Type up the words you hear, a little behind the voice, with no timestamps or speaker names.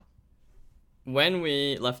when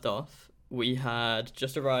we left off, we had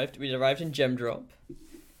just arrived. We'd arrived in Gem Drop,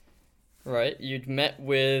 right? You'd met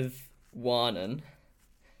with Warnen,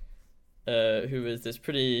 who was this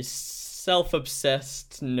pretty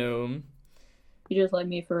self-obsessed gnome. You just like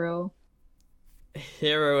me for real.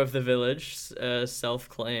 Hero of the village,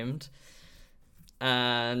 self-claimed.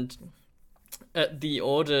 And at the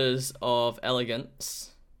orders of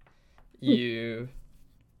Elegance, you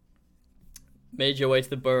made your way to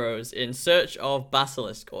the burrows in search of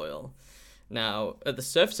basilisk oil. Now, at the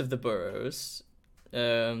surface of the burrows,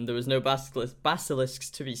 there was no basilisks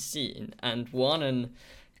to be seen, and Warnen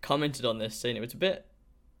commented on this, saying it was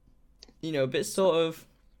a bit sort of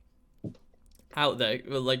out there,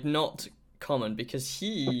 like not common, because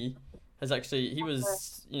he was, A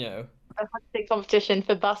hunting competition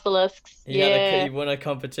for basilisks. he won a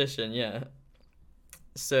competition, yeah.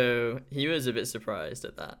 So he was a bit surprised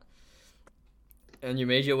at that. And you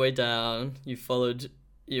made your way down, you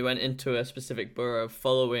went into a specific burrow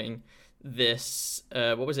following this,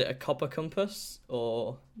 what was it, a copper compass?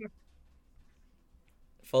 Or... Yeah.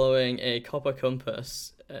 Following a copper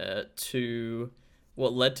compass to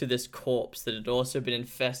what led to this corpse that had also been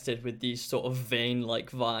infested with these sort of vein-like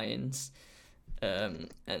vines. And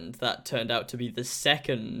that turned out to be the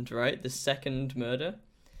second murder.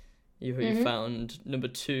 You found number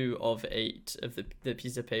 2 of 8 of the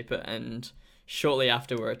piece of paper, and shortly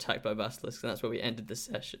after were attacked by basilisks, and that's where we ended the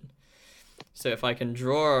session. So if I can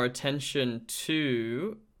draw our attention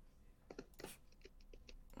to...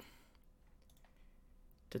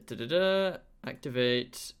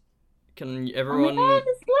 Activate. Can everyone... Oh my God,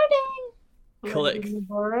 it's loading! Click.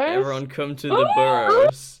 Everyone come to the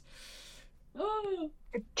burrows.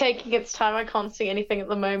 It's taking its time. I can't see anything at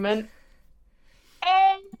the moment.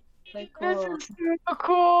 Like, This cool. is super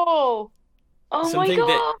cool. Oh Something my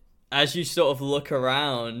that, god. as you sort of look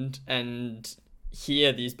around and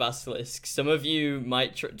hear these basilisks, some of you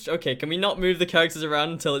might... Okay, can we not move the characters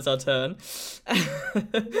around until it's our turn?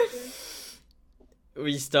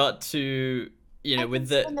 We start to, with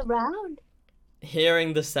the... round.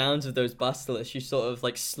 Hearing the sounds of those basilisks, you sort of,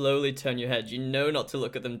 like, slowly turn your head. You know not to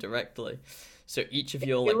look at them directly. So each of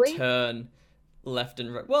you will, like, turn left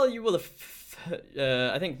and right. Well, you will have...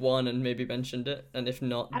 I think one and maybe mentioned it, and if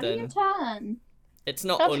not, How do then... you turn? It's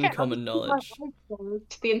not Okay, uncommon knowledge.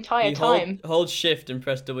 The entire You time. hold shift and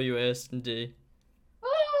press W, A, S, and D.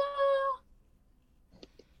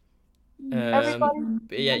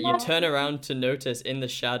 But yeah, you turn around to notice in the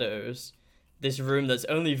shadows this room that's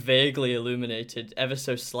only vaguely illuminated ever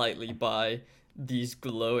so slightly by these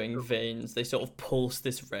glowing veins. They sort of pulse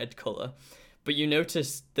this red color. But you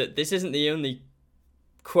notice that this isn't the only,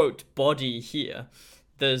 quote, body here.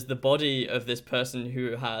 There's the body of this person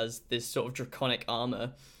who has this sort of draconic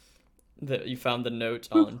armor that you found the note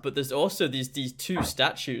on. But there's also these 2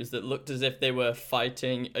 statues that looked as if they were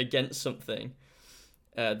fighting against something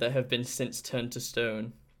that have been since turned to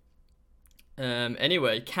stone.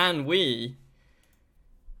 Anyway, can we...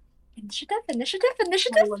 Initiative.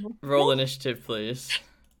 Roll initiative, please.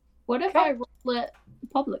 What if I roll it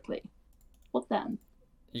publicly? What then?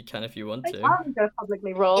 You can if you want to. I'm gonna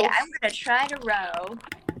publicly roll. Yeah, I'm gonna try to row.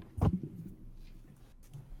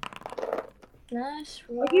 Nice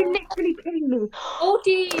roll. Are you literally kidding me?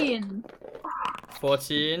 14!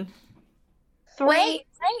 14. Wait.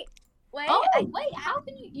 Oh, wait, how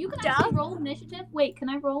can you can actually roll initiative? Wait, can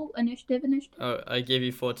I roll initiative? Oh, I gave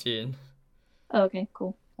you 14. Oh, okay,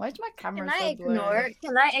 cool. Why is my camera Can I so blurry?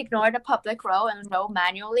 ignore the public roll and roll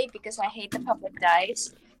manually because I hate the public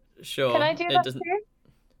dice? Sure. Can I do it that doesn't... too?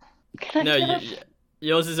 Can I No, do that?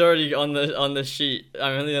 yours is already on the sheet.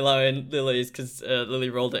 I'm only allowing Lily's because Lily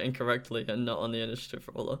rolled it incorrectly and not on the initiative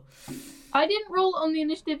roller. I didn't roll on the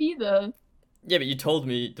initiative either. Yeah, but you told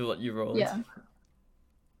me what you rolled. Yeah.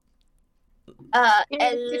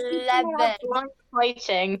 11. Blind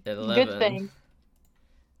fighting. 11. Good thing.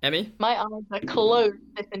 Emmy? My eyes are closed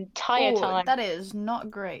this entire Oh, time. that is not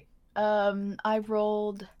great. I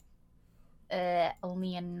rolled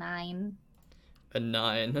only a 9. A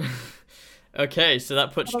 9. Okay, so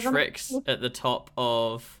that puts Trix at the top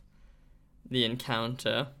of the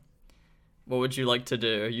encounter. What would you like to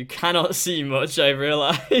do? You cannot see much, I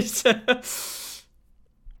realise.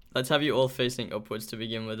 Let's have you all facing upwards to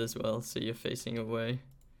begin with as well, so you're facing away.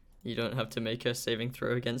 You don't have to make a saving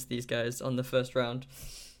throw against these guys on the first round.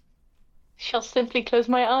 Shall simply close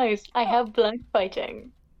my eyes. I have blind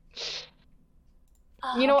fighting.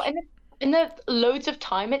 You know, in the loads of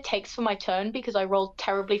time it takes for my turn because I rolled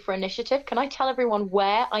terribly for initiative, can I tell everyone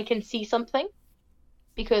where I can see something?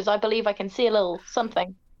 Because I believe I can see a little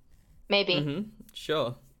something. Maybe. Mm-hmm.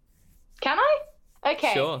 Sure. Can I?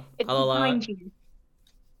 Okay. Sure, It's I'll allow behind it. you.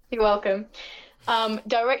 You're welcome.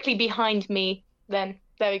 Directly behind me. Then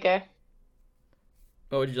there we go.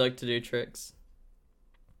 What would you like to do, Trix?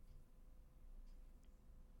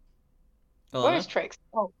 Where Alana? is Trix?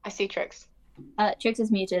 Oh, I see Trix. Trix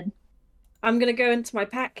is muted. I'm gonna go into my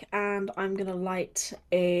pack and I'm gonna light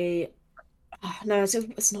a. Oh, no,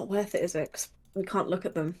 it's not worth it, is it? 'Cause we can't look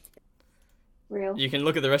at them. Real. You can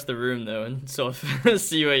look at the rest of the room though and sort of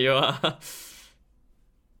see where you are.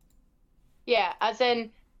 Yeah, as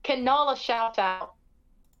in, can Nala shout out?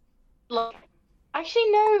 Like, actually,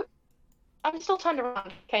 no. I'm still turned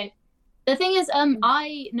around. Okay. The thing is,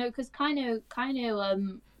 I know because Kaino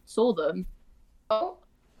saw them. Oh,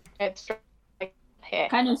 it's right here.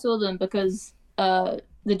 Kaino saw them because the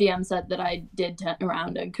DM said that I did turn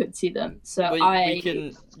around and could see them. So We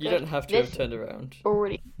can. You don't have to have This- turned around.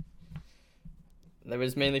 Already. That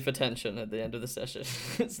was mainly for tension at the end of the session,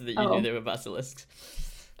 so that you Oh. knew they were basilisks.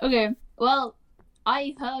 Okay, well,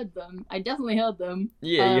 I heard them. I definitely heard them.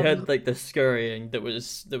 Yeah, you heard like the scurrying that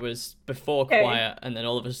was before Okay. quiet, and then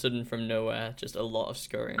all of a sudden from nowhere, just a lot of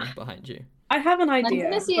scurrying behind you. I have an idea,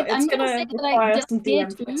 gonna say- but it's I'm gonna gonna say that I require just some did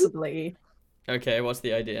DM too. flexibility. Okay, what's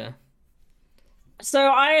the idea? So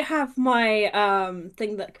I have my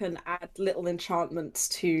thing that can add little enchantments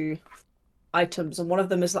to items, and one of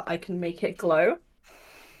them is that I can make it glow.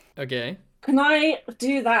 Okay. Can I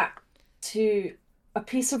do that to a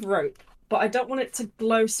piece of rope? But I don't want it to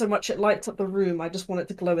glow so much it lights up the room. I just want it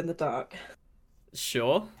to glow in the dark.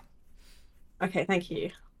 Sure. Okay, thank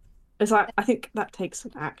you. I think that takes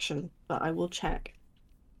an action, but I will check.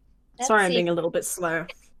 Sorry, I'm being a little bit slow.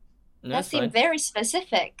 No, That it's fine. seemed very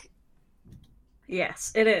specific.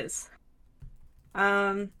 Yes, it is.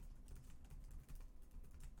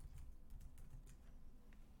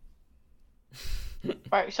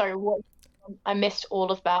 Right, sorry, what? I missed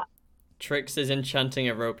all of that. Trix is enchanting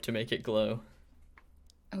a rope to make it glow.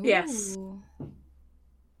 Yes. Ooh.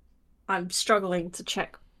 I'm struggling to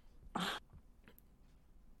check.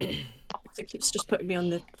 It keeps just putting me on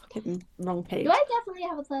the fucking wrong page. Do I definitely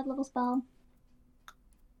have a third level spell?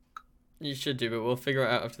 You should do, but we'll figure it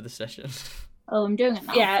out after the session. Oh, I'm doing it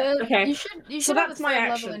now. Yeah, So okay. You should So have that's a my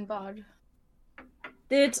third action. level in Bard.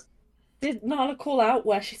 Did Nala call out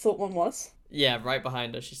where she thought one was? Yeah, right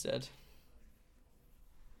behind her, she said.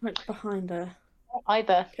 Right behind her. Not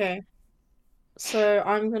either. Okay. So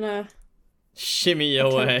I'm gonna Shimmy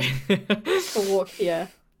your way. walk here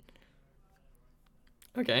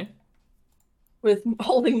Okay. with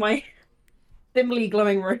holding my dimly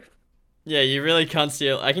glowing rope. Yeah, you really can't see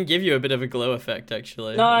it. I can give you a bit of a glow effect,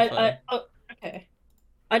 actually. No, if okay.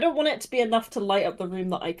 I don't want it to be enough to light up the room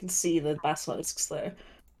that I can see the basilisks though.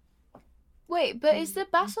 Wait, but is the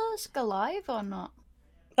basilisk alive or not?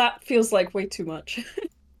 That feels like way too much.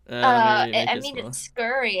 Maybe make I it mean, smaller. it's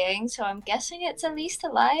scurrying, so I'm guessing it's at least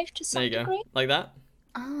alive to some There you go. degree. Like that?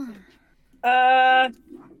 Ah.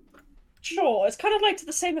 Sure. It's kind of like to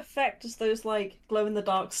the same effect as those like glow in the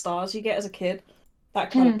dark stars you get as a kid.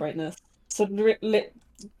 That kind of brightness. So lit,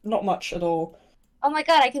 not much at all. Oh my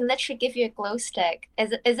god, I can literally give you a glow stick.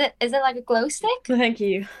 Is it like a glow stick? Thank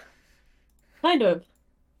you. Kind of.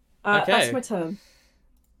 Okay. That's my turn.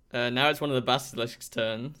 Now it's one of the basilisks'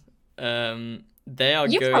 turn. They are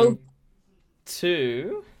You going hope.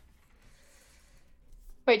 to.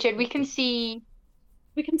 Wait, Jade, we can see.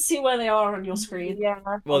 We can see where they are on your screen. Yeah.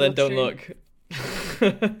 Well, then Oh, don't true. look.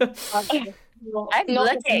 I'm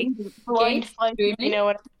looking. Blind fight, you know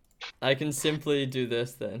what? I can simply do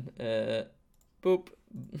this then. Boop.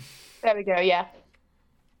 There we go. Yeah.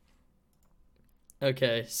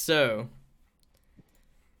 Okay, so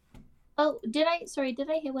Oh, did I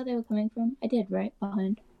hear where they were coming from? I did, right?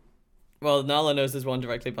 Behind. well, Nala knows there's one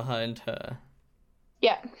directly behind her,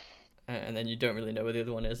 Yeah. and then you don't really know where the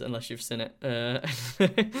other one is unless you've seen it.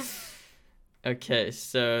 Okay,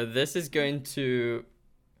 so this is going to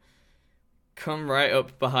come right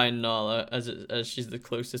up behind Nala as she's the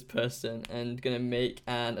closest person, and gonna make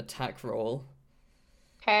an attack roll.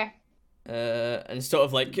 Okay. And sort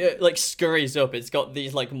of like scurries up. It's got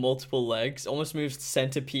these like multiple legs, almost moves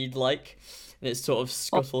centipede-like, and it sort of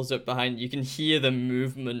scuttles up behind. You can hear the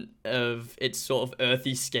movement of its sort of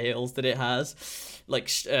earthy scales that it has,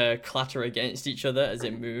 like clatter against each other as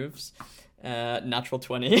it moves. Natural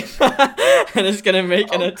 20, and it's gonna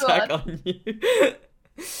make an attack on you.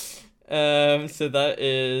 So that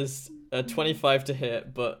is a 25 to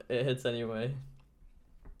hit, but it hits anyway.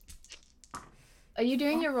 Are you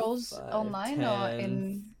doing your rolls 5, online or 10.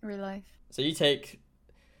 in real life? So you take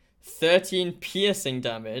 13 piercing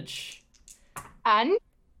damage, And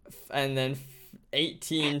and then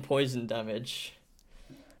 18 poison damage.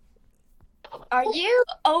 Are you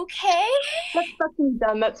okay? That's me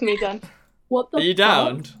done. That's me done. What the Are you fuck?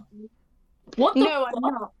 downed? What the No, fuck? I'm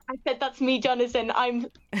not. I said that's me done as in I'm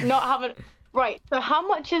not having. Right. So how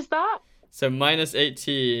much is that? So minus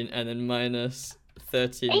 18 and then minus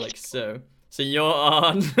 13, Eight. like so. So you're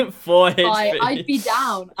on 4 HP. I'd be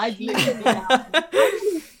down. I'd literally be down.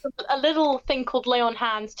 A little thing called lay on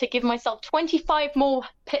hands to give myself 25 more.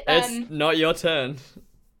 It's not your turn.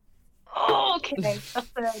 Oh, okay.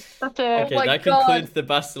 That's a. Okay, my that God. concludes the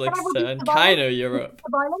Basilisk's Can I turn. repeat the violence? Kaino, you're up.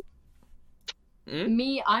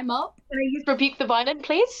 Me, I'm up. Can I use rebuke the violent,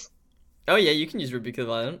 please? Oh yeah, you can use Rebuke the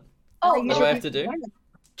Violent. Oh, What do I have to do?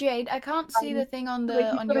 Jade, I can't see the thing on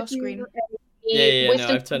your screen. Yeah, no,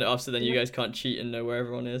 Wisdom I've turned it off so then you guys can't cheat and know where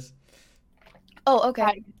everyone is. Oh,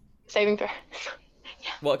 okay. saving throw.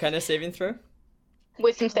 What kind of saving throw?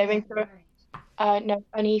 Wisdom saving throw. No,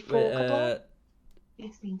 only for Wait, a couple.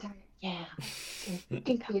 Yeah.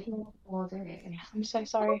 I'm so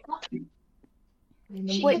sorry.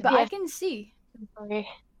 Wait, but I can see. I'm sorry.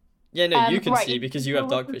 Yeah, no, you can right, see because you have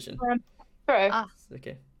dark vision. Throw. Ah.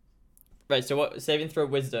 Okay. Right, so what saving throw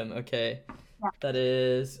wisdom, okay. Yeah. That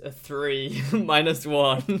is a 3 minus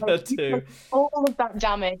 1, a 2. All of that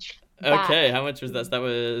damage. back. Okay, how much was that? That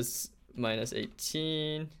was minus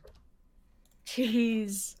 18,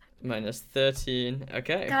 Jeez. minus 13.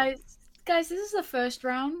 Okay. Guys, this is the first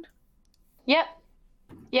round. Yep.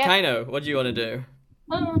 Yep. Kaino, what do you want to do?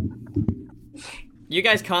 You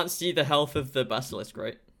guys can't see the health of the basilisk,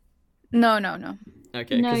 right? No.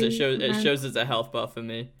 Okay, No, because you it can't. shows as a health bar for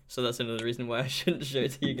me, so that's another reason why I shouldn't show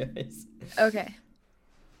it to you guys. Okay.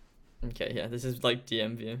 Okay, yeah, this is like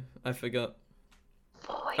DM view. I forgot.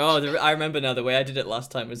 Boy. Oh, I remember now. The way I did it last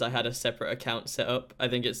time was I had a separate account set up. I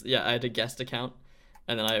think I had a guest account,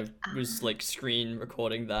 and then I was like screen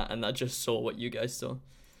recording that, and that just saw what you guys saw.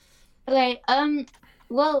 Okay,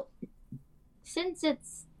 well, since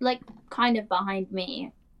it's like kind of behind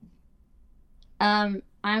me, I'm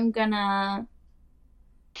gonna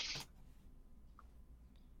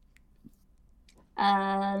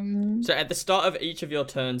So at the start of each of your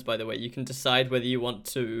turns, by the way, you can decide whether you want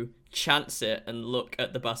to chance it and look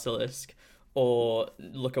at the basilisk or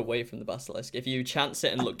look away from the basilisk. If you chance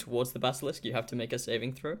it and look towards the basilisk, you have to make a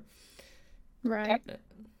saving throw. Right.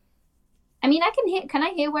 I mean, can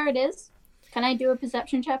I hear where it is? Can I do a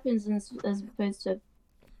perception check as opposed to?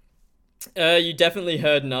 You definitely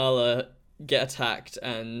heard Nala get attacked,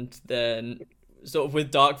 and then sort of with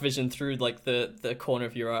dark vision through like the corner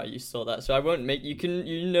of your eye, you saw that. So I won't make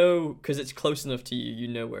because it's close enough to you. You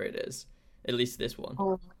know where it is, at least this one.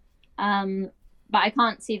 Oh. But I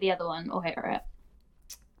can't see the other one or hear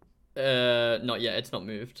it. Not yet. It's not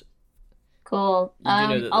moved. Cool. You do know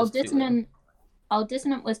that there's two I'll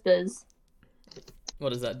dissonant whispers. What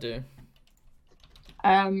does that do?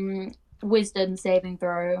 Wisdom saving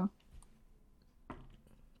throw.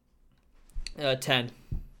 10.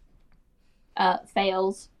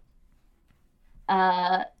 Fails.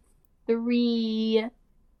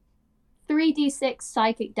 3d6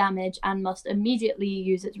 psychic damage and must immediately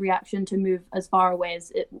use its reaction to move as far away as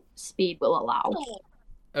its speed will allow.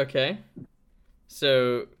 Okay.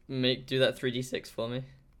 So do that 3d6 for me.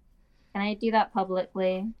 Can I do that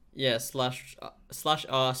publicly? Yeah,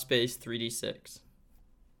 /r space 3d6.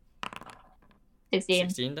 16.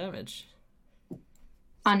 16 damage.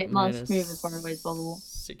 And it must Minus move as far away as possible.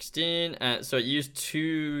 16. So it used 2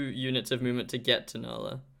 units of movement to get to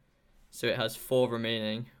Nala. So it has 4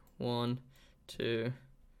 remaining. 1, 2,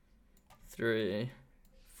 3,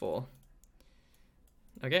 4.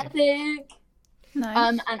 Okay. Epic! Nice.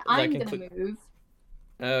 And I'm gonna conclude- move.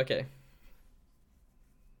 Okay.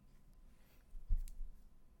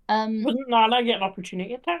 Wouldn't Nala get an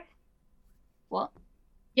opportunity attack? What?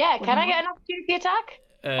 Yeah, What can do I you get an opportunity attack?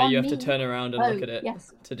 On You have to me? turn around and Oh, look at it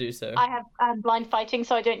yes. to do so. I have blind fighting,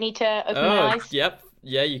 so I don't need to open my Oh, eyes. yep.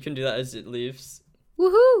 Yeah, you can do that as it leaves.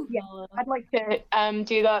 Woohoo! Yeah, I'd like to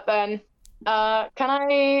do that then. Can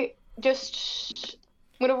I just?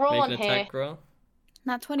 I'm gonna roll Make on an here. attack roll.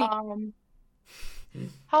 Not 20.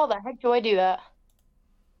 How the heck do I do that?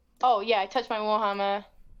 Oh yeah, I touched my warhammer.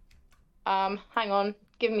 Hang on,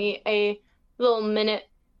 give me a little minute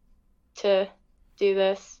to do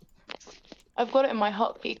this. I've got it in my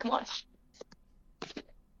hotkey. Come on.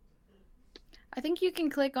 I think you can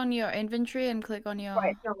click on your inventory and click on your.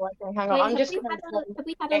 Right, no, okay, hang on. Wait, I'm have just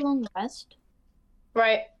we had a long rest?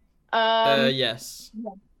 right. Yes.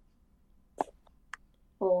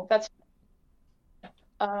 Cool. Plus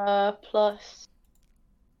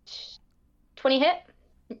 20 hit.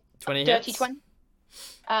 20 Dirty hits. 20.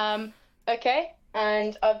 Okay,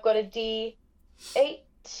 and I've got a D8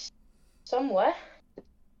 somewhere.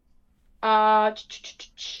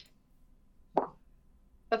 That's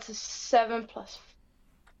a 7 plus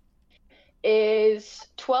is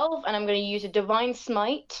 12, and I'm going to use a divine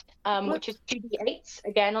smite, which is 2d8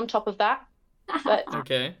 again on top of that. But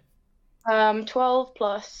Okay. 12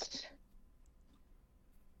 plus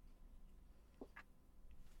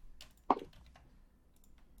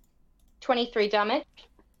 23 damage.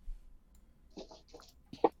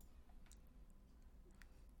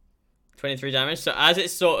 $23 damage. So as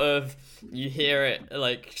it sort of, you hear it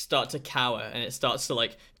like start to cower, and it starts to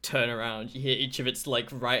like turn around. You hear each of its like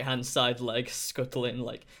right hand side legs scuttling,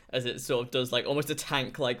 like as it sort of does like almost a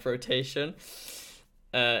tank like rotation.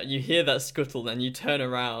 You hear that scuttle, then you turn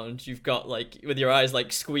around. You've got like with your eyes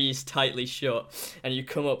like squeezed tightly shut, and you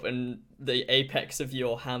come up, and the apex of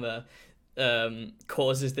your hammer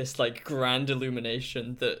causes this like grand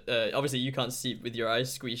illumination that obviously you can't see with your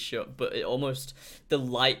eyes squeezed shut, but it almost, the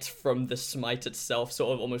light from the smite itself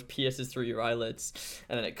sort of almost pierces through your eyelids,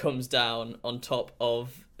 and then it comes down on top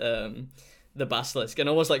of the basilisk and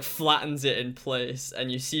almost like flattens it in place,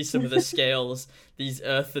 and you see some of the scales, these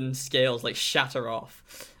earthen scales, like shatter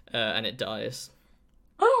off, and it dies.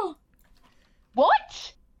 Oh,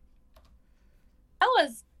 what? That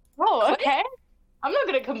was Oh, okay. I'm not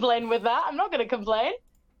gonna complain with that. I'm not gonna complain.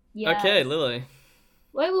 Yeah. Okay, Lily.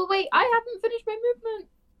 Wait. I haven't finished my movement.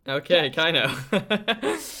 Okay, kind of.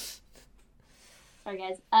 Sorry,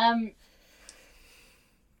 guys. I'm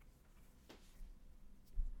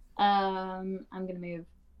gonna move.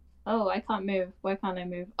 Oh, I can't move. Why can't I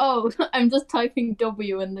move? Oh, I'm just typing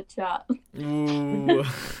W in the chat. Ooh.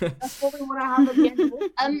 That's what we want to have again.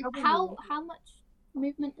 How much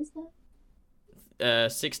movement is there?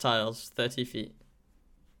 6 tiles, 30 feet.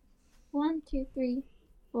 1, 2, 3,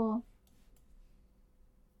 4,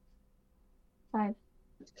 5.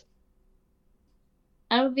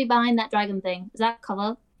 I would be behind that dragon thing. Is that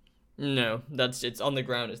cover? No, it's on the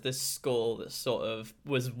ground. It's this skull that sort of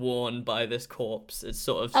was worn by this corpse. It's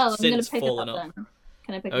sort of Oh, I'm gonna since pick it fallen up off. then.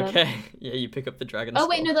 Can I pick it up? Okay, yeah, you pick up the dragon Oh skull.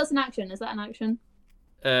 wait, no, that's an action. Is that an action?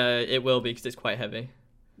 It will be because it's quite heavy.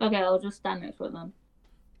 Okay, I'll just stand next to it then.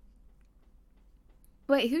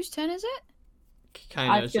 Wait, whose turn is it?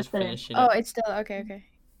 Kind I've of just just finished. finishing Oh, it. it's still okay.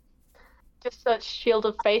 Just searched Shield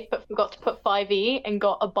of Faith, but forgot to put 5e and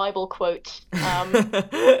got a Bible quote.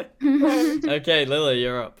 Okay, Lily,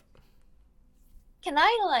 you're up. Can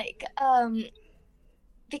I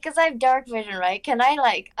because I have dark vision, right? Can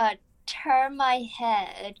I turn my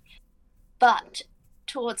head but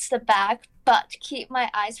towards the back, but keep my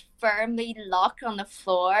eyes firmly locked on the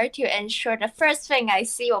floor to ensure the first thing I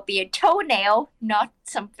see will be a toenail, not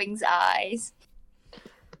something's eyes.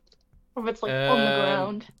 Or if it's like on the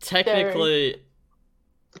ground. Technically,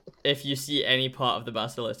 if you see any part of the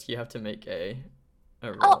basilisk, you have to make a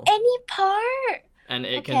roll. Oh, any part? And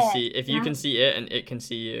it okay. can see, if you Yeah. can see it, and it can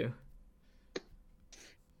see you.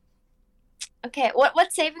 Okay,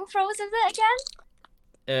 what saving throws is it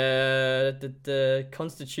again? The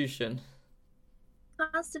Constitution.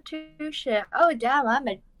 Constitution. Oh damn,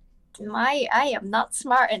 I am not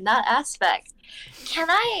smart in that aspect.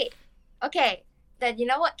 Okay, then you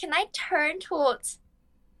know what? Can I turn towards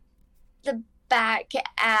the back,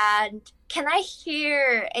 and can I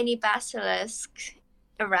hear any basilisks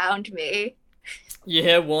around me? You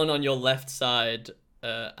hear one on your left side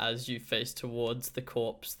as you face towards the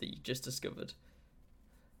corpse that you just discovered.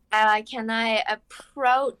 Can I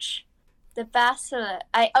approach the basilisk?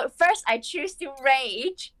 First I choose to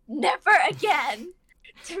rage. Never again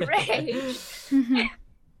to rage.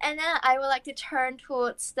 And then I would like to turn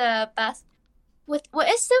towards the Would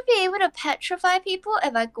it still be able to petrify people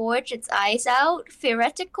if I gorge its eyes out,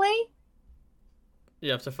 theoretically?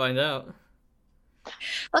 You have to find out.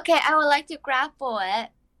 Okay, I would like to grapple it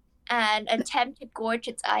and attempt to gorge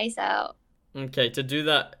its eyes out. Okay, to do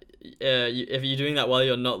that, if you're doing that while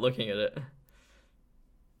you're not looking at it.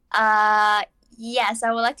 Yes,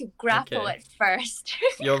 I would like to grapple Okay. it first.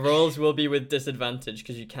 Your rolls will be with disadvantage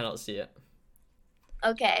because you cannot see it.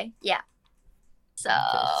 Okay, yeah. So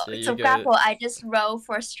you so go- grapple, I just roll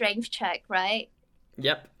for a strength check, right?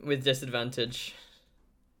 Yep, with disadvantage.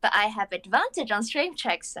 But I have advantage on strength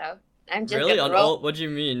checks, so I'm just Really? gonna On roll. all? What do you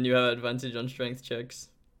mean you have advantage on strength checks?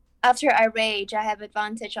 After I rage, I have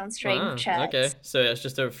advantage on strength Ah, checks. okay, so it's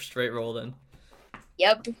just a straight roll then.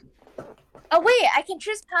 Yep. Oh wait, I can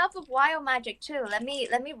choose path of wild magic too. Let me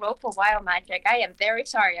roll for wild magic. I am very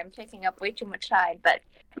sorry, I'm taking up way too much time, but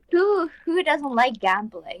who doesn't like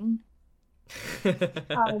gambling? Yeah,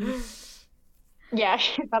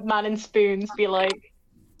 that man in spoons be like,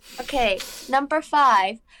 Okay, number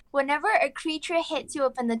 5. Whenever a creature hits you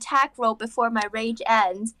with an attack roll before my rage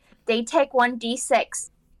ends, they take 1d6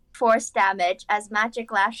 force damage as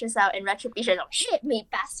magic lashes out in retribution. Oh, hit me,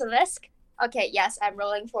 basilisk. Okay, yes, I'm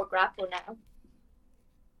rolling for grapple now.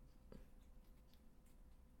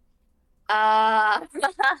 What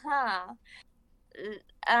do you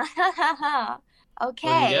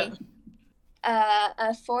Okay. get?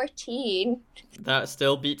 A 14. That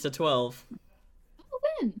still beats a 12.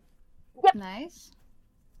 Nice.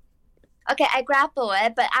 Okay, I grapple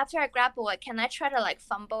it, but after I grapple it, can I try to like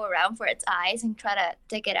fumble around for its eyes and try to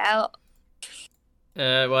dig it out?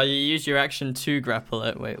 Well, you use your action to grapple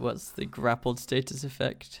it. Wait, what's the grappled status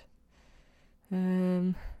effect?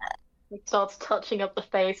 It starts touching up the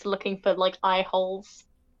face, looking for like eye holes.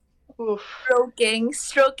 Oof.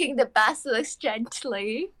 Stroking the basilisk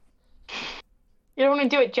gently. You don't want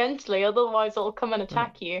to do it gently, otherwise it'll come and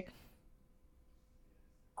attack you.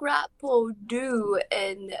 Grapple do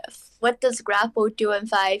in what does grapple do in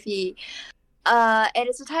 5e? It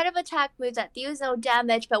is a type of attack move that deals no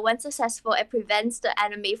damage, but when successful, it prevents the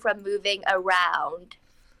enemy from moving around.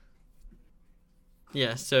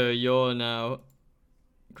 Yeah, so you're now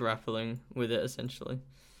grappling with it essentially.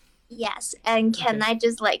 Yes, and can Okay. I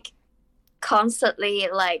just like constantly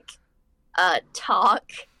like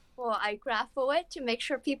talk while I grapple it to make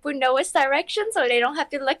sure people know its direction so they don't have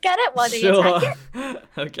to look at it while they attack it?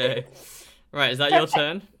 Okay. Right, is that your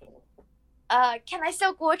turn? Can I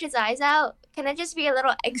still gorge its eyes out? Can I just be a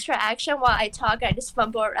little extra action while I talk? I just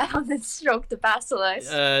fumble around and stroke the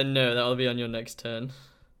basilisk. No, that'll be on your next turn.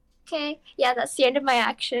 Okay, yeah, that's the end of my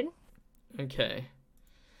action. Okay.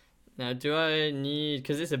 Now, do I need...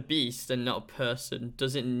 Because it's a beast and not a person,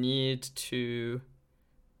 does it need to...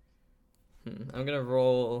 I'm gonna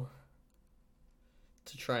roll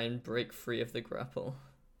to try and break free of the grapple.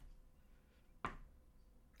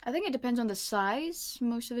 I think it depends on the size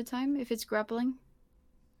most of the time, if it's grappling.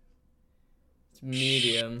 It's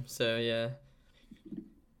medium, so yeah.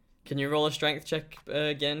 Can you roll a strength check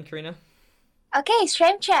again, Karina? Okay,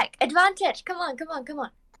 strength check. Advantage. Come on, come on, come on.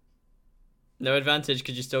 No advantage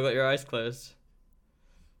because you still got your eyes closed.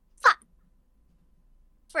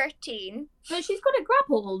 13. But she's got it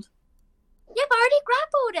grappled. Yeah, I've already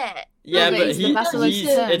grappled it. Yeah, but but it's the basilisk's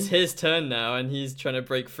turn. it's his turn now, and he's trying to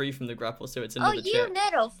break free from the grapple, so it's another Oh, you check.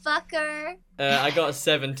 little fucker. I got a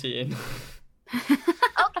 17.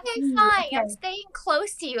 Okay, fine. Okay. I'm staying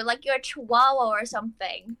close to you like you're a chihuahua or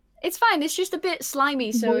something. It's fine, it's just a bit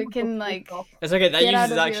slimy, so it can, like... It's okay, that Get out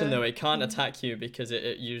uses of action your- though. It can't attack you because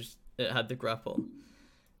it had the grapple.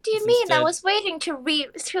 Do you It's mean I instead- was waiting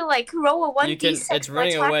to like roll a 1d6 You can. It's for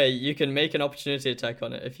running attack? away. You can make an opportunity attack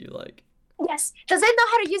on it if you like. Yes. Does it know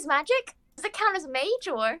how to use magic? Does it count as a mage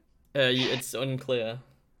or? It's unclear.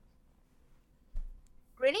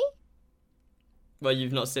 Really? Well,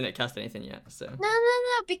 you've not seen it cast anything yet, so. No,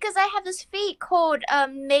 because I have this feat called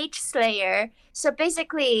Mage Slayer. So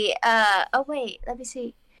basically, oh wait, let me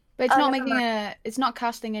see. But it's Oh, not never making it's not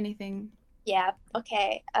casting anything. Yeah,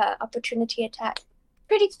 okay. Opportunity attack.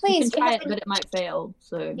 Pretty You can please. try it, but it might fail.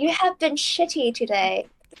 So You have been shitty today.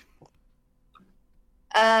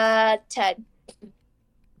 10.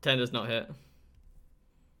 10 does not hit.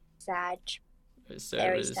 Sag. So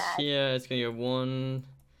Very it's sad. here. It's gonna go 1,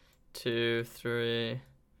 2, 3,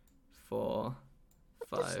 4, What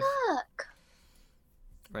the 5. fuck?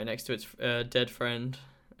 Right next to its dead friend.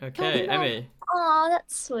 Okay, no. Emmy. Aw,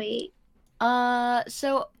 that's sweet.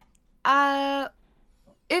 So,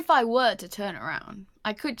 if I were to turn around,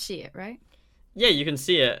 I could see it, right? Yeah, you can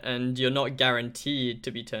see it, and you're not guaranteed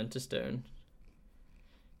to be turned to stone.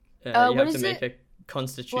 You what have to is make it? a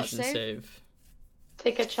Constitution What save? save.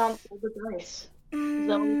 Take a chance with the dice.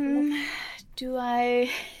 that what you Do I...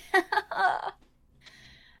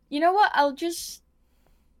 You know what?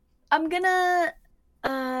 I'm gonna...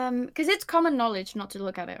 Because it's common knowledge not to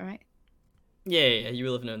look at it, right? Yeah, you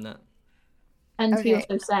will have known that. and he Okay.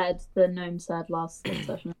 also said the gnome said last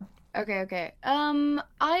session. Okay.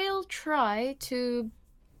 I'll try to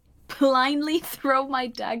blindly throw my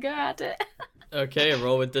dagger at it. Okay,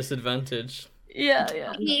 roll with disadvantage. Yeah.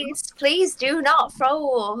 Please do not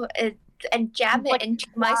throw it and jam it Like into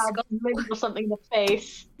my skull. Maybe or something in the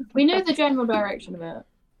face. We know the general direction of it.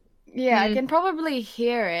 Yeah, I can probably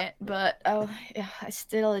hear it, but it's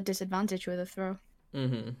still a disadvantage with a throw.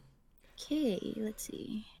 Mm-hmm. Okay, let's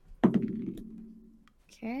see.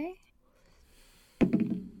 Okay.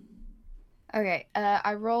 Okay,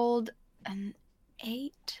 I rolled an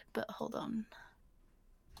 8, but hold on.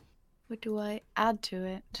 What do I add to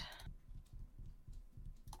it?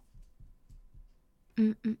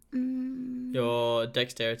 Your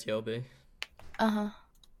dexterity will be. Uh-huh.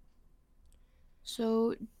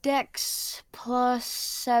 So, dex plus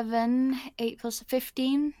 7, 8 plus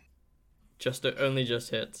 15. Only just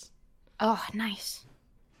hits. Oh, nice.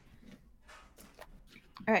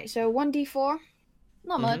 All right, so 1d4.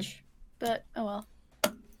 Not much, but oh well.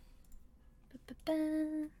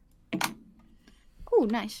 Oh,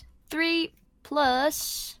 nice. 3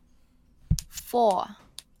 plus 4.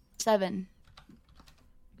 7.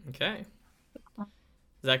 Okay. Does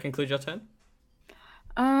that conclude your turn?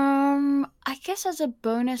 I guess as a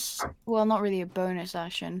bonus, well, not really a bonus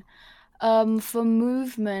action. For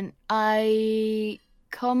movement, I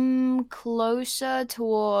come closer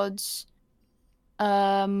towards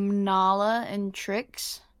Nala and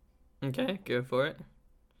Trix. Okay, go for it.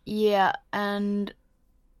 Yeah, and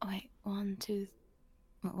wait, 1, 2.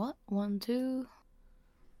 What? 1, 2.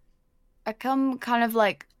 I come kind of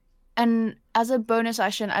like, and as a bonus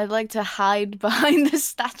action, I'd like to hide behind the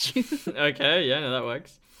statue. Okay, yeah, no, that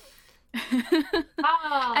works.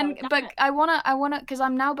 But I wanna, because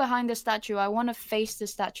I'm now behind the statue. I wanna face the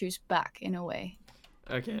statue's back in a way.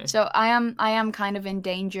 Okay. So I am kind of in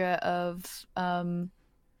danger of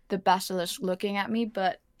the basilisk looking at me,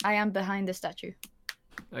 but I am behind the statue.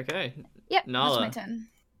 Okay. Yep, Nala. that's my turn.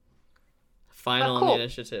 Final on the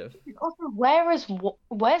initiative. Also, where's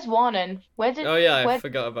Wanan? Oh yeah, I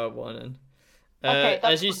forgot about Wanan. Okay,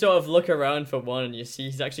 as you sort of look around for Wanan, you see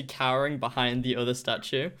he's actually cowering behind the other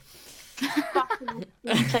statue.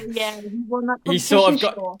 Yeah,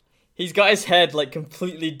 he's got his head like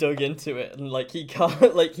completely dug into it, and like he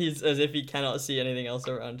can't, like he's as if he cannot see anything else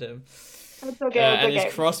around him. That's okay. And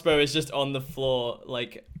his crossbow is just on the floor,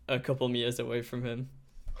 like a couple meters away from him.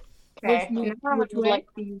 Okay, I would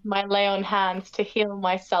like to use my lay on hands to heal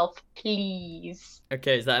myself, please.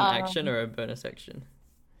 Okay, is that an action or a bonus action?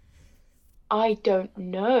 I don't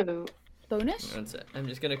know. Bonus? One sec. I'm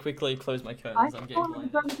just gonna quickly close my curtains. I'm getting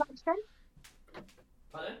blinded.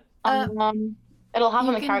 Pardon? It'll have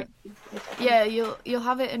on the character. Yeah, you'll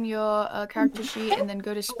have it in your character sheet, and then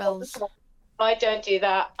go to spells. I don't do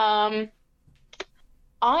that.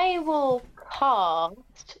 I will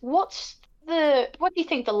cast. What do you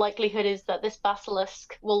think the likelihood is that this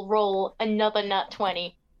basilisk will roll another nat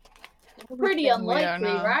 20? Pretty unlikely,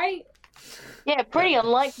 right? Yeah, pretty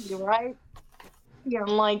unlikely, right? Pretty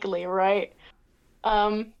unlikely, right?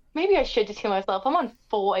 Maybe I should just heal myself. I'm on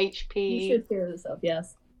 4 HP. You should heal yourself,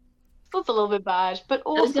 yes. That's a little bit bad, but I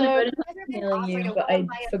was also gonna healing you, but I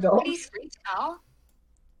forgot.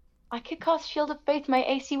 I could cast Shield of Faith. My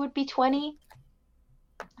AC would be 20.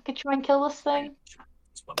 I could try and kill this thing.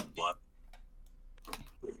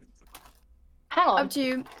 Hang on. Up to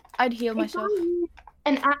you. I'd heal myself. If I use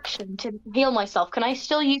an action to heal myself, can I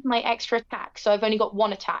still use my extra attack? So I've only got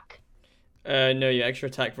 1 attack. No, your extra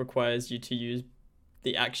attack requires you to use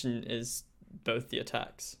the action is both the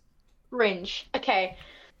attacks. Ringe. Okay.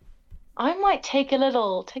 I might take a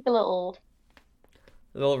little risk.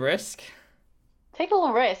 Take a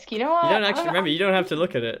little risk. You know what? You don't actually remember. You don't have to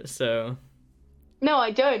look at it. So. No,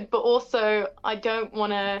 I don't. But also, I don't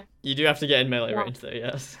want to. You do have to get in melee range, though.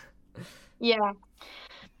 Yes. Yeah.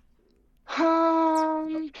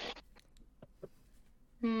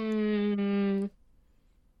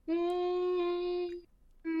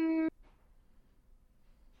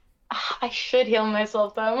 I should heal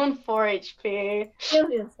myself though. I'm on 4 HP. Heal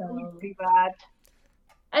yourself. Be bad.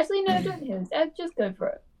 Actually, no, don't heal yourself. Just go for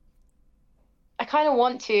it. I kind of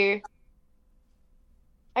want to.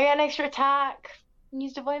 I got an extra attack.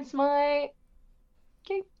 Use Divine Smite.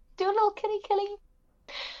 Okay, do a little killy.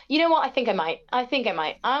 You know what? I think I might.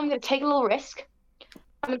 I'm going to take a little risk.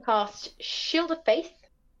 I'm going to cast Shield of Faith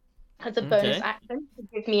as a bonus action to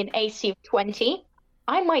give me an AC of 20.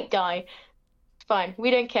 I might die. It's fine.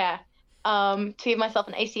 We don't care. To give myself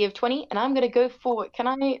an AC of 20, and I'm going to go forward. Can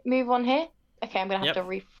I move on here? Okay, I'm going to have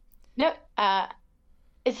to No.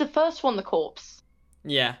 Is the first one the corpse?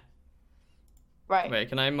 Yeah. Right. Wait,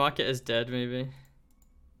 can I mark it as dead, maybe?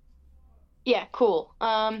 Yeah, cool.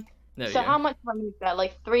 There we So go. how much have I moved there?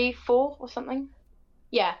 Like 3, 4 or something?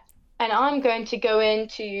 Yeah. And I'm going to go in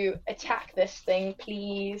to attack this thing,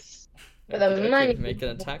 please. With a Okay, make an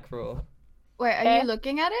attack roll. Wait, are you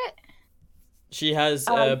looking at it? She has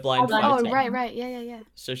blind blind Oh, fighting. right. Yeah.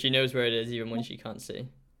 So she knows where it is even when she can't see.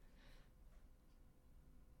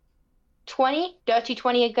 20, dirty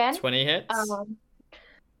 20 again. 20 hits.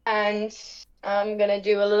 And I'm gonna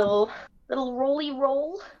do a little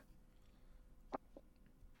roll.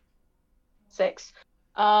 6.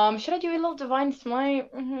 Should I do a little divine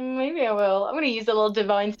smite? Maybe I will. I'm gonna use a little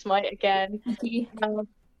divine smite again.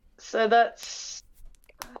 So that's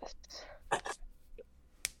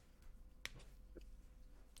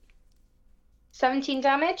 17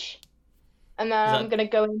 damage, and then I'm gonna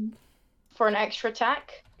go in for an extra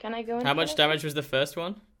attack. Can I go in? How much damage was the first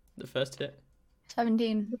one? The first hit.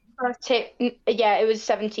 17. First hit, yeah, it was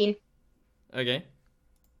 17. Okay.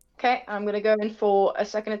 Okay, I'm gonna go in for a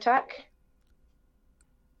second attack.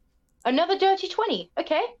 Another dirty 20.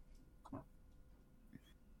 Okay.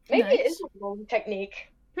 Maybe it Nice. is a wrong technique.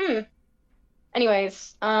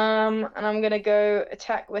 Anyways, and I'm gonna go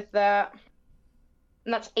attack with that.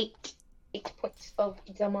 And that's 8 points of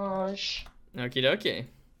damage. Okie dokie.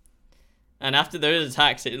 And after those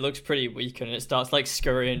attacks, it looks pretty weak, and it starts like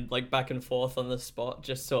scurrying like back and forth on the spot,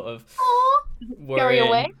 just sort of Scurry worrying.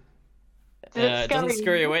 away? It doesn't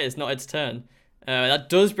scurry away. It's not its turn. That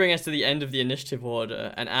does bring us to the end of the initiative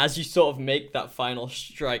order, and as you sort of make that final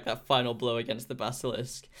strike, that final blow against the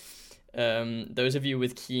basilisk, those of you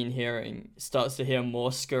with keen hearing starts to hear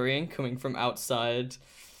more scurrying coming from outside.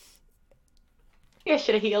 You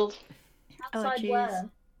should have healed. Outside jeez. where?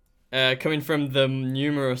 Coming from the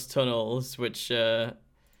numerous tunnels which are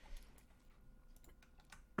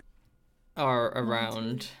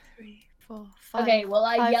around. 3, 4, 5. Okay, well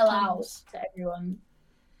I 5 yell times. out to everyone.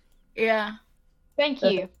 Yeah. Thank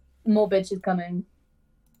you. More bitches coming.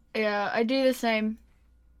 Yeah, I do the same.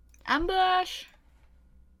 Ambush!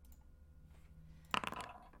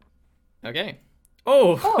 Okay.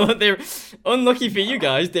 Oh, they're unlucky for you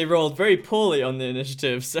guys. They rolled very poorly on the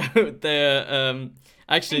initiative, so they're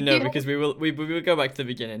actually no, because we will go back to the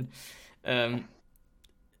beginning.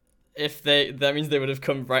 If that means they would have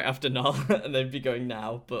come right after Null, and they'd be going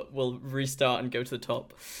now, but we'll restart and go to the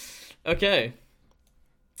top. Okay.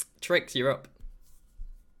 Trix, you're up.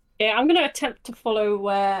 Yeah, I'm gonna attempt to follow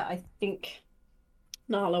where I think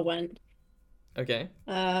Nala went. Okay.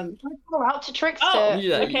 Go out to Trickster. Oh, You do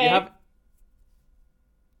that. okay. You have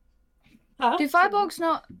Huh? Do furbolgs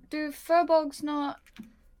not...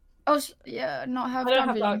 Oh, yeah, not have I don't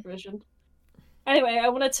have dark dark vision. Anyway, I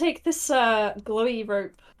want to take this glowy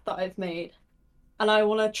rope that I've made, and I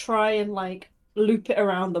want to try and like loop it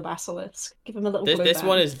around the basilisk. Give him a little. this glow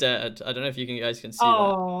one band. is dead. I don't know if you guys can see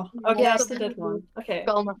Oh, okay, Yeah, that's the dead one. Okay,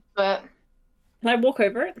 But can I walk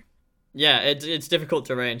over it? that. Yeah, it's difficult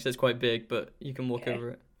to range. It's quite big, but you can walk Okay. over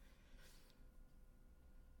it.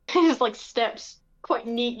 he just like steps quite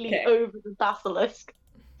neatly Okay. over the basilisk.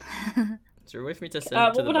 So you're with me to send it to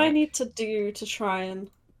What the would I back. need to do to try and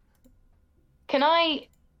Can I?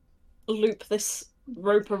 loop this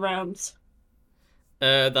rope around?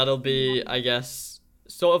 That'll be, I guess,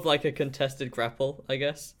 sort of like a contested grapple, I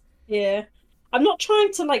guess. Yeah, I'm not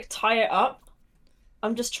trying to like tie it up.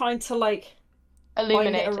 I'm just trying to like bind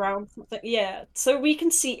Illuminate. it around something. Yeah, so we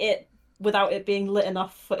can see it without it being lit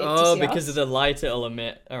enough for it to Oh, see because us. of the light it'll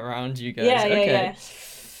emit around you guys. Yeah, yeah, Okay. yeah.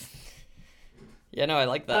 Yeah, no, I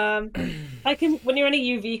like that. I can when you're in a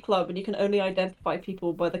UV club and you can only identify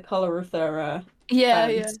people by the color of their Yeah,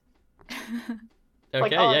 hands. Okay,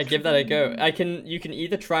 like, yeah, give that a go. You can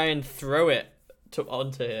either try and throw it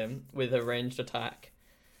onto him with a ranged attack,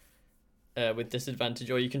 with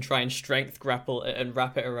disadvantage, or you can try and strength grapple it and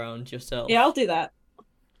wrap it around yourself. Yeah, I'll do that.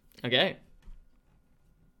 Okay.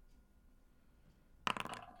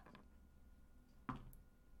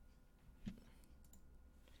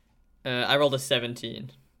 I rolled a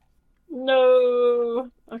 17. No.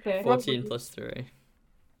 Okay. 14 plus 3.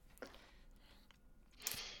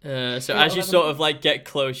 So Yeah, as you 11. sort of like get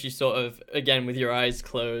close, you sort of, again with your eyes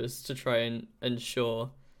closed to try and ensure.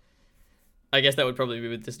 I guess that would probably be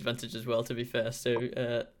with disadvantage as well, to be fair.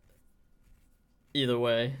 So either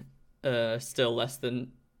way, still less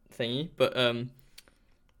than thingy. But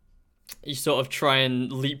you sort of try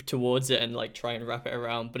and leap towards it and like try and wrap it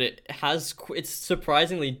around. But it's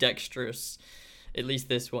surprisingly dexterous. At least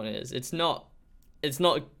this one is. It's not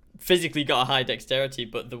physically got a high dexterity,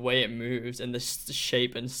 but the way it moves and the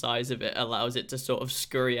shape and size of it allows it to sort of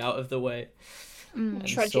scurry out of the way. And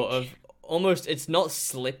Tragic. sort of almost, it's not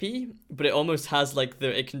slippy, but it almost has like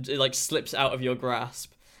it like slips out of your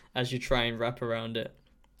grasp as you try and wrap around it.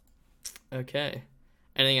 Okay.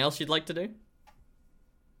 Anything else you'd like to do?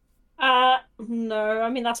 No. I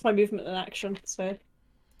mean that's my movement in action. So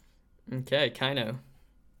Okay, Kaino.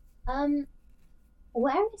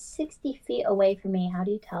 Where is 60 feet away from me? How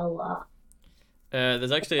do you tell that?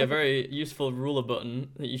 There's actually a very useful ruler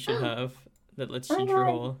button that you should have that lets you Oh,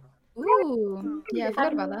 draw. Ooh, yeah, I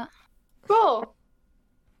forgot about that. Cool.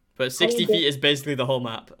 But 60 feet is basically the whole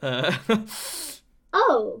map.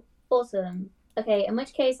 Oh, awesome. Okay, in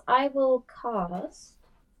which case I will cast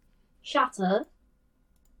Shatter.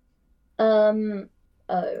 Oh.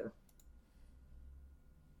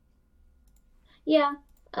 Yeah,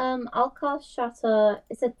 I'll cast Shatter.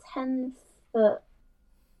 It's a 10-foot.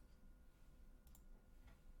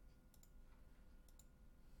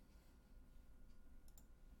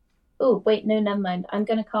 Oh, wait, no, never mind. I'm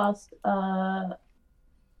gonna cast Cloud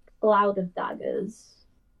of Daggers.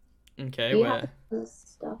 Okay, Do you where? have the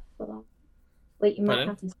stuff for that? Wait, you Pardon?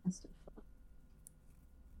 might have to spend stuff for that.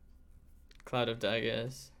 Cloud of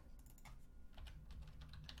Daggers.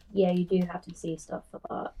 Yeah, you do have to see stuff for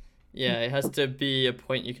that. Yeah, it has to be a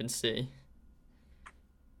point you can see.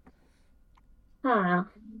 Huh.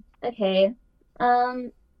 Okay.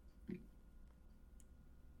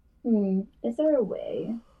 Is there a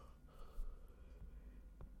way?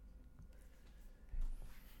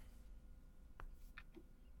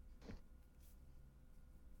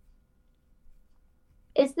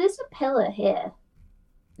 Is this a pillar here?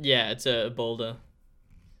 Yeah, it's a boulder.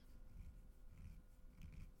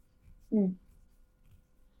 Did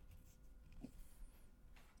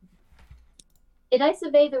I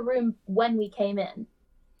survey the room when we came in?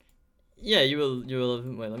 Yeah, you will.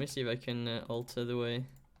 Wait, let me see if I can alter the way.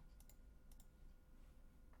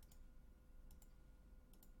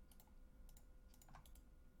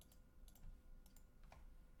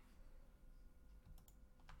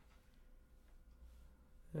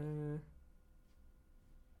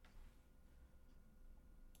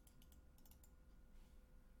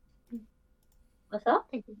 What's up?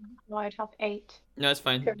 I think I'd have 8. No, it's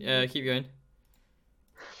fine. Keep going.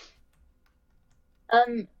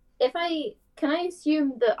 Can I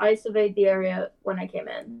assume that I surveyed the area when I came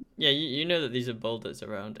in? Yeah, you know that these are boulders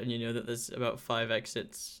around, and you know that there's about 5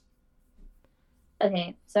 exits.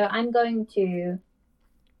 Okay, so I'm going to.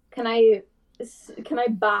 Can I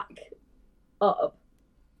back up?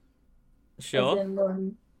 Sure. As in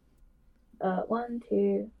 1,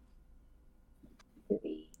 2,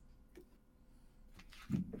 3,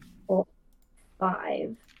 4,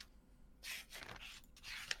 5.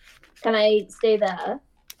 Can I stay there?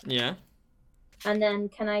 Yeah. And then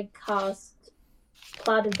can I cast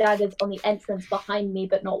Cloud of Daggers on the entrance behind me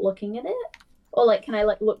but not looking at it? Or like can I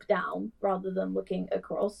like look down rather than looking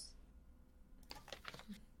across?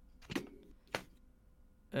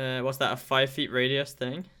 What's that, a 5 feet radius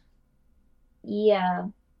thing? Yeah.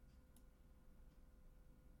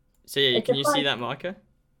 So yeah, It's can a you see 5 that marker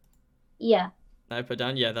Yeah. that I put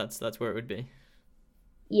down? Yeah, that's where it would be.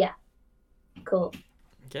 Yeah. Cool.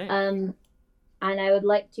 Okay. And I would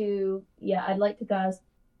like to I'd like to cast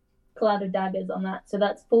Cloud of Daggers on that. So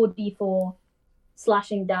that's 4d4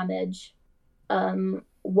 slashing damage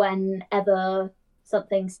whenever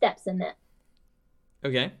something steps in it.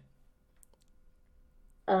 Okay.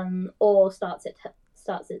 Or starts its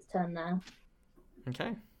turn there.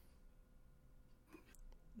 Okay.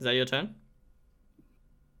 Is that your turn?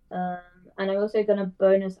 And I'm also gonna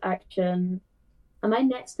bonus action. Am I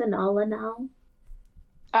next to Nala now?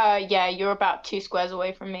 Yeah, you're about 2 squares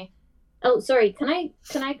away from me. Oh, sorry. Can I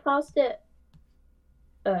cast it?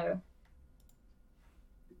 Oh,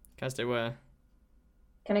 Cast it where?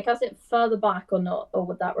 can I cast it further back or not? Or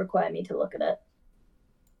would that require me to look at it?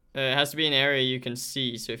 It has to be an area you can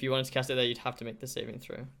see, so if you wanted to cast it there, you'd have to make the saving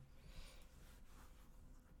throw.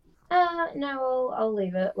 No, I'll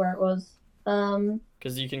leave it where it was.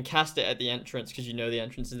 Because you can cast it at the entrance because you know the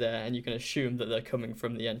entrance is there, and you can assume that they're coming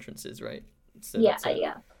from the entrances, right? So yeah. it's not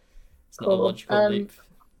a Cool. logical leap.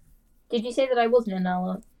 Did you say that I wasn't an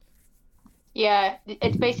Nala? Yeah,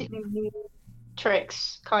 it's basically new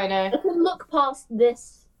tricks, kind I of. can look past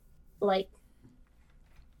this, like,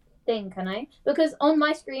 thing, can I? Because on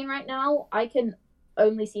my screen right now, I can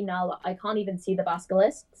only see Nala. I can't even see the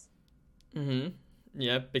basilisks.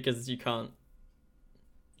 Yeah, because you can't.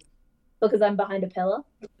 Because I'm behind a pillar.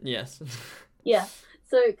 Yes. Yeah.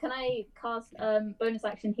 So can I cast bonus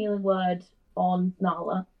action healing word on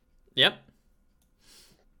Nala? Yep.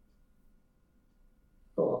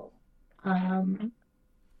 Cool. And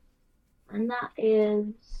that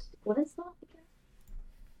is, what is that again?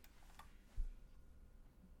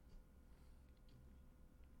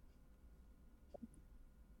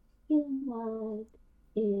 Healing word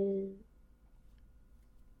is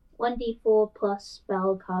 1d4 plus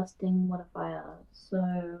spell casting modifier.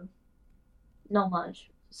 So not much.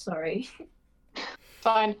 Sorry.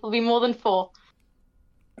 Fine, it'll be more than 4.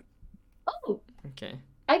 Oh, Okay.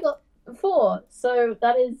 I got 4. So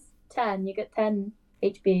that is 10. You get 10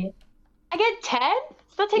 HP. I get 10?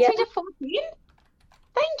 So that takes me to 14?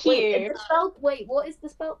 Thank Wait, you. wait, what is the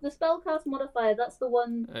spell? The spellcast modifier. That's the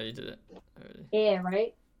one Oh, you did it already. here,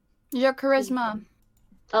 right? Your charisma.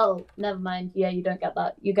 Oh, never mind. Yeah, you don't get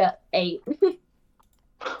that. You get 8.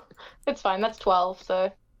 It's fine, that's 12, so.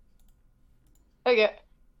 Okay.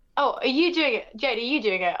 Oh, are you doing it? Jade, are you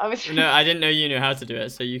doing it? I was. No, I didn't know you knew how to do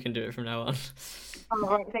it, so you can do it from now on. Oh,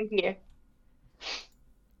 right, thank you.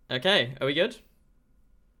 Okay, are we good?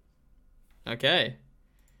 Okay.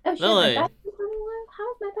 Oh shit, Lily. my battery's running low?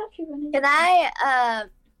 How is my battery running? Can I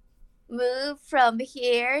move from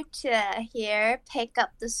here to here, pick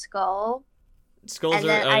up the skull, Skulls and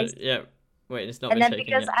are. then Yeah. Wait, it's not and been then taken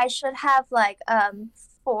because yet. I should have like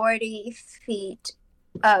 40 feet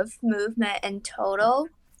of movement in total,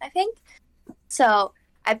 I think. So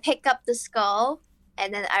I pick up the skull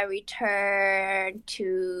and then I return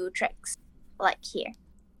to Trix, like here.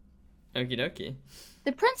 Okie dokie.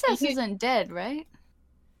 The princess isn't dead, right?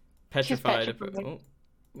 Petrified. petrified. Oh,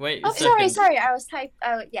 wait Oh, a second. sorry. I was type.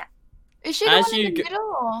 Oh, yeah. Is she the As one in you the go-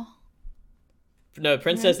 middle? Or? No,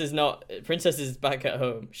 Princess is not. Princess is back at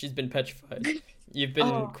home. She's been petrified. You've been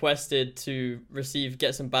Oh. quested to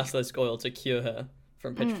get some basilisk oil to cure her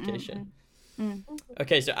from petrification.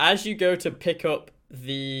 Okay, so as you go to pick up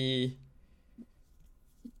the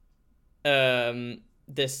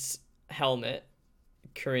this helmet,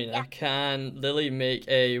 Karina, can Lily make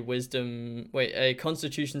a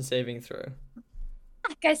Constitution saving throw?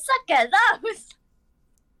 I suck at those.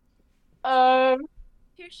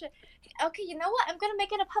 Okay, you know what? I'm gonna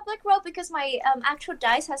make it a public roll because my actual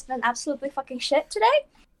dice has been absolutely fucking shit today.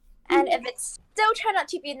 And if it's still turned out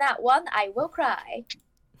to be that one, I will cry.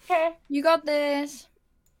 Okay. You got this.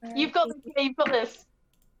 You've got this.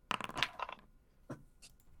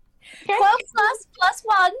 12 plus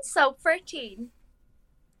 1, so 13.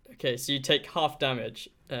 Okay, so you take half damage.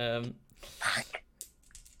 Fuck.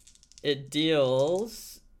 It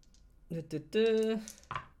deals.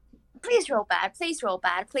 Please roll bad. Please roll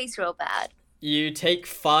bad. Please roll bad. You take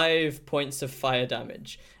 5 points of fire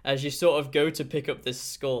damage as you sort of go to pick up this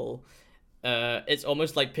skull. It's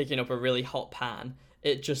almost like picking up a really hot pan.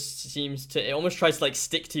 It just seems to. It almost tries to like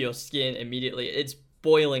stick to your skin immediately. It's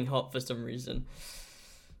boiling hot for some reason.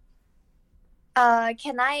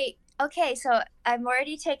 Can I? Okay, so I'm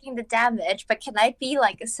already taking the damage, but can I be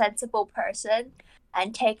like a sensible person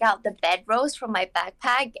and take out the bedrolls from my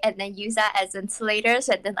backpack and then use that as insulators,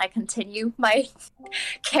 and then I continue my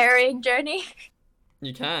carrying journey?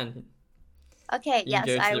 You can. Okay, You yes,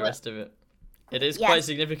 can go to I the will. rest of it. It is Yes. quite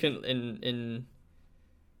significant in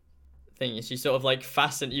things. You sort of like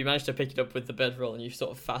fasten. You manage to pick it up with the bedroll, and you sort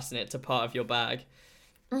of fasten it to part of your bag.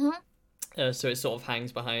 So it sort of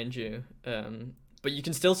hangs behind you. But you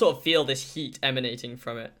can still sort of feel this heat emanating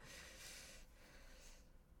from it.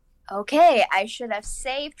 Okay, I should have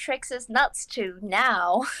saved Trix's nuts too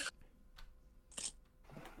now.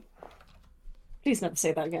 Please never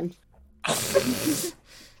say that again.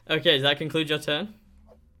 Okay, does that conclude your turn?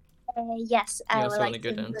 Yes, You I also would want like to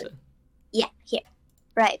go to down move- to. Yeah, here.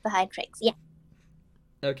 Right behind Trix, yeah.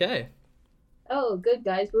 Okay. Oh, good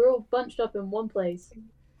guys, we're all bunched up in one place.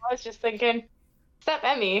 I was just thinking. Except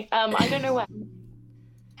Emmy. I don't know when.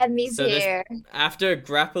 Emmy's So this- here. After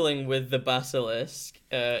grappling with the basilisk,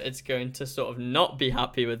 it's going to sort of not be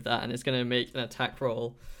happy with that, and it's going to make an attack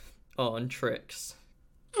roll on Trix.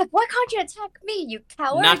 Why can't you attack me, you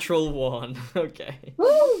coward? Natural 1. Okay.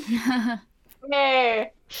 Woo!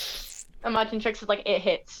 Yay! Imagine Trix is like, it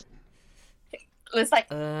hits. It's like,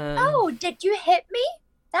 oh, did you hit me?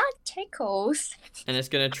 That tickles. And it's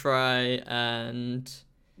going to try and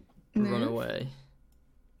run Move. away.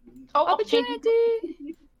 Oh,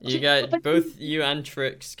 Opportunity. You guys, both you and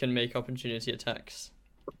Trix can make opportunity attacks.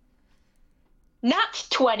 Nat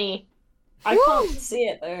 20. I can't see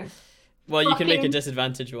it though. Well, you can make a Fucking-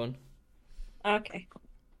 disadvantage one. Okay.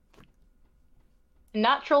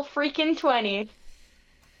 Natural freaking 20.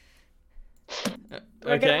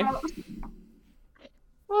 We're Okay. gonna-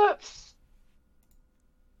 Whoops.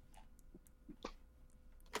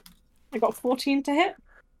 I got 14 to hit.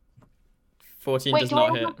 14 Wait, does do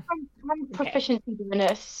not I hit. have proficiency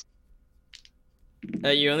bonus?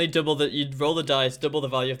 You only you roll the dice, double the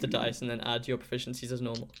value of the dice, and then add your proficiencies as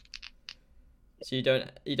normal. So you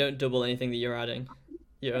don't double anything that you're adding.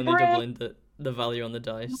 You're only Hooray. doubling the value on the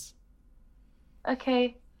dice.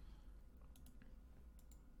 Okay.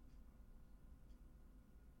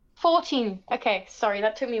 14. Okay, sorry,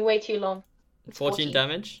 that took me way too long. It's 14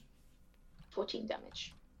 damage. 14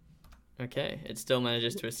 damage. Okay, it still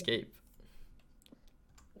manages to escape.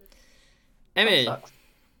 Emmy, That sucks.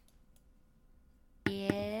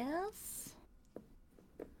 Yes.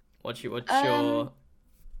 what's your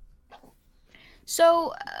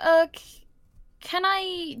So, can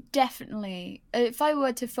I definitely, if I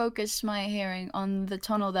were to focus my hearing on the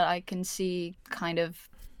tunnel that I can see, kind of,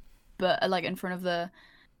 but like in front of the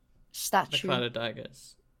the statue? cloud of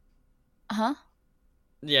daggers? Huh?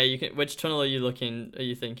 Yeah, you can. Which tunnel are you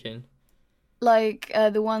thinking? Like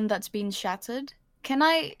the one that's been shattered. Can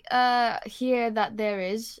I hear that there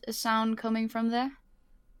is a sound coming from there?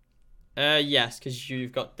 Yes, because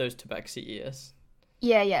you've got those tabaxi ears.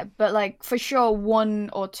 Yeah, but like for sure 1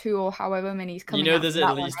 or 2 or however many is coming You know out there's from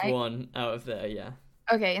at that least one, right? one out of there, yeah.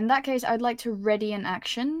 Okay, in that case, I'd like to ready an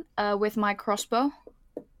action with my crossbow.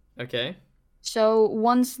 Okay. So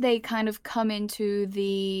once they kind of come into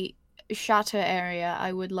the shatter area,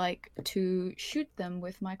 I would like to shoot them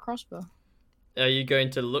with my crossbow. Are you going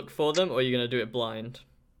to look for them, or are you going to do it blind?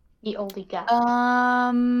 The oldie gap. I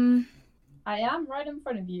am right in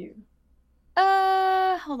front of you.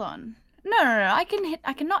 Hold on. No. I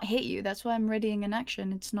cannot hit you. That's why I'm readying an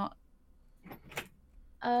action. It's not.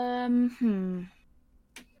 Do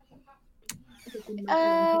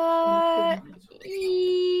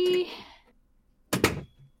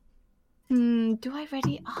I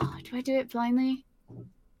ready? Oh, do I do it blindly?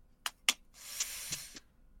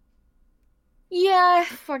 Yeah,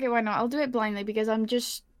 fuck it, why not? I'll do it blindly because I'm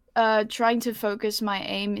just trying to focus my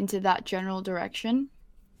aim into that general direction.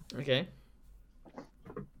 Okay.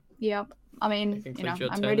 Yep. I mean, That you know, concludes your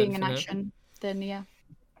I'm turn readying then an for now. action. Then yeah.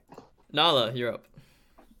 Nala, you're up.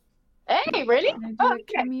 Hey, really? Can I do Oh, a okay.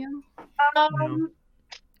 cameo?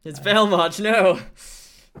 It's Velmarch, no!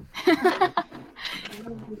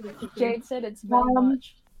 Jade said it's very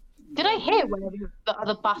much. Did I hear where the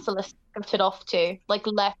other basilisk scuttered off to? Like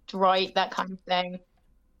left, right, that kind of thing.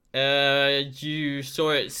 You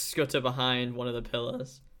saw it scutter behind one of the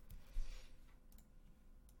pillars.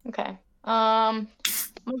 Okay. I'm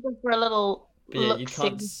gonna go for a little But yeah, you look.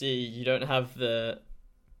 can't see. You don't have the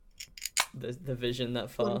vision that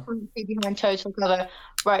far. Behind total cover.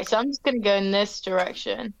 Right, so I'm just gonna go in this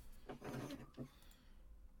direction.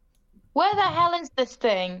 Where the hell is this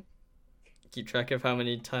thing? Keep track of how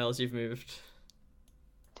many tiles you've moved.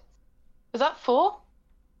 Was that 4?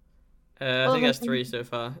 I think that's 3 so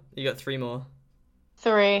far. You got 3 more.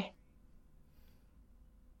 3.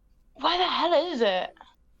 Where the hell is it?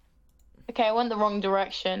 Okay, I went the wrong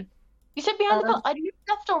direction. You said behind the pillar. I moved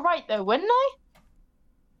left or right though, wouldn't I?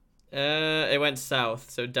 It went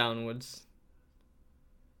south, so downwards.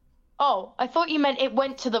 Oh, I thought you meant it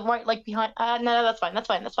went to the right, like behind. No, that's fine.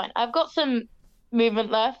 I've got some movement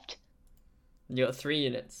left. You got 3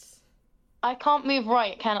 units. I can't move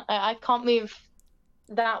right. I can't move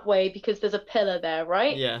that way because there's a pillar there,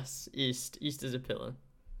 right? Yes, east. East is a pillar.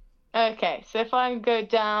 Okay, so if I go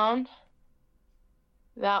down,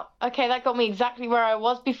 that got me exactly where I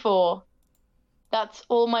was before. That's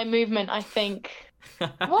all my movement, I think.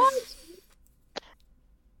 What?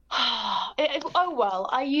 Oh well,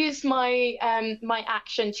 I used my my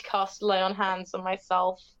action to cast Lay on Hands on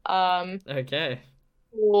myself. Okay.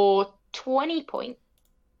 For 20 points.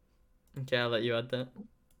 Okay, I'll let you add that.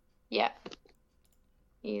 Yeah.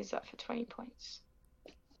 Use that for 20 points.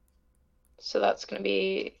 So that's gonna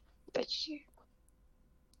be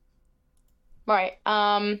right.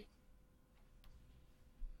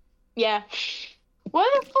 Yeah. Where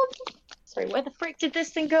the frick did this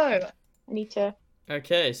thing go? I need to.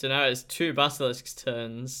 Okay, so now it's 2 basilisks'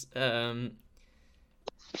 turns.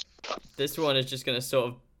 This one is just gonna sort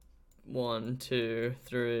of 1, 2,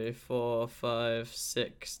 3, 4, 5,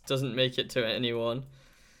 6. Doesn't make it to anyone.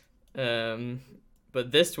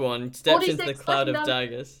 But this one steps into the 46 cloud of slashing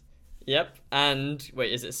daggers. Yep, and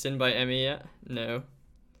wait, is it Sin by Emmy yet? No.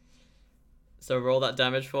 So roll that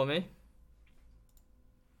damage for me.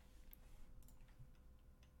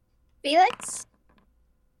 Felix?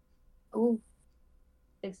 Ooh.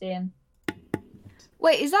 16.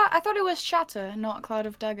 Wait, is that? I thought it was Shatter, not Cloud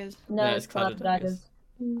of Daggers. No, No, it's it's Cloud of Daggers.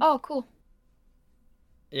 Oh, cool.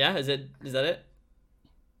 Yeah, is that it?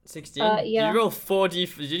 16? Yeah. You roll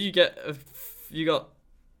 4d. Did you get you got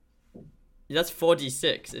that's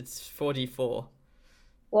 4d6. It's 4d4.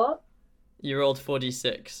 What? You rolled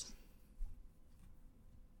 4d6.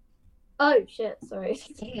 Oh shit! Sorry.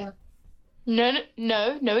 No,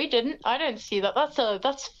 he didn't. I don't see that. That's a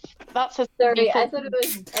Sorry, I thought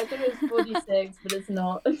it was 46, but it's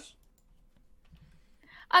not.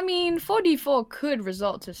 I mean, 4d4 could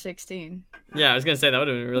result to 16. Yeah, I was gonna say that would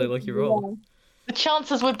have been a really lucky roll. The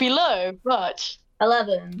chances would be low, but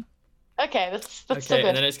 11. okay, that's still Okay, good.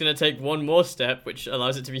 and then it's gonna take one more step, which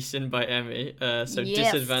allows it to be Sin by Emmy. So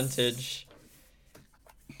Yes. disadvantage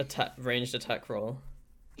ranged attack roll.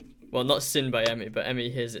 Well, not Sin by Emmy, but Emmy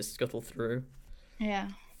hears it scuttle through. Yeah.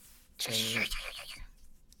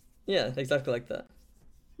 Yeah, exactly like that.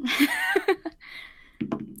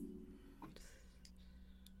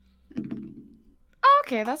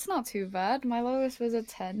 Okay, that's not too bad. My lowest was a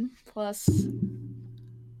 10 plus.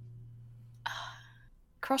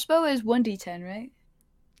 Crossbow is 1d10, right?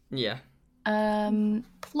 Yeah.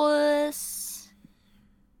 Plus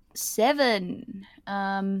 7.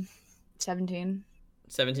 17.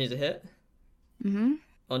 17's a hit. Mm-hmm.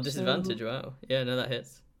 On disadvantage, wow. Yeah, no, that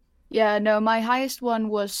hits. Yeah, no, my highest one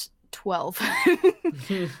was 12.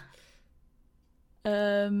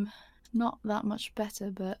 Not that much better,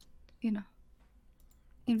 but you know.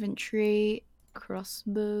 Infantry,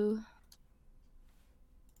 crossbow.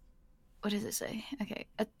 What does it say? Okay,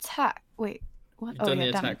 attack. Wait, what? You've done the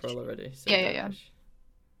attack damage. roll already. So Yeah. damage.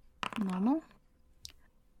 Normal.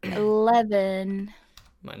 11.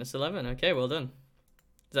 Minus 11. Okay, well done.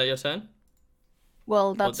 Is that your turn?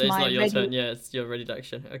 Well, that's it's my not your ready. turn. Yeah, it's your readied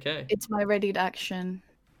action. Okay. It's my readied action.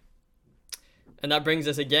 And that brings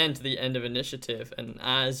us again to the end of initiative. And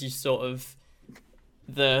as you sort of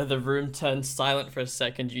the room turns silent for a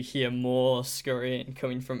second, you hear more scurrying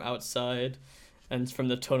coming from outside and from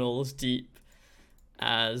the tunnels deep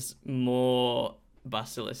as more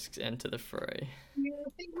basilisks enter the fray. I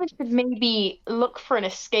think we should maybe look for an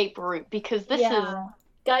escape route because this is.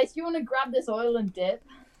 Guys, you want to grab this oil and dip?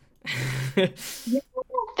 There is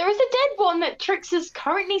a dead one that Trix is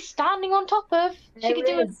currently standing on top of. She could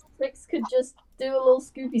do it. Trix could just do a little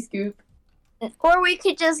scoopy scoop. Or we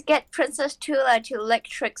could just get Princess Tula to lick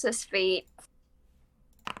Trix's feet.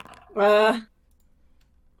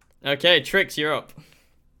 Okay, Trix, you're up.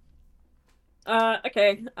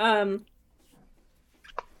 Okay.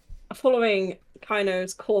 Following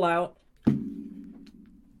Kaino's call out,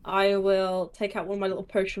 I will take out one of my little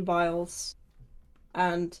potion vials.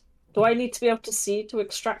 And do I need to be able to see to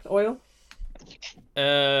extract oil?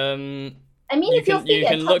 I mean, You if your can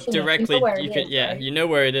feet are look touching it, directly. you know where You it can is, yeah, right? you know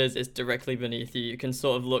where it is. It's directly beneath you. You can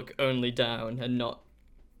sort of look only down and not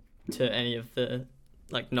to any of the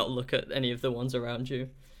not look at any of the ones around you.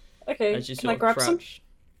 Okay. As you Can sort I of grab some? crouch.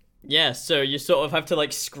 Yeah, so you sort of have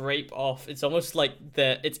to scrape off. It's almost like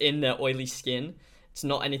it's in their oily skin. It's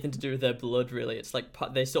not anything to do with their blood really. It's like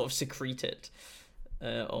they sort of secrete it,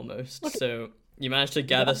 almost. Okay. So you manage to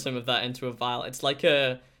gather some of that into a vial. It's like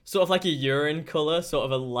a sort of like a urine color, sort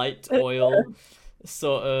of a light oil,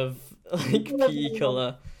 sort of pea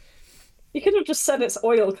color. You could have just said it's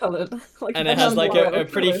oil colored. And it has a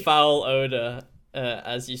pretty foul odor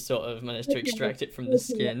as you sort of manage to extract it from the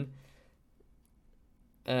skin.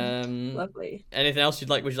 Lovely. Anything else would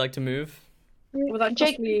you like to move? Would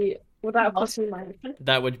that cost me my action?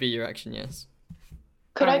 That would be your action, yes.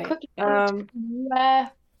 Could I quickly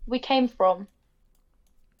where we came from?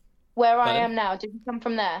 Where I am now. Did we come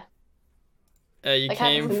from there? You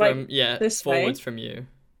came from this forwards way? from you.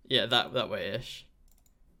 Yeah, that way-ish.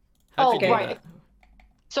 Oh, How'd you do right. that?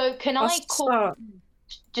 So can I call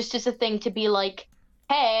just as a thing to be like,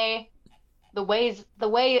 hey, the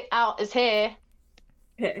way out is here.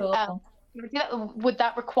 Would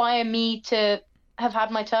that require me to have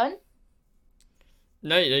had my turn?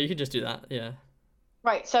 No, you could just do that, yeah.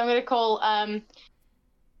 Right, so I'm gonna call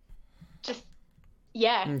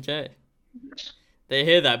Okay. They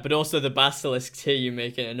hear that, but also the basilisks hear you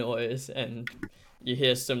making a noise, and you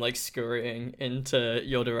hear some scurrying into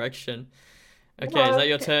your direction. Okay, is that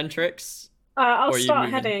your turn, Trix? I'll start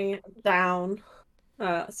heading down.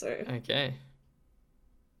 Okay.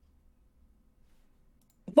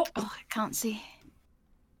 Oh, I can't see.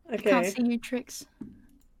 Okay. I can't see you, Trix.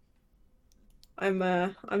 I'm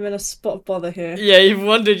in a spot of bother here. Yeah, you've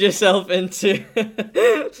wandered yourself into.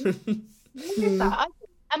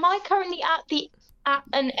 Am I currently at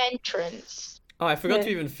an entrance? Oh, I forgot to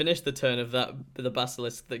even finish the turn of the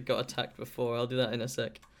basilisk that got attacked before. I'll do that in a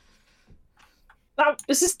sec.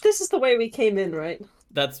 This is the way we came in, right?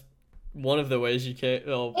 That's one of the ways you came.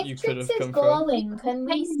 Well, you could have come glowing, can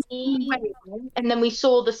we see? And then we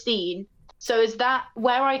saw the scene. So is that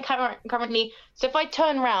where I currently? So if I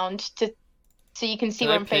turn around so you can see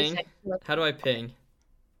where I'm facing. How do I ping?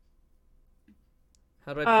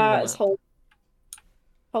 How do I ping? It's hold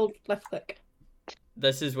left click.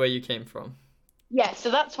 This is where you came from. Yeah, so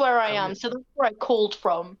that's where I am. So that's where I called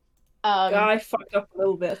from. I fucked up a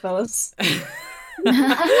little bit, fellas.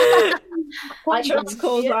 I just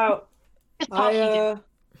calls out. I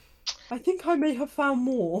think I may have found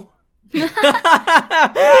more.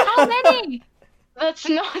 How many? That's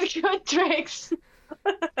not good, Trix.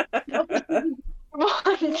 But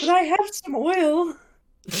I have some oil.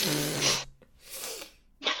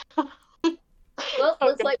 Well,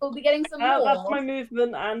 looks like we'll be getting some more. That's my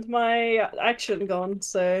movement and my action gone,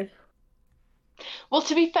 so... Well,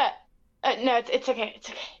 to be fair... no, it's okay. It's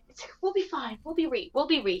okay. We'll be fine. We'll be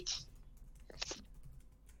reached.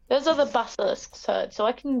 Those are the basilisks heard, so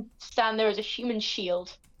I can stand there as a human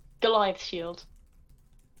shield. Goliath shield.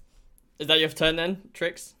 Is that your turn then,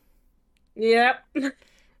 Trix? Yep.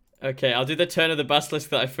 Okay, I'll do the turn of the basilisk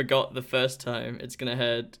that I forgot the first time. It's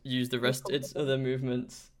gonna use the rest its other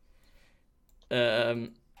movements.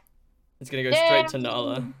 It's gonna go straight to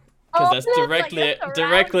Nala. Oh, Because that's like, directly it's around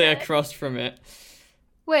directly it. across from it.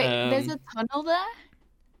 Wait, there's a tunnel there?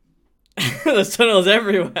 There's tunnels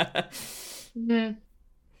everywhere. Mhm.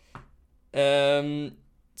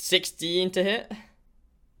 16 to hit.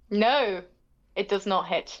 No, it does not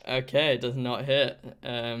hit. Okay, it does not hit.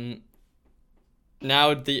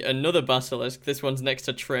 Now another basilisk. This one's next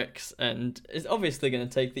to Trix and is obviously gonna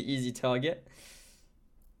take the easy target.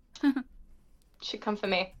 Should come for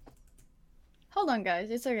me. Hold on, guys.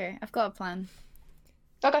 It's okay. I've got a plan.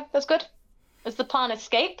 Okay, that's good. Is the plan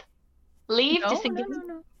escape? Leave? No, Disengage?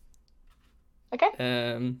 no.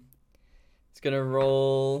 Okay. It's gonna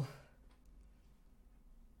roll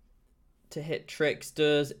to hit Trix.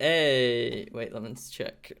 Does a wait? Let's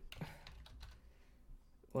check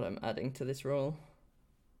what I'm adding to this roll.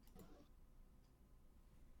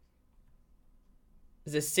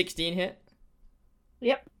 Is this 16 hit?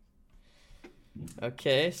 Yep.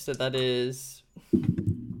 Okay, so that is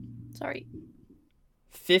Sorry.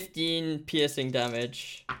 15 piercing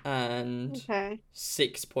damage and Okay.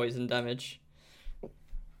 6 poison damage.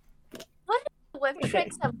 With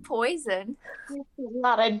tricks of poison. That's a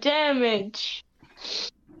lot of damage.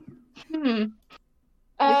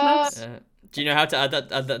 Weakness? Do you know how to add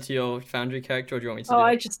that to your Foundry character, or do you want me to Oh, do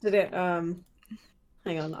I it? just did it. Hang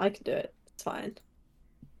on, I can do it. It's fine.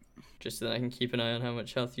 Just so that I can keep an eye on how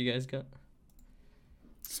much health you guys got.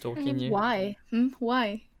 Stalking you. Why?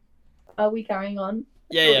 Why? Are we carrying on?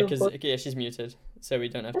 Yeah, because she's muted, so we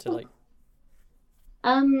don't have to like.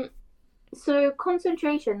 So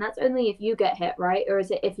concentration, that's only if you get hit, right? Or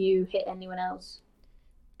is it if you hit anyone else?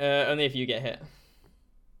 Only if you get hit.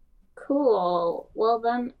 Cool. Well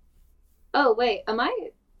then. Oh wait,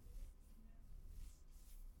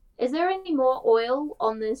 Is there any more oil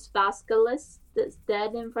on this basilisk that's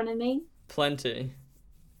dead in front of me? Plenty.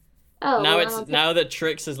 Oh. Now well, now that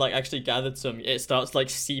Trix has like actually gathered some, it starts like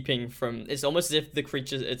seeping from. It's almost as if the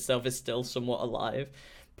creature itself is still somewhat alive.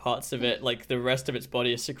 Parts of it, like the rest of its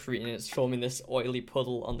body, is secreting. It's forming this oily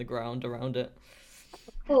puddle on the ground around it.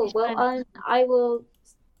 Cool. Well, I will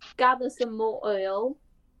gather some more oil.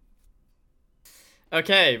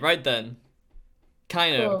 Okay, right then.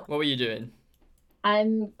 Kaino, Cool. what were you doing?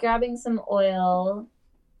 I'm grabbing some oil.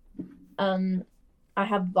 I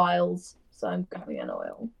have vials, so I'm grabbing an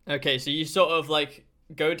oil. Okay, so you sort of like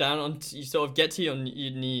go down on. You sort of get to your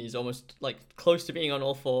knees, almost like close to being on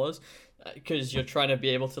all fours, because you're trying to be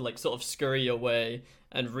able to like sort of scurry your way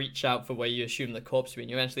and reach out for where you assume the corpse to be.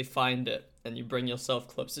 And you eventually find it, and you bring yourself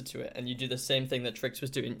closer to it, and you do the same thing that Trix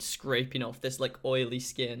was doing, scraping off this like oily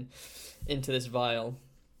skin into this vial.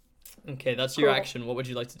 Okay, that's your Cool. action. What would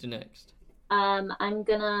you like to do next? I'm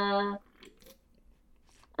gonna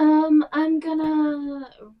run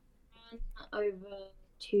over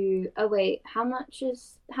to. Oh wait, how much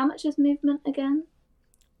is movement again?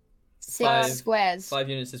 6 squares. 5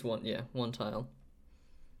 units is one tile.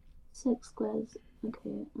 6 squares.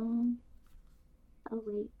 Okay. Oh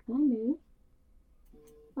wait, can I move?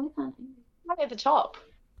 Why can't I move? Right at the top.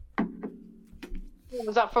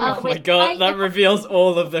 Was that from? Oh, Oh my wait, god, that reveals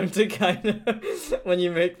all of them to kind of when you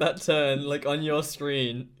make that turn, like on your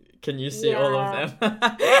screen. Can you see all of them?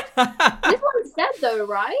 This one's dead though,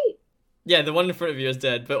 right? Yeah, the one in front of you is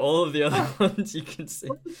dead, but all of the other ones you can see.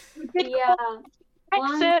 Yeah.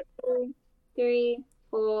 1, Exit. 2, 3,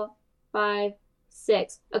 4, 5,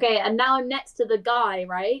 6. Okay, and now I'm next to the guy,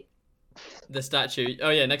 right? The statue. Oh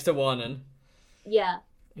yeah, next to Warren, Yeah.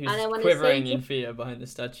 who's And I wanna quivering say in fear behind the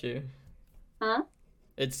statue. Huh?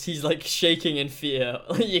 He's like shaking in fear.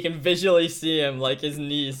 You can visually see him, like his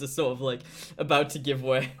knees are sort of like about to give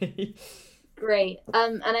way. Great.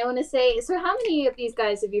 And I want to say, so how many of these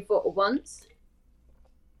guys have you fought at once?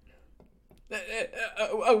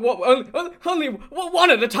 Only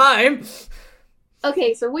one at a time.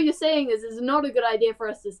 Okay, so what you're saying is it's not a good idea for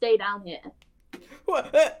us to stay down here.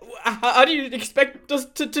 How do you expect us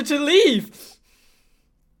to leave?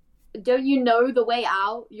 Don't you know the way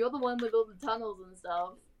out? You're the one with all the tunnels and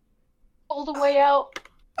stuff. All the way out.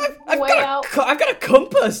 I've got a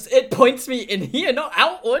compass. It points me in here, not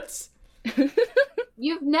outwards.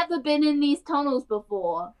 You've never been in these tunnels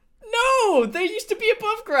before. No, they used to be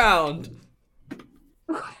above ground.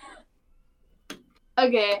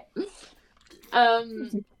 Okay.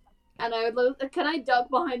 And I would love. Can I duck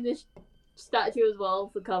behind this statue as well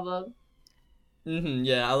for cover?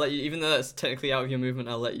 Yeah, I'll let you. Even though that's technically out of your movement,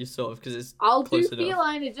 I'll let you sort of because it's I'll do close enough.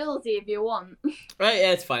 feline agility if you want. Right?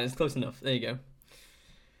 Yeah, it's fine. It's close enough. There you go.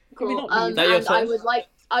 Cool. not Is that your And I turn?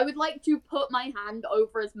 would like to put my hand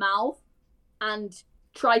over his mouth and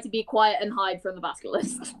try to be quiet and hide from the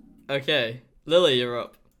basilisk. Okay, Lily, you're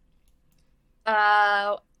up.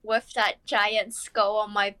 with that giant skull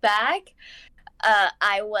on my back,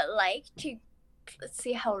 I would like to, let's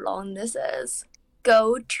see how long this is,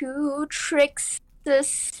 go to Trix's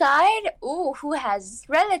side, who has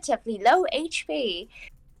relatively low HP.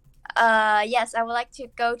 Yes, I would like to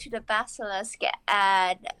go to the basilisk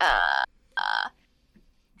and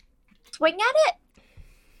swing at it.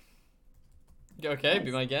 Okay, be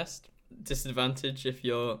my guest. Disadvantage if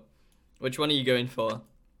you're... Which one are you going for?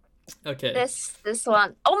 Okay. This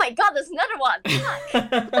one. Oh my god, there's another one.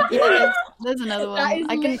 Yeah, there's another That is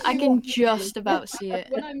one. I can literally what just about see it.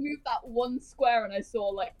 When I moved that one square and I saw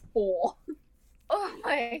like 4. Oh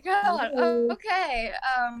my god. Okay.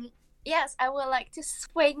 Yes, I would like to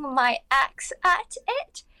swing my axe at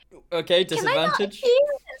it. Okay, Can I not disadvantage. hear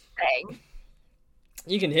this thing?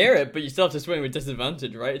 You can hear it, but you still have to swing with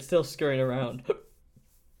disadvantage, right? It's still scurrying around.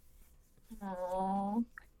 Oh.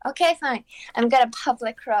 Okay, fine. I'm gonna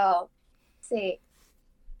public roll. Let's see.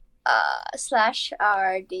 Slash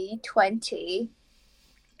RD20.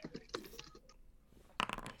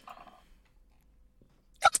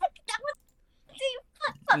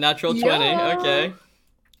 Natural 20, Yeah. okay.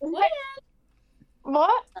 What?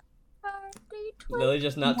 RD20. Lily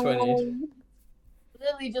just nat 20.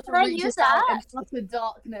 Lily just Can I reaches use out that? into the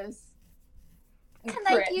darkness. Can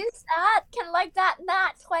I use that? Can like that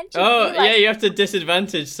nat 20? Oh, be like... yeah, you have to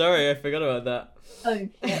disadvantage. Sorry, I forgot about that. Oh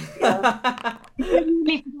shit. Yeah.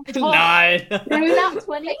 9. Who that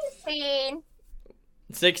 20? 16.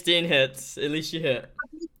 16 hits. At least you hit.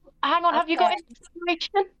 Hang on, have you got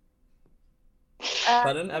inspiration?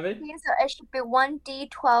 Pardon, Abby? So it should be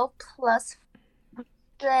 1d12 plus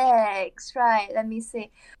 6. Right, let me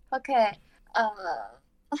see. Okay.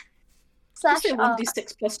 Slash Say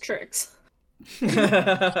 1d6 plus tricks.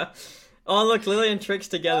 Oh, look, Lily and Trix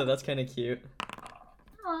together. That's kind of cute.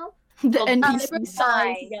 Oh. The Well, NPC they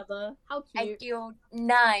side. die together. How I cute. deal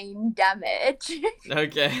 9 damage.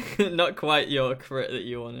 Okay, not quite your crit that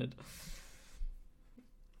you wanted.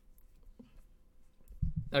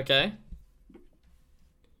 Okay.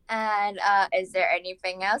 And is there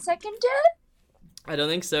anything else I can do? I don't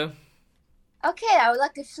think so. Okay, I would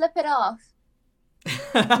like to flip it off.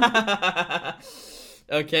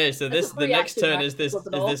 Okay, so That's a the next reaction, turn right? is this Flip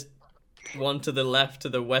it off. one to the left, to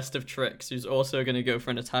the west of Trix, who's also going to go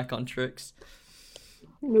for an attack on Trix.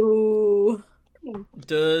 No.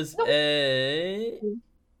 Does a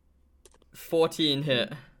 14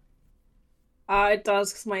 hit? It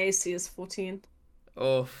does, because my AC is 14.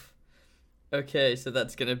 Oh. Okay, so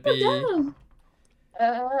that's going to be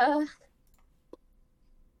Oh,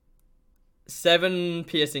 7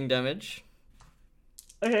 piercing damage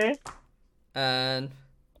Okay. and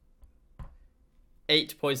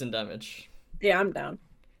 8 poison damage. Yeah, I'm down.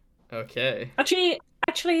 Okay. Actually,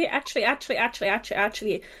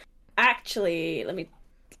 let me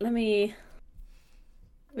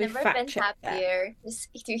Never fact been check that. happier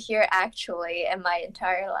to hear actually in my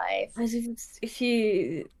entire life. As if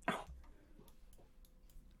you...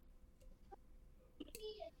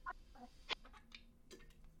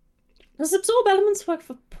 Does absorb elements work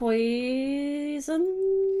for poison?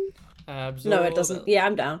 No, it doesn't. Yeah,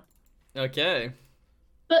 I'm down. Okay.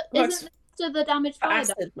 but Works isn't this to the damage for fire?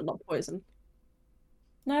 acid, but not poison.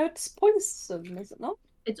 No, it's poison, is it not?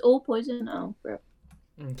 It's all poison now. Oh,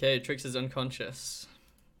 Okay, Trix is unconscious.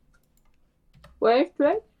 where's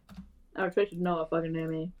Trish? Oh, Trish is not fucking near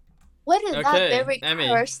me. What is that Okay, very Emmy.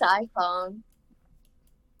 cursed iPhone?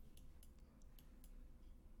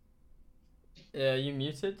 Yeah, you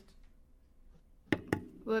muted?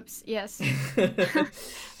 Whoops, yes.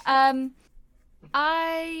 Well,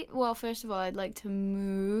 first of all, I'd like to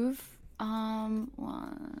move.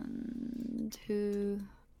 1, 2,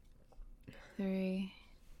 3.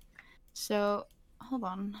 So, hold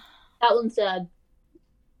on. That one's dead.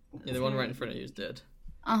 Yeah, the one right in front of you is dead.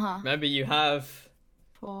 Uh-huh. You have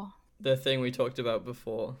 4. the thing we talked about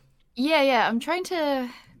before. Yeah, I'm trying to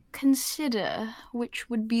consider which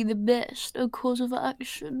would be the best course of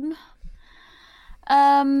action.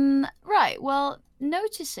 Right, well,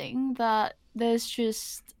 noticing that there's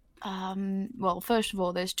just, well, first of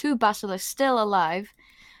all, there's 2 basilisks still alive,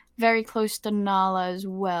 very close to Nala as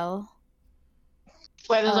well.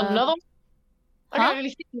 Wait, there's another one? I huh? don't really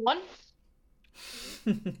see one.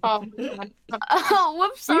 Oh, Oh,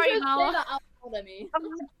 whoops, You sorry, should say Nala. that out loud, Emmy.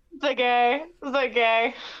 it's okay. It's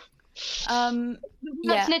okay.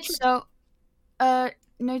 Yeah, That's so,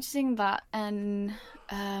 noticing that and,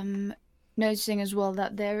 noticing as well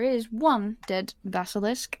that there is 1 dead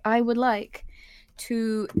basilisk, I would like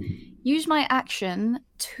to use my action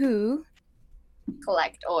to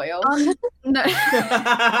collect oil. No.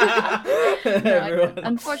 Everyone.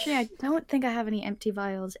 Unfortunately, I don't think I have any empty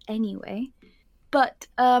vials anyway. But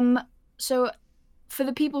so for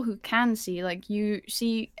the people who can see, like you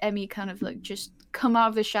see Emmy kind of like just come out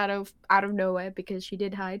of the shadow out of nowhere because she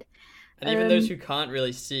did hide. And even those who can't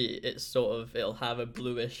really see, it'll have a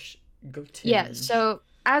bluish tinge. Yeah, so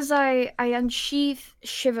as I unsheath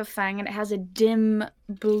Shiverfang, and it has a dim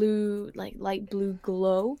blue, like light blue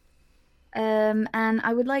glow. And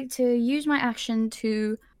I would like to use my action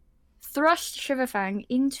to thrust Shiverfang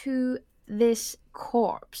into this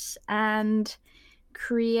corpse and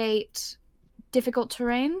create difficult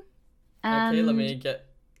terrain. And Okay, let me get...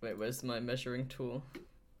 Wait, where's my measuring tool?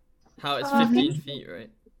 How it's 15 feet, right?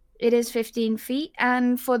 It is 15 feet,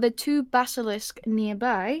 and for the 2 basilisk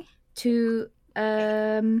nearby to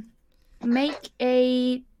make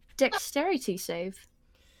a dexterity save.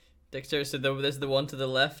 Dexterity, so there's the one to the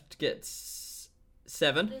left gets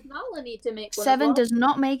 7. Does Nala need to make one? 7 does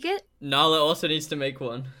not make it. Nala also needs to make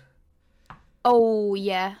one. Oh,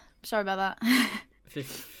 yeah. Sorry about that.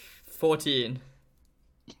 14.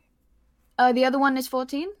 The other one is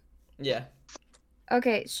 14? Yeah.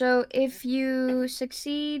 Okay, so if you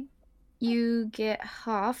succeed, you get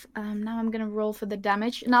half. Now I'm gonna roll for the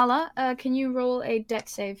damage. Nala, can you roll a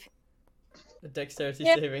dex save? The dexterity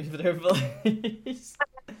saving throw, please.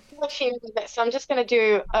 So I'm just gonna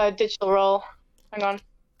do a digital roll. Hang on.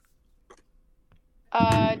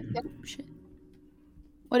 Shit.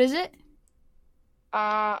 What is it?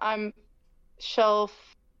 I'm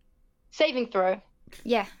shelf saving throw.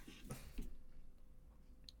 Yeah.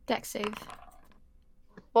 Dex save.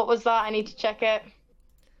 What was that? I need to check it.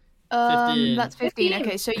 15. That's 15.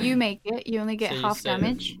 Okay, so you make it. You only get So you half save.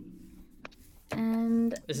 damage.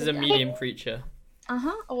 And This is a medium creature.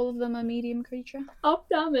 all of them are medium creature. Half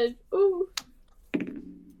damage. Ooh.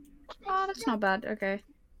 Oh, that's not bad. Okay.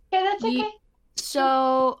 Yeah, that's Ye- okay.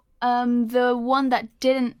 So, the one that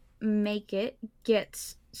didn't make it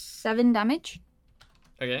gets 7 damage.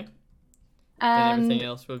 Okay. And And everything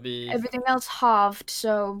else would be... everything else halved,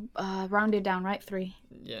 so rounded down, right? 3.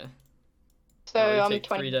 Yeah. So You I'm take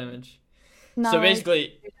 20. 3 damage. No, So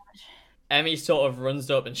basically, Emmy sort of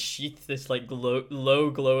runs up and sheaths this like low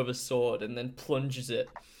glow of a sword and then plunges it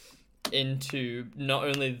into not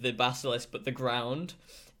only the basilisk but the ground,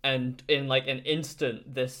 and in like an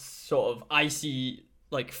instant, this sort of icy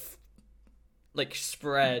like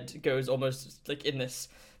spread goes almost like in this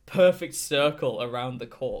perfect circle around the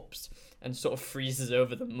corpse and sort of freezes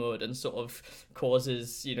over the mud and sort of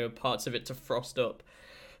causes parts of it to frost up.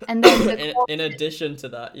 and then the In addition to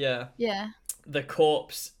that, yeah. the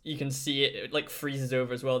corpse, you can see it like freezes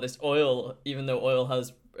over as well. This oil, even though oil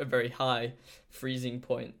has a very high freezing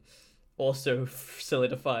point, also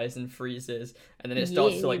solidifies and freezes, and then it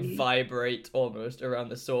starts to like Yeah. vibrate almost around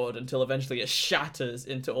the sword until eventually it shatters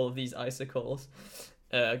into all of these icicles,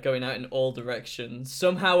 going out in all directions,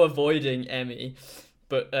 somehow avoiding Emmy,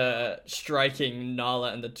 but striking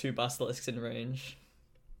Nala and the 2 basilisks in range.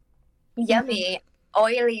 Yummy,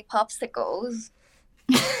 oily popsicles.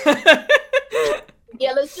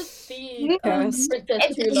 Yeah, let's just feed Yes. Princess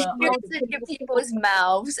It Tula. shoots into people's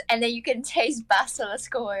mouths, and then you can taste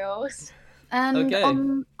basilisk oils. And Okay.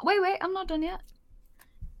 wait, I'm not done yet.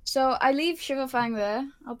 So I leave Shiverfang there.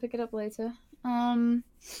 I'll pick it up later. On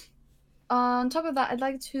top of that, I'd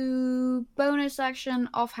like to bonus action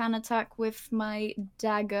offhand attack with my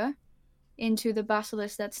dagger into the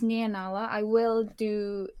basilisk that's near Nala. I will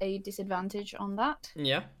do a disadvantage on that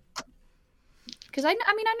Yeah. because I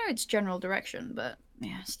know it's general direction, but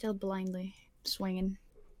yeah, still blindly swinging.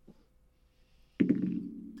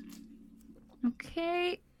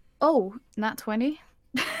 Okay. Oh, nat 20.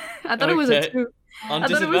 I thought it was a Okay. 2. On I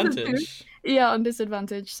thought it was a disadvantage. Yeah, on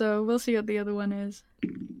disadvantage. So we'll see what the other one is.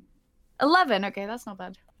 11. Okay, that's not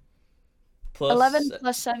bad. Plus 11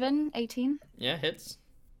 plus 7, 18. Yeah, hits.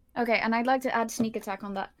 Okay, and I'd like to add sneak attack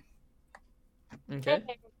on that. Okay.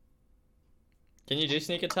 Can you do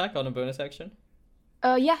sneak attack on a bonus action?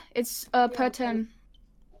 Yeah, it's per turn,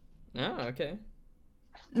 Oh, okay.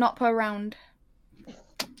 not per round.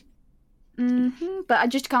 But I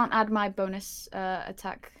just can't add my bonus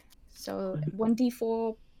attack. So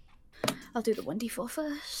 1d4. I'll do the 1d4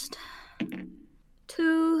 first.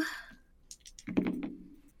 2,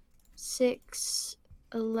 6,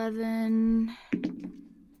 11,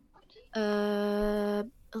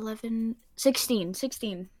 11,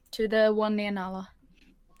 16 to the one near Nala.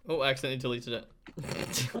 Oh, I accidentally deleted it.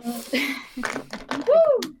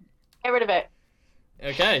 Get rid of it.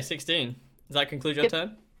 Okay, 16. Does that conclude your Yep.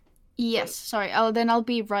 turn? Yes, sorry. Oh, then I'll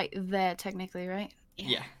be right there technically, right?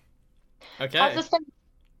 Yeah. How's Okay. this thing?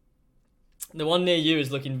 The one near you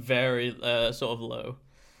is looking very sort of low.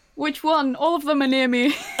 Which one? All of them are near me.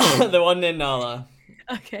 The one near Nala.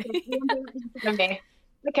 Okay. Okay.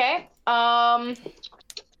 Okay.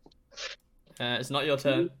 It's not your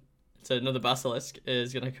turn. So another basilisk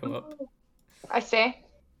is gonna come up, I see.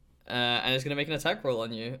 and it's gonna make an attack roll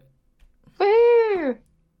on you. Woo!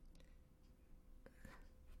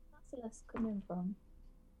 Where's this coming from?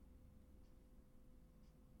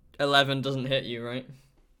 11 doesn't hit you, right?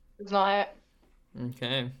 It's not it.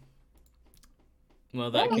 Okay.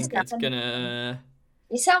 Well, What was it's that? gonna.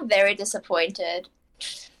 You sound very disappointed.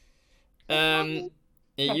 It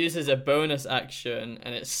uses a bonus action,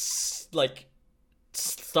 and it's like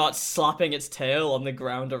starts slapping its tail on the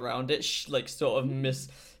ground around it, like sort of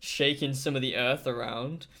shaking some of the earth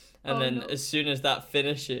around. And then as soon as that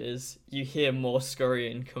finishes, you hear more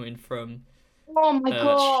scurrying coming from Oh my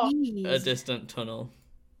god. a distant tunnel.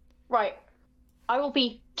 Right. I will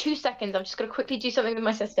be 2 seconds. I'm just gonna quickly do something with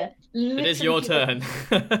my sister. It is your turn.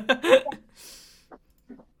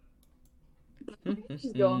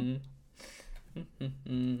 She's gone.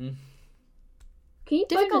 Can you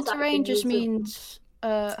Difficult bonus terrain action just use the- means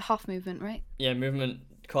half movement, right? Yeah, movement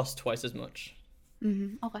costs twice as much.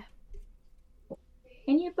 Okay.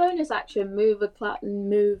 Can you bonus action move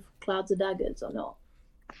move clouds of daggers or not?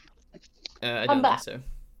 I I'm don't think back. so.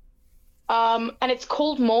 And it's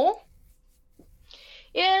called more.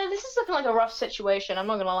 Yeah, this is looking like a rough situation, I'm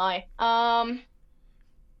not gonna lie.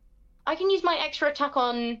 I can use my extra attack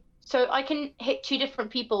on, so I can hit 2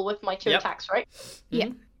 different people with my 2 Yep. attacks, right? Yeah.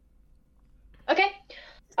 Mhm. Okay.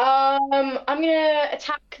 I'm gonna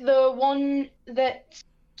attack the one that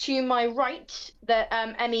to my right that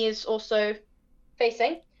Emmy is also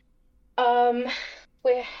facing.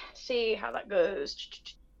 We'll see how that goes.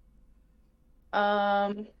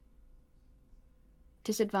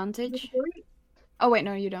 Disadvantage? Oh wait,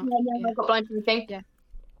 no, you don't. Yeah. I've got blind thing. Yeah.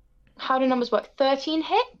 How do numbers work? 13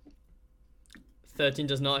 hit? 13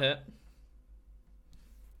 does not hit.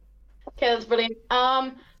 Okay, that's brilliant.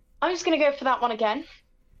 I'm just gonna go for that one again.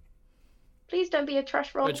 Please don't be a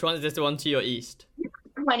trash roll. Which one is this? The one to your east?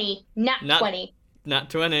 20. Nat Nat- 20. Nat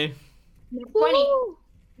 20. Nat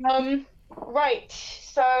 20. Right.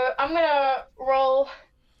 So I'm gonna roll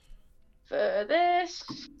for this.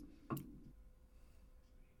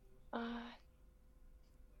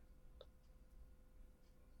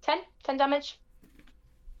 10 damage.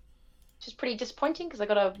 Which is pretty disappointing because I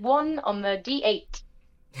got a 1 on the D8,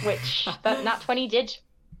 which that nat 20 did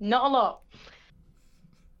not a lot.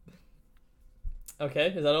 Okay,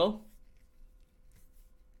 is that all?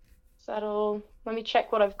 Is that all? Let me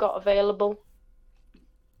check what I've got available.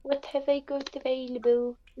 What have I got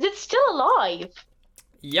available? Is it still alive?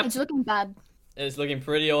 Yep. It's looking bad. It's looking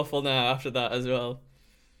pretty awful now after that as well.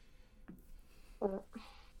 Oh,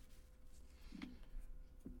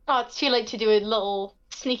 it's too late to do a little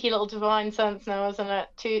sneaky little divine sense now, isn't it?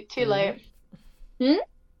 Too late.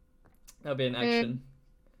 That'll be an action.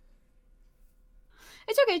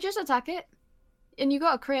 It's okay, just attack it. And you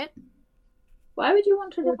got a crit. Why would you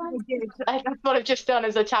want to divine? That's what I've just done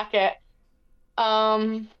is attack it.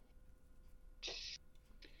 I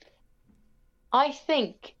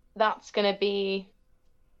think that's gonna be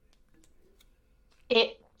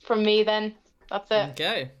it from me then. That's it.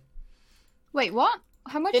 Okay. Wait, what?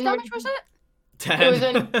 How much Didn't damage re- was it?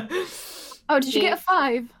 10. Oh, did you get a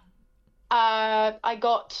 5? I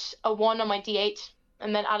got a 1 on my D8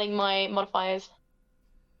 and then adding my modifiers.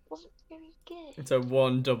 Wasn't very good. It's a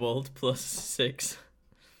 1 doubled plus 6.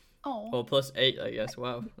 Oh. Or plus 8, I guess.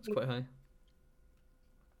 Wow, that's quite high.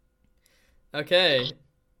 Okay.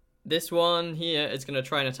 This one here is going to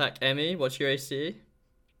try and attack Emmy. What's your AC?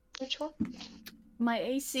 Which one? My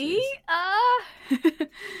AC? This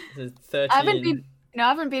is 13. I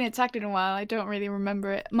haven't been attacked in a while. I don't really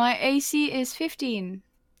remember it. My AC is 15.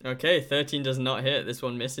 Okay, 13 does not hit. This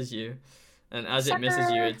one misses you. And as it misses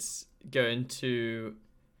you, Sucker. it's going to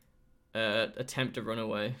attempt to run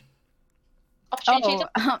away. Opportunity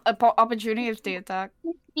Opportunity to attack.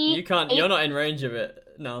 You can't. You're not in range of it,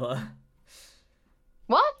 Nala.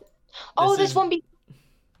 What? Oh, This this is- one be.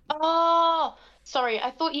 Oh, sorry.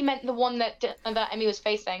 I thought you meant the one that Emmy was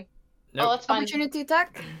facing. Nope. Oh, that's fine. Opportunity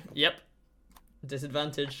attack. Yep.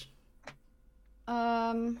 Disadvantage.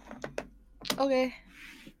 Okay.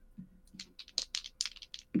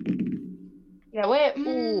 Yeah, wait.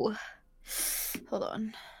 Ooh. Hold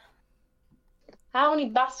on. How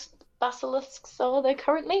many basilisks are there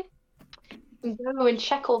currently? Go and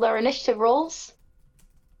check all their initiative rolls.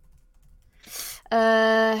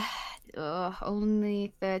 Only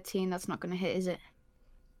 13. That's not gonna hit, is it?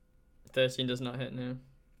 13 does not hit now.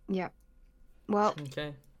 Yeah. Well,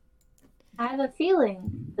 Okay. I have a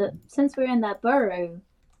feeling that since we're in that burrow,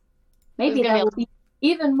 maybe There's gonna there will be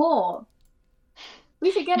even more.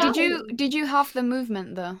 We should get out. Did you have the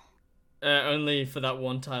movement though? Only for that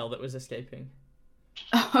one tile that was escaping.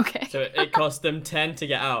 Oh, okay. So it cost them 10 to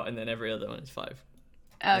get out, and then every other one is 5. Oh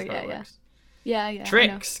That's how yeah, it yeah. works. Yeah.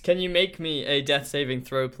 Tricks, can you make me a death saving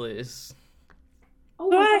throw, please?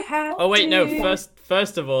 Do I have Oh wait, no. to?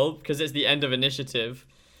 First of all, because it's the end of initiative,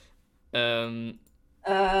 you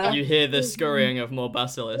hear the scurrying of more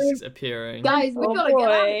basilisks appearing. Guys, we Oh gotta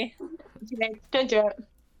get out. boy. Don't do it.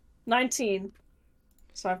 19.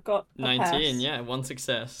 So I've got a 19, pass. yeah, 1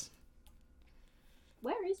 success.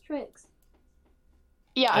 Where is Trix?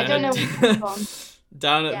 Yeah, I don't know what's going on.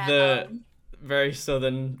 Down at Yeah, the very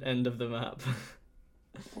southern end of the map.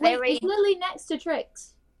 Wait, Wait. is Lily next to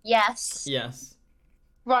Trix? Yes. Yes.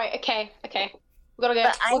 Right, okay. We gotta go.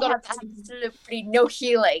 But I have absolutely no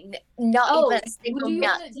healing. Not even a single do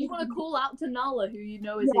nut. you want to call out to Nala, who you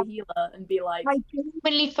know is a healer, and be like, I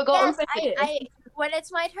genuinely forgot. Yes, I when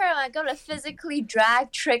it's my turn, I gotta physically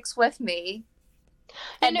drag Trix with me.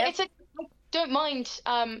 And no, it's I don't mind.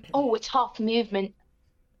 It's half movement.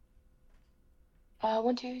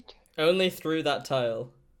 1, 2, 3. Only through that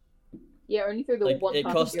tile. yeah, only through the Like, one it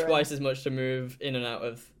part costs you're in. twice as much to move in and out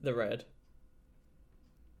of the red.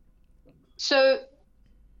 So,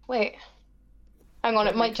 wait. Hang on, What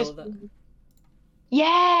it do we might call just. that?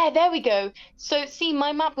 Yeah, there we go. So, see,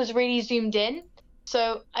 my map was really zoomed in,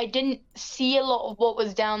 so I didn't see a lot of what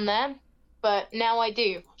was down there, but now I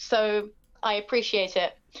do. So I appreciate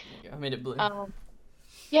it. I made it blue.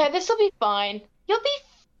 Yeah, this will be fine. You'll be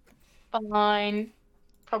fine,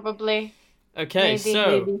 probably. Okay, maybe,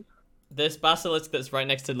 so maybe. this basilisk that's right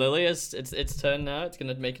next to Lily is its turn now. It's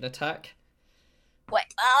gonna make an attack. Wait.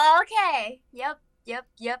 Okay. Yep. This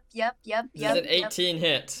is an 18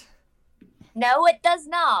 hit. No, it does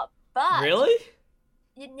not. But Really?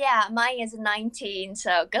 yeah, mine is a 19.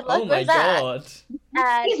 So good luck Oh my with that. god.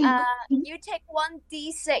 And you take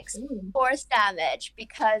 1d6 force damage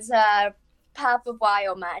because path of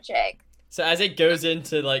wild magic. So as it goes in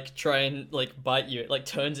to like try and like bite you, it like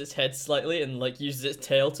turns its head slightly and like uses its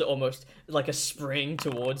tail to almost like a spring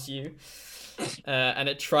towards you. And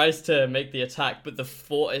it tries to make the attack, but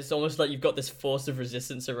it's almost like you've got this force of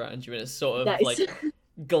resistance around you, and it sort of Nice. like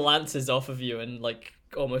glances off of you and like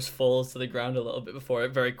almost falls to the ground a little bit before it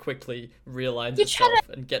very quickly realigns You itself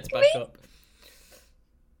and gets back up.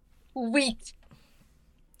 Weak.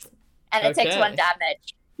 And it takes Okay. 1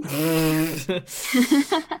 damage.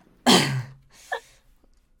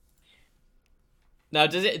 Now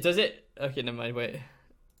does it okay, never mind, wait.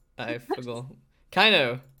 I forgot.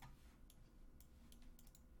 Kaino.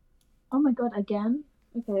 Oh my god, again?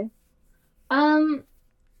 Okay. Can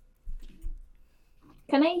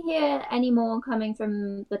I hear any more coming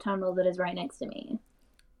from the tunnel that is right next to me?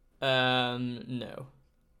 No.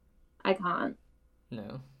 I can't.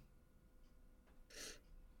 No.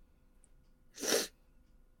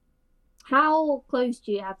 How close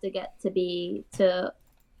do you have to get to be to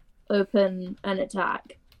open an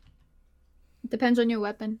attack? Depends on your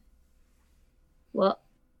weapon. What?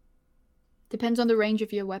 Depends on the range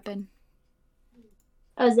of your weapon.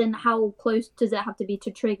 As in, how close does it have to be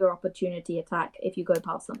to trigger opportunity attack if you go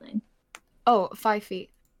past something? Oh, 5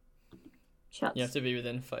 feet. Shucks. You have to be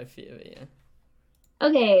within 5 feet of it, yeah.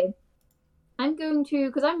 Okay. I'm going to,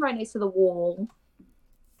 because I'm right next to the wall.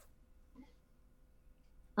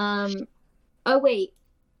 Oh, wait.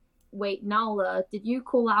 Wait, Nala, did you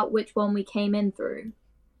call out which one we came in through?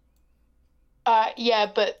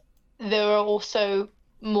 Yeah, but there are also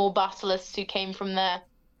more basilisks who came from there.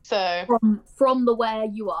 So From the where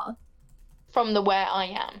you are? from the where I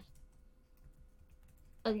am.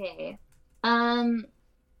 Okay. Have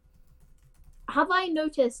I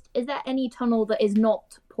noticed, is there any tunnel that is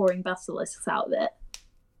not pouring basilisks out of it?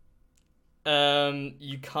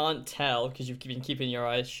 You can't tell because you've been keeping your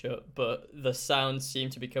eyes shut, but the sounds seem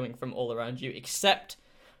to be coming from all around you, except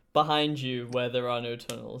behind you where there are no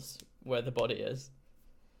tunnels, where the body is.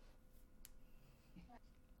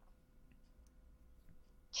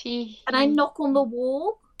 Can Can I knock on the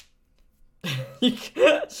wall?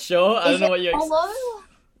 Sure, I don't know Is what it you hollow?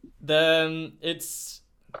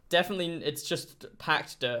 it's just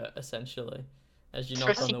packed dirt essentially. As you knock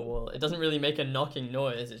on the Interesting. wall, it doesn't really make a knocking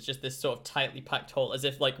noise. It's just this sort of tightly packed hole, as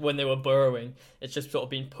if like when they were burrowing, it's just sort of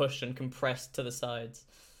being pushed and compressed to the sides.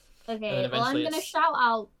 Okay, And then well, I'm eventually gonna it's- shout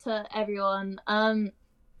out to everyone.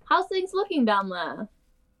 How's things looking down there?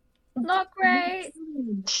 Not great.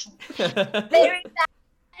 How Very bad.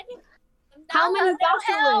 How many Nala, no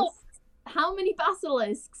help. basilisks? how many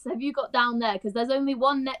basilisks have you got down there? Because there's only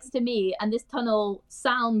one next to me, and this tunnel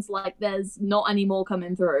sounds like there's not any more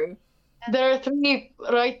coming through. There are 3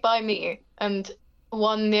 right by me, and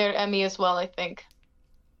 1 near Emmy as well, I think.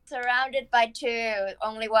 Surrounded by 2,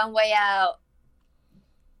 only one way out.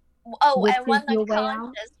 Oh, Which and one is your way out?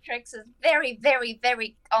 unconscious Trix is very, very,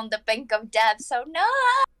 very on the brink of death. So no.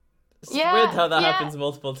 It's Yeah, weird how that yeah. happens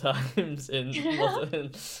multiple times in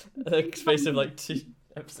a space of like 2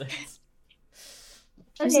 episodes.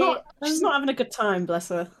 She's not having a good time, bless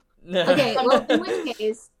her. No. Okay, well, in which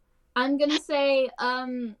case, I'm gonna say,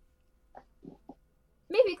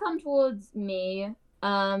 maybe come towards me,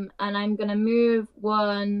 and I'm gonna move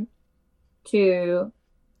 1, 2.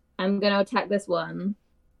 I'm gonna attack this one.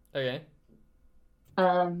 Okay.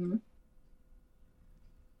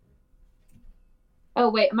 Oh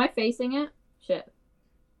wait, am I facing it? Shit.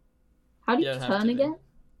 How do You you don't have turn to be. again?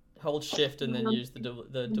 Hold shift and then use the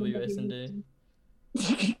WSD.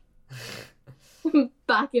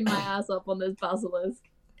 Backing my ass up on this basilisk.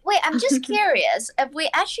 Wait, I'm just curious. If we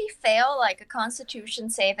actually fail like a Constitution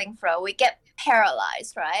saving throw, we get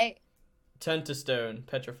paralyzed, right? Turn to stone,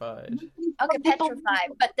 petrified. Okay, petrified.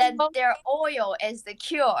 But then their oil is the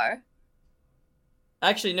cure.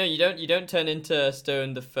 Actually, no, you don't. You don't turn into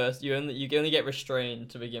stone the first. You only get restrained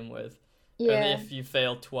to begin with. Only if you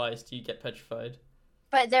fail twice do you get petrified.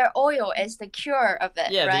 But their oil is the cure of it,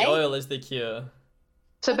 Yeah, right? the oil is the cure.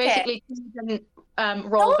 So Okay. basically, you didn't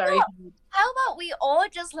roll very hard. How about we all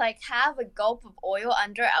just like have a gulp of oil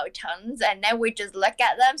under our tongues, and then we just look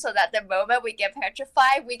at them, so that the moment we get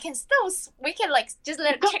petrified, we can like just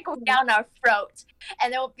let it trickle down our throat,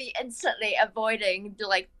 and it will be instantly avoiding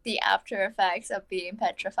like the after effects of being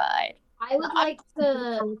petrified. I would like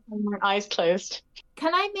to. My eyes closed.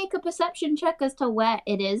 Can I make a perception check as to where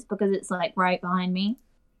it is, because it's like right behind me?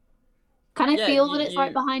 Can I Yeah, feel that it's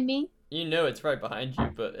right behind me? You know it's right behind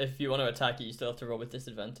you, but if you want to attack it, you still have to roll with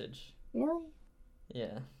disadvantage. Really?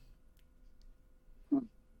 Yeah. You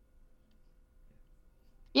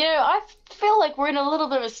know, I feel like we're in a little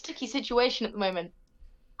bit of a sticky situation at the moment.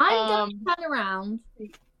 I'm gonna turn around.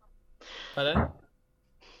 Pardon?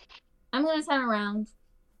 I'm gonna turn around.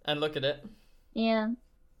 And look at it. Yeah.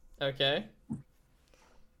 Okay.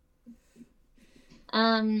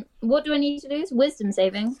 What do I need to do? It's wisdom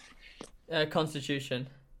saving. Constitution.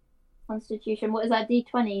 Constitution. What is that?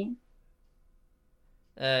 D20.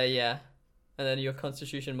 Yeah. And then your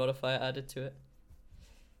constitution modifier added to it.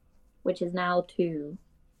 Which is now 2.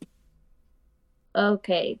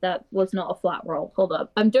 Okay, that was not a flat roll. Hold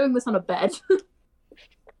up. I'm doing this on a bed.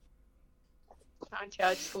 I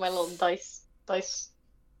just got my little dice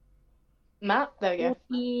mat. There we go.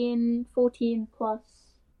 14 plus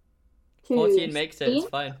 2. 14 makes it, it's 16?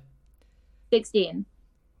 fine. 16.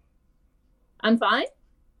 I'm fine?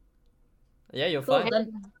 Yeah, you're Cool, fine.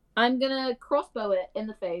 then I'm gonna crossbow it in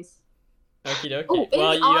the face. Okie dokie. Oh, in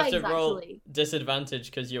Well, the you have to eyes, roll actually.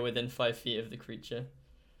 disadvantage because you're within 5 feet of the creature.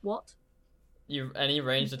 What? Any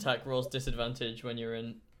ranged attack rolls disadvantage when you're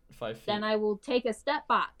in 5 feet. Then I will take a step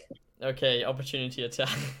back. Okay, opportunity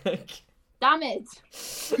attack. Damn it!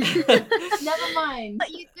 Never mind. But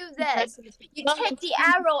you do this. You take the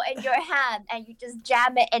arrow in your hand and you just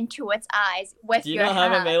jam it into its eyes with Do you your not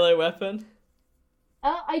hand. have a melee weapon?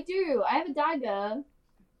 I do. I have a dagger.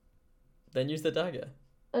 Then use the dagger.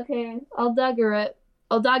 Okay, I'll dagger it.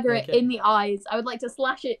 I'll dagger it Okay. in the eyes. I would like to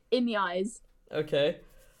slash it in the eyes. Okay.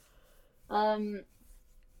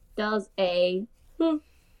 Does a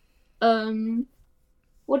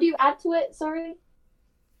what do you add to it? Sorry,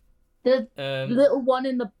 the little one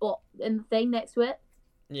in the in the thing next to it.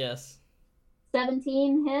 Yes.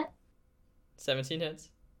 17 hit. 17 hits.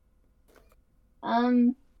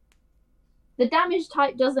 The damage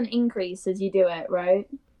type doesn't increase as you do it, right?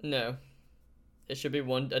 No. It should be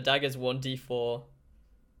a dagger's 1d4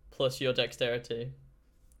 plus your dexterity.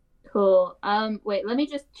 Cool. Wait, let me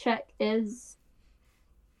just check. Is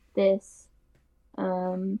this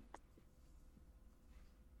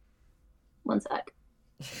one sec.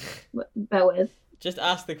 Bear with. Just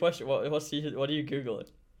ask the question. What do you Google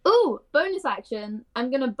it? Ooh, bonus action.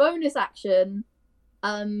 I'm gonna bonus action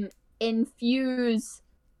infuse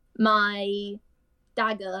my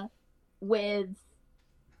dagger with,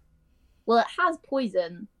 well, it has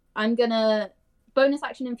poison. I'm gonna bonus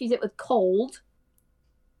action infuse it with cold.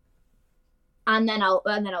 And then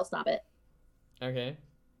I'll stab it. Okay.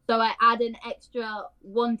 So I add an extra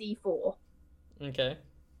 1d4. Okay.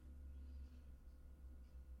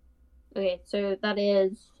 Okay, so that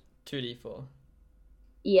is 2d4.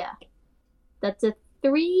 yeah. That's a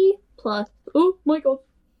 3 plus, oh my god.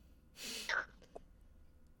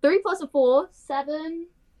 3 plus a 4, 7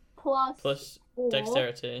 Plus 4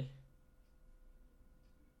 dexterity.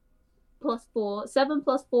 plus 4. 7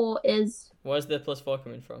 plus 4 is Where's the plus 4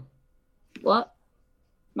 coming from? what?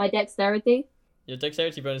 My dexterity? Your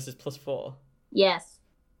dexterity bonus is plus 4. Yes.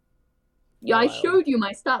 Yeah, I Wild. showed you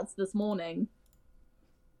my stats this morning.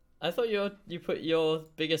 I thought you put your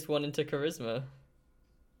biggest one into charisma.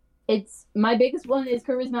 It's my biggest one is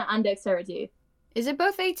charisma and dexterity. Is it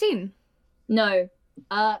both 18? No.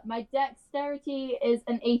 My dexterity is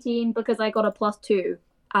an 18 because I got a +2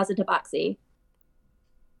 as a tabaxi.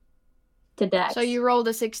 To dex. So you rolled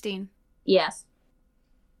a 16. Yes.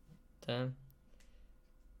 Damn.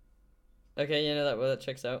 Okay, that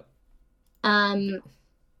checks out.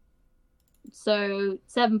 So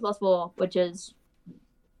 7 plus 4, which is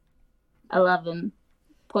 11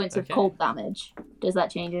 points of Okay. cold damage. Does that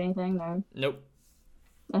change anything? No. Nope.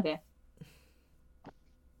 Okay.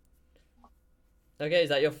 Okay, is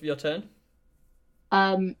that your turn?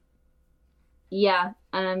 Yeah,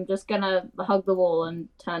 and I'm just gonna hug the wall and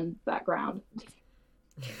turn back round.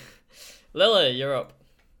 Lily, you're up.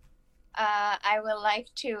 I would like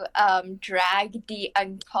to drag the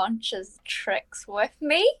unconscious Trix with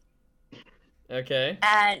me Okay.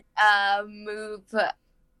 and move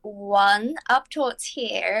 1 up towards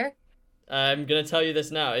here. I'm gonna tell you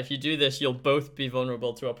this now. If you do this, you'll both be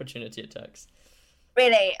vulnerable to opportunity attacks.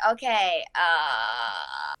 Really? Okay.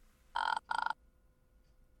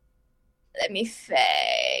 Let me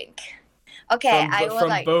think. Okay, I will From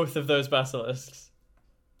like. both of those basilisks.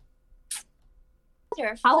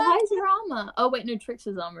 How high is your armor? Oh wait, no,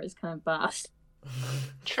 Trix's armor is kind of bad.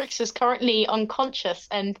 Trix is currently unconscious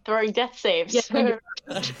and throwing death saves. Yeah, so-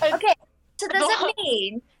 Okay, so does it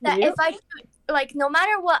mean that Yep. if I like, no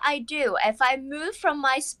matter what I do, if I move from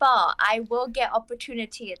my spot, I will get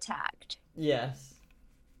opportunity attacked? Yes.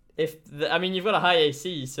 I mean, you've got a high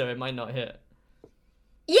AC, so it might not hit.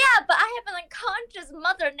 Yeah, but I have an unconscious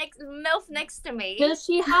MILF next to me. Does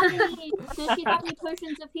she have any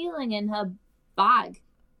potions of healing in her bag?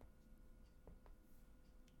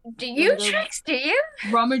 Do you, the- Trix? Do you?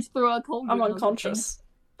 Rummage through her cauldron. I'm or something. unconscious.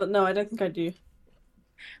 But no, I don't think I do.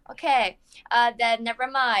 Okay, then never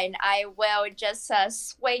mind. I will just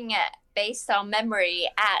swing it based on memory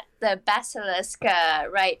at the basilisk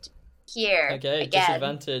right here. Okay, again.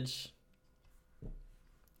 disadvantage.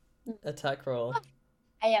 Attack roll.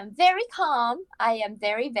 I am very calm. I am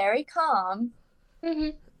very, very calm.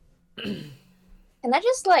 Mhm. Can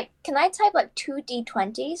I type like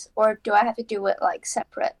 2d20s, or do I have to do it like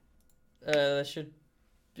separate? There should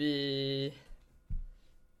be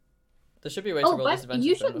a way to roll but disadvantage.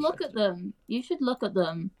 you but I'm should not look sure. at them. You should look at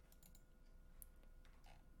them.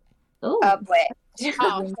 Oh. Wait.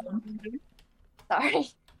 Oh. Sorry.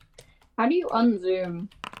 How do you unzoom?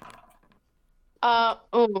 I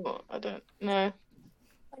don't know.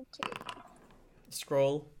 20.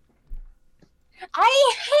 Scroll.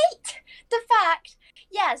 I hate the fact.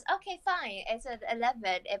 Yes. Okay. Fine. It's an 11.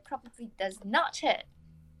 It probably does not hit.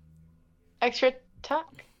 Extra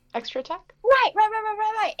attack? Extra attack? Right.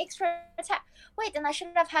 Extra attack. Wait, then I should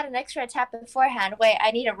have had an extra attack beforehand. Wait,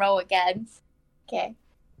 I need to roll again. Okay.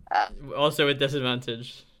 Also with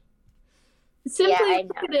disadvantage. Simply I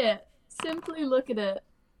look at it. Simply look at it.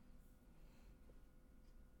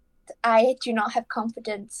 I do not have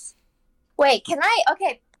confidence. Wait, can I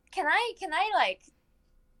like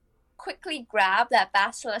quickly grab that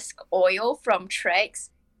basilisk oil from Trix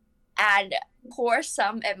and pour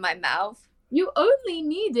some in my mouth? You only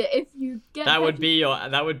need it if you get. That would be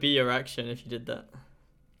your action if you did that.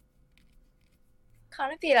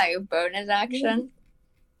 Can't it be like a bonus action?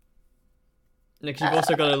 Because you've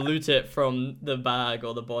also got to loot it from the bag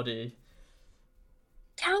or the body.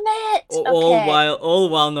 Damn it! All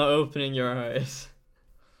while not opening your eyes.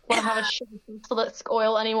 Want to have a shot of basilisk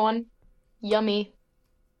oil, anyone? Yummy.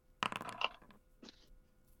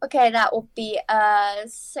 Okay, that will be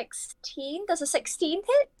 16. Does a 16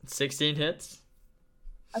 hit? 16 hits.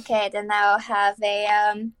 Okay, then I'll have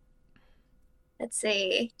a let's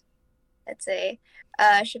see.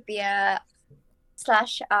 Should be a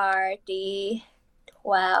 /RD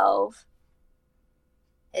 12.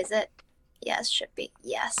 Is it? Yes, should be.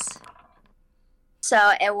 Yes.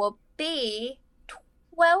 So it will be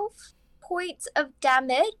 12 points of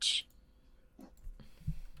damage.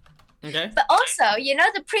 Okay. But also,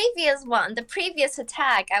 the previous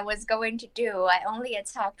attack I was going to do, I only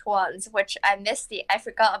attacked once, which I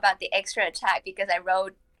forgot about the extra attack because I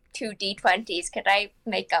rolled 2 d20s. Could I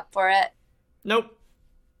make up for it? Nope.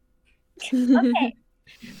 Okay.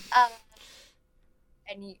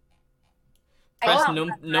 And you... Press I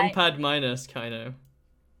don't- numpad minus, Kaino.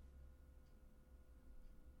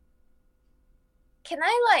 can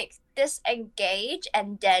I like disengage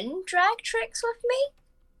and then drag Trix with me?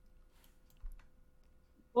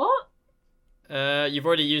 What? You've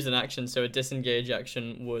already used an action, so a disengage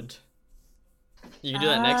action would. You can do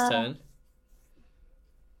that next turn.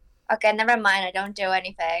 Okay, never mind. I don't do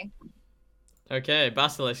anything. Okay,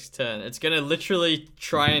 Basilisk's turn. It's gonna literally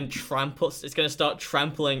try and trample. It's gonna start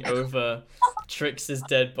trampling over Trix's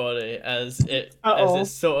dead body as it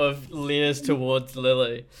sort of leers towards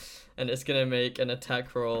Lily, and it's gonna make an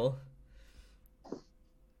attack roll.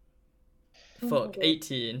 Fuck,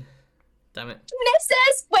 18. Damn it.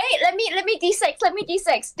 Misses! Wait, let me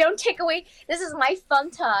d6. Don't take away. This is my fun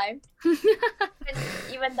time.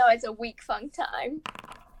 Even though it's a weak fun time.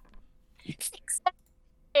 6.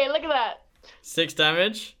 Hey, look at that. 6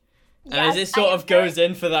 damage. And Yes, as it sort of goes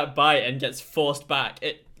in for that bite and gets forced back,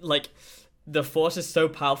 it like the force is so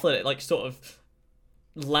powerful that it like sort of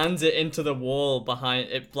lands it into the wall behind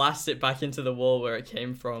it, blasts it back into the wall where it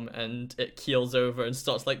came from, and it keels over and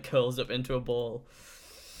starts like curls up into a ball.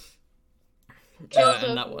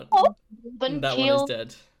 And that one. That one is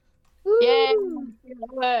dead. Yeah.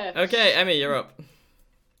 Okay, Emmy, you're up.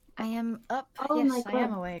 I am up. Oh yes, my I God.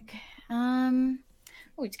 am awake.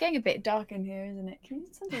 Oh, it's getting a bit dark in here, isn't it? Can you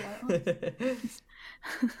turn the light on?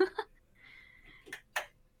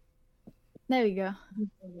 There we go.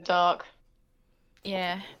 Dark.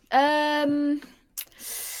 Yeah. That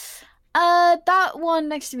one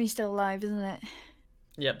next to me is still alive, isn't it?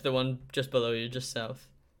 Yep, the one just below you, just south.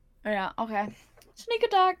 Oh, yeah. Okay. Sneak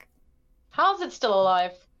attack. How's it still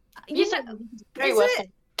alive? You said know, very is well.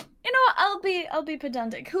 it- You know what? I'll be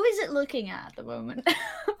pedantic. Who is it looking at the moment?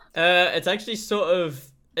 It's actually sort of.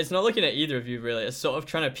 It's not looking at either of you really. It's sort of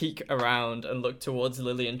trying to peek around and look towards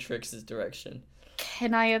Lily and Trix's direction.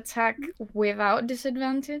 Can I attack without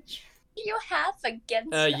disadvantage? Do you have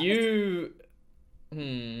against us? You.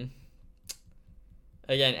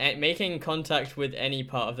 Again, making contact with any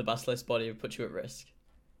part of the basilisk's body would put you at risk.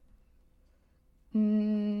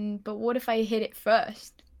 But what if I hit it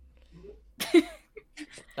first?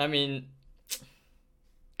 I mean.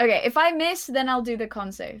 Okay, if I miss, then I'll do the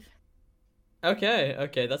con save. Okay,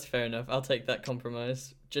 that's fair enough. I'll take that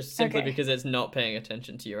compromise. Just simply Okay. because it's not paying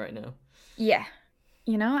attention to you right now. Yeah.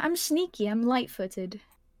 You know, I'm sneaky. I'm light-footed.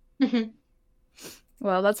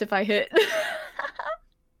 Well, that's if I hit.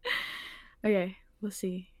 Okay, let's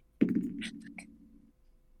see.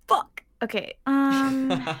 Fuck. Okay.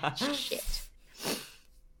 Shit.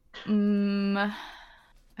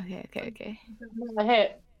 Okay. I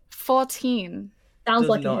hit. 14. Sounds Does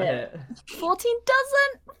like a not hit. hit. 14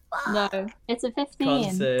 doesn't? Fuck. No, it's a Con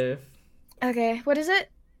 15. save. Okay, what is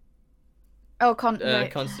it? Oh,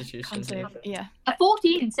 right. Constitution. Con save. Yeah. A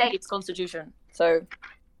 14 saves Constitution. So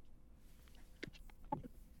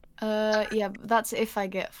Yeah, that's if I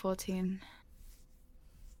get 14.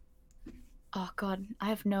 Oh god, I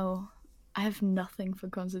have nothing for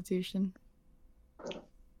Constitution.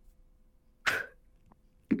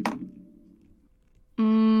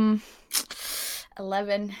 11.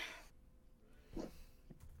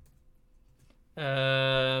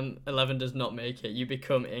 11 does not make it. You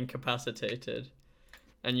become incapacitated,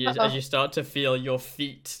 and as you start to feel your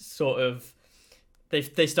feet sort of, they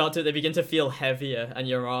begin to feel heavier, and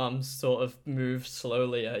your arms sort of move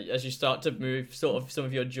slowly as you start to move. Sort of some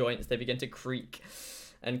of your joints, they begin to creak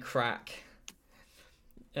and crack.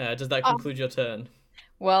 Does that conclude your turn?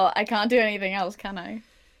 Well, I can't do anything else, can I?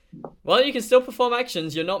 Well, you can still perform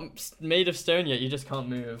actions. You're not made of stone yet. You just can't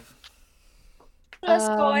move. Let's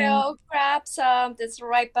go grab some that's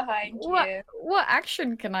right behind you. What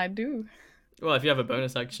action can I do? Well, if you have a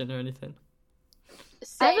bonus action or anything.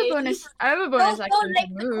 I have a bonus Don't action lick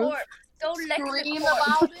to the move. corpse. Don't lick the scream corpse.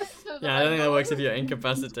 about it. So that Yeah, I don't think that works if you're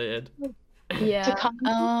incapacitated. Yeah.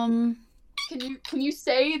 Can you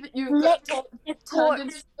say that you've Lick got the turned corpse.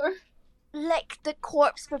 into? Lick the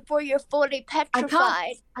corpse before you're fully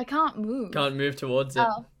petrified. I can't move. Can't move towards it.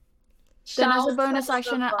 Oh. Then as a Shout bonus from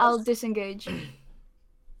action, above. I'll disengage.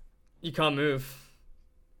 You can't move.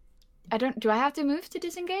 Do I have to move to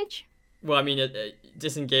disengage? Well, I mean,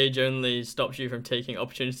 disengage only stops you from taking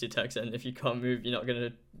opportunity attacks, and if you can't move, you're not going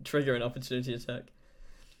to trigger an opportunity attack.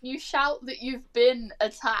 You shout that you've been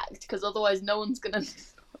attacked, because otherwise no one's gonna.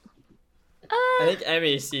 I think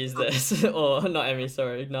Emmy sees this, or not Emmy,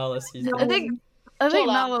 sorry, Nala sees this. I think Chill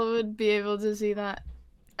out. Nala would be able to see that.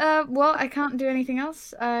 Well, I can't do anything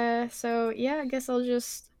else. So yeah, I guess I'll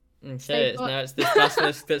just. Okay, now it's this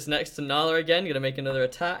basilisk that's next to Nala again. Gonna make another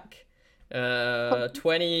attack.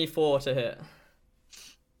 24 to hit.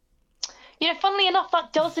 You know, funnily enough,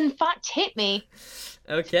 that does in fact hit me.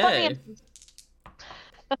 Okay.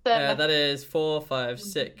 That's That is 4, 5,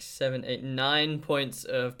 6, 7, 8, 9 points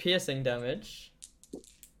of piercing damage.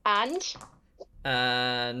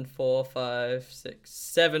 And 4, 5, 6,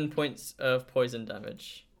 7 points of poison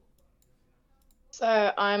damage.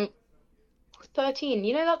 So I'm 13.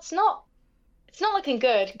 You know, it's not looking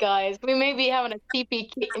good, guys. We may be having a TP.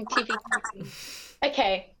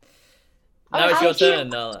 Okay. Now it's your turn,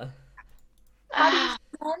 Nala. How do you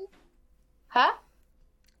zoom in? Huh?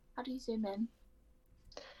 How do you zoom in?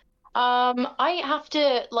 I have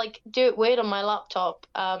to do it weird on my laptop.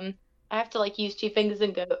 I have to use two fingers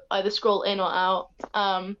and go either scroll in or out.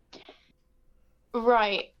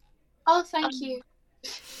 Right. Oh, thank you.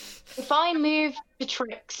 If I move the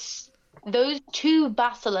Trix, those two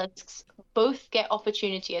basilisks both get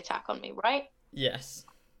opportunity attack on me, right? Yes.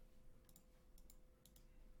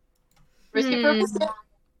 Risk it for a biscuit.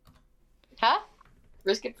 Huh?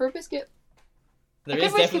 Risk it for a biscuit. There I is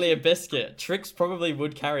could risk definitely a biscuit. Trix probably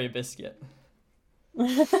would carry a biscuit.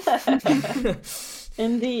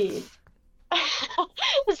 Indeed.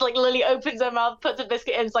 It's Lily opens her mouth, puts a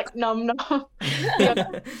biscuit in, it's nom nom.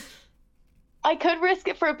 I could risk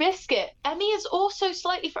it for a biscuit. Emmy is also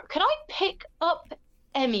slightly. Could I pick up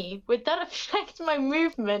Emmy? Would that affect my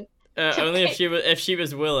movement? Only if she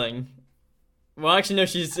was willing. Well, actually, no.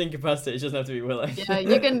 She's incapacitated. She doesn't have to be willing. Yeah,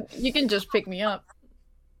 you can just pick me up.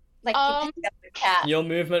 Like you pick up the cat. Your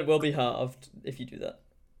movement will be halved if you do that,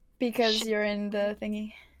 Because you're in the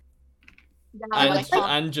thingy.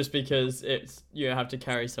 and just because you have to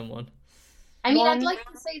carry someone. I mean, I'd like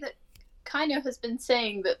to say that Kaino has been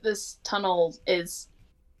saying that this tunnel is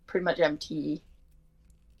pretty much empty.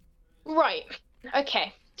 Right.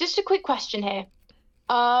 Okay. Just a quick question here.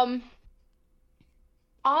 I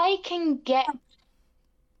can get.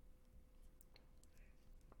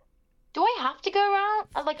 Do I have to go around?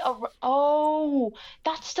 Oh,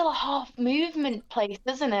 that's still a half movement place,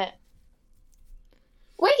 isn't it?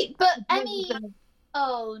 Wait, but Emmy.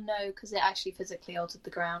 Oh no, because it actually physically altered the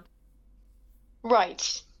ground.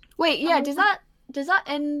 Right. Wait, yeah, does that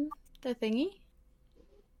end the thingy?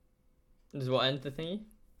 Does what end the thingy?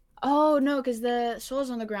 Oh no, because the sword's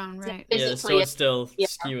on the ground, right? Yeah, the Physically, sword's still yeah.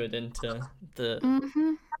 skewered into the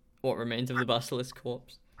Mm-hmm. what remains of the basilisk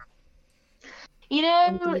corpse. You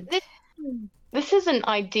know, this isn't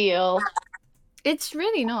ideal. It's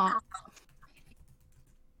really not.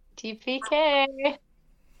 TPK.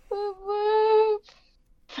 Whoop, whoop.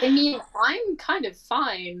 I mean, I'm kind of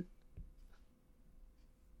fine.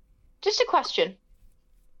 Just a question.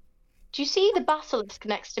 Do you see the basilisk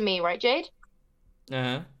next to me, right, Jade?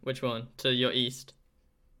 Which one? To your east.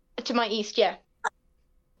 To my east, yeah.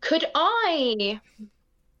 Could I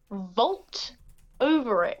vault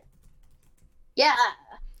over it? Yeah.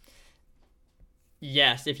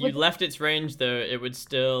 Yes, if you left its range though, it would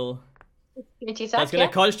still. Opportunity attack, That's going yeah?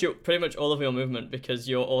 to cost you pretty much all of your movement because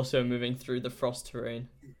you're also moving through the frost terrain.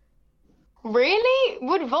 Really?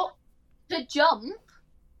 Would vault? To jump?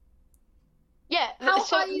 Yeah. How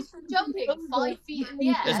so- high is the jumping? 5 feet in the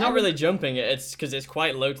air? It's not really jumping it. It's because it's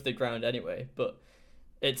quite low to the ground anyway. But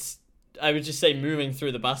it's. I would just say moving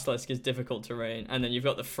through the basilisk is difficult terrain, and then you've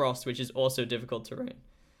got the frost, which is also difficult terrain.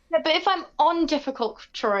 Yeah, but if I'm on difficult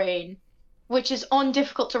terrain, which is on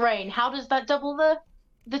difficult terrain, how does that double the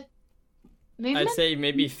movement? I'd say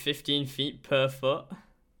maybe 15 feet per foot.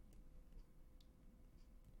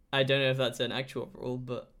 I don't know if that's an actual rule,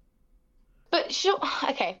 but But sure.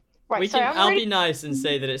 Okay. Right. Sorry, I'll be nice and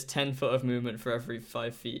say that it's 10 foot of movement for every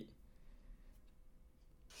 5 feet.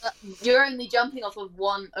 You're only jumping off of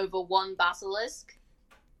one basilisk?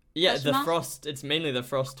 Yeah, Question the mark? frost. It's mainly the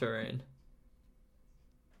frost terrain.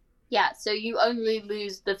 Yeah, so you only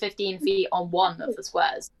lose the 15 feet on one of the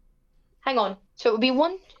squares. Hang on. So it would be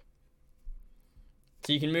one.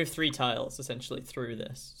 So you can move 3 tiles essentially through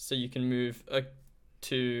this. So you can move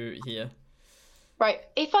to here. Right.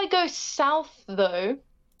 If I go south though,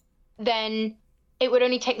 then it would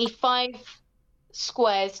only take me 5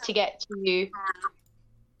 squares to get to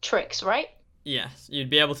Trix, right? Yes, you'd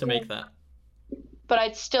be able to make that. But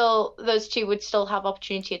those two would still have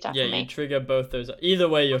opportunity attack Yeah, on you me. trigger both those. Either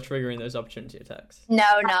way, you're triggering those opportunity attacks.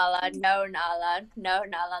 No, Nala. No, Nala. No,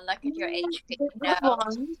 Nala. Look at your HP. No.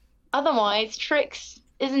 Otherwise, Trix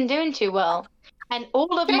isn't doing too well. And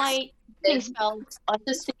all of Trix my healing spells are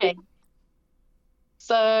sitting.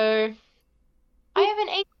 So I have an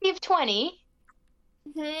AC of 20.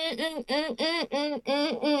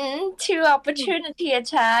 2 opportunity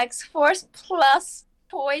attacks. Force plus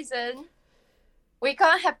poison. We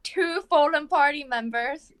can't have 2 fallen party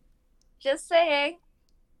members. Just saying.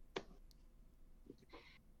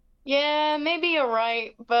 Yeah, maybe you're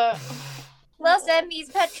right, but Plus Emmy's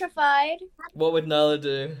petrified. What would Nala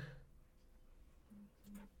do?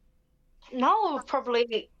 Nala would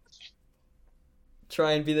probably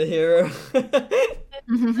Try and be the hero.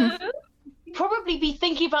 probably be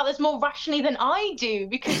thinking about this more rationally than I do,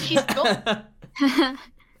 because she's got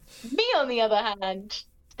me, on the other hand,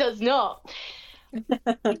 does not. If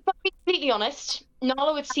I'm completely honest,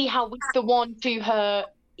 Nala would see how weak the one to her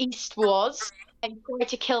east was and try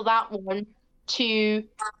to kill that one to...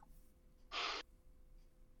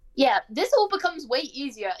 Yeah, this all becomes way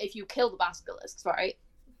easier if you kill the basilisks, right?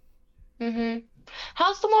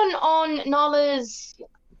 How's the one on Nala's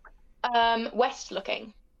west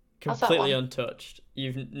looking? How's that Completely one? untouched.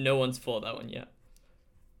 No one's fought that one yet.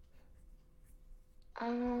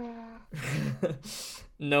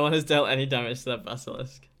 No one has dealt any damage to that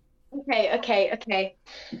basilisk. Okay.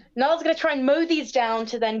 Nala's gonna try and mow these down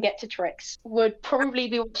to then get to Trix. Would probably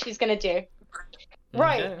be what she's gonna do.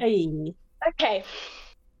 Right. Okay. Hey. Okay.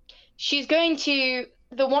 She's going to...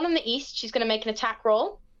 The one on the east, she's going to make an attack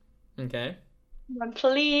roll. Okay.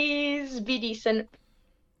 Please be decent.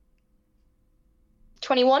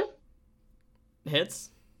 21. Hits.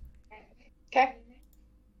 Okay.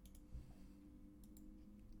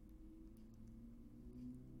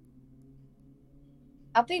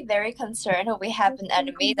 I'll be very concerned if we have an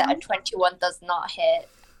enemy that a 21 does not hit.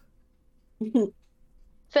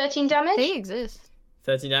 13 damage. They exist.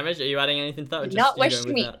 13 damage. Are you adding anything to that? Or just Not you wish going to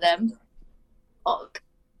with meet that? them. Fuck.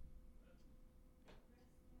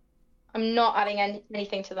 I'm not adding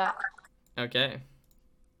anything to that. Okay.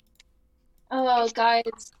 Oh, guys.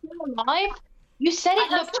 Still alive? You said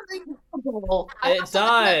it looked horrible. It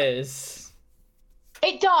dies.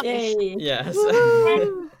 It dies. Yay. Yes.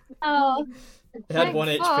 Oh. It had Thank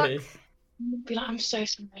 1 fuck. HP. Be like, I'm so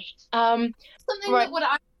sorry. Something Right. that would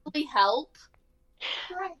actually help.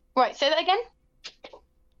 Right, say that again?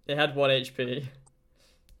 It had 1 HP.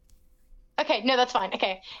 Okay, no, that's fine.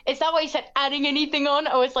 Okay. Is that why you said adding anything on?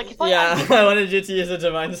 Or it's like, if I Yeah, add I wanted you to use a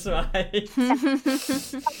divine smite.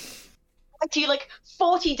 to you like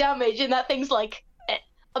 40 damage and that thing's like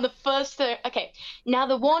on the first okay, now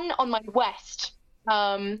the one on my west,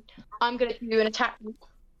 I'm gonna do an attack.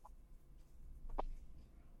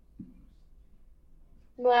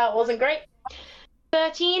 Well, that wasn't great.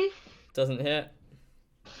 13. Doesn't hit.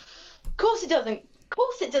 Of course it doesn't. Of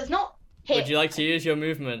course it does not hit. Would you like to use your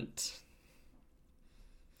movement?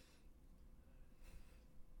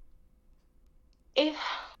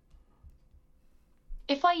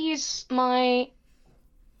 If I use my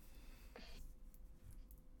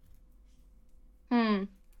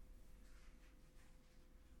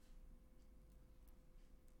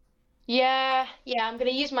Yeah, I'm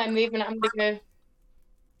gonna use my movement. I'm gonna go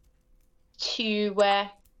to where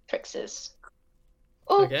Trix is.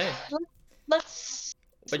 Oh, Okay. let's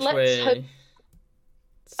Which let's way? hope-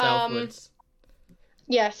 Southwards.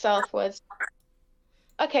 yeah, southwards.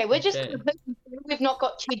 Okay, we're just Okay. we've not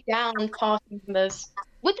got 2 down party members.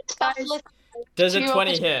 With the specialist Does a two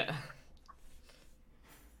 20 of us- hit?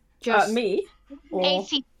 Just Me? Or...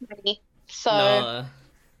 AC 20, so No.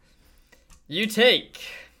 You take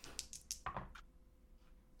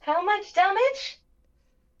how much damage?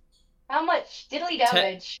 How much diddly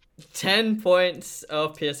damage? 10 points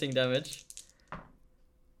of piercing damage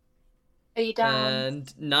Are you down?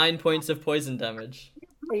 and 9 points of poison damage.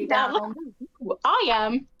 Are you Down. down? I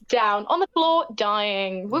am down on the floor,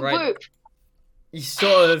 dying. Whoop Right. whoop.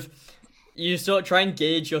 You sort of try and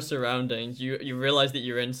gauge your surroundings. You realize that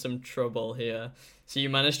you're in some trouble here. So you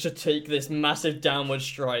manage to take this massive downward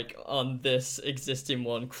strike on this existing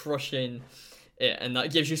one, crushing it, and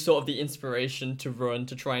that gives you sort of the inspiration to run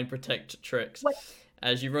to try and protect Trix. What?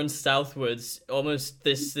 As you run southwards, almost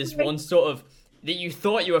this one sort of that you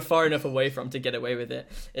thought you were far enough away from to get away with it.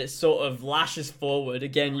 It sort of lashes forward,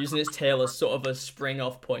 again using its tail as sort of a spring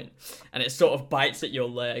off point, and it sort of bites at your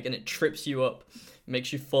leg and it trips you up,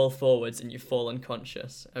 makes you fall forwards and you fall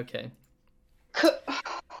unconscious. Okay.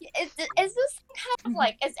 Is this kind of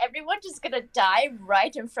like, is everyone just gonna die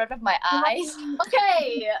right in front of my eyes?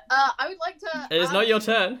 Okay, I would like to. It is not your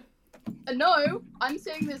turn. No, I'm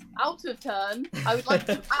saying this out of turn. I would like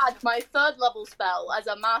to add my 3rd level spell as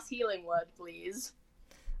a mass healing word, please.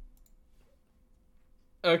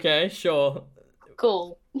 Okay, sure.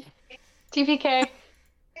 Cool. TPK.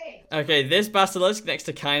 Okay, this basilisk next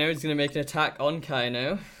to Kaino is going to make an attack on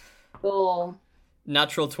Kaino. Cool.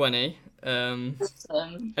 Natural 20.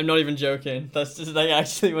 Awesome. I'm not even joking. That's just like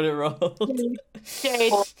actually what it rolled.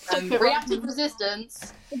 Jade. Reactive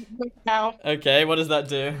resistance Now. Okay, what does that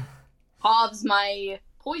do? halves my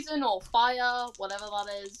poison or fire, whatever that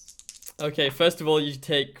is. Okay, first of all, you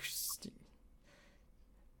take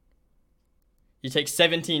You take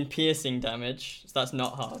 17 piercing damage, so that's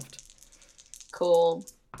not halved. Cool.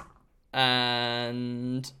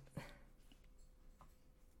 And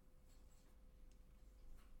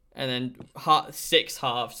then 6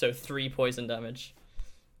 halved, so 3 poison damage.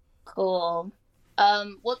 Cool.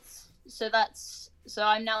 So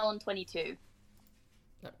I'm now on 22.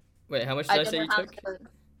 Wait, how much did I say you took?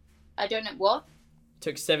 I don't know what.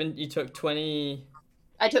 You took 20.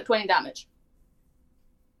 I took 20 damage.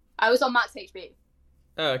 I was on max HP.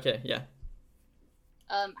 Oh, okay, yeah.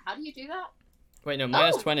 How do you do that? Wait, no,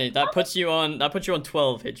 minus 20. That puts you on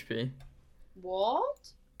 12 HP.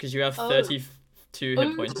 What? Because you have 32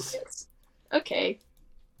 hit points. Okay.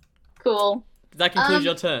 Cool. That concludes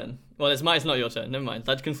your turn. Well, it's not your turn. Never mind.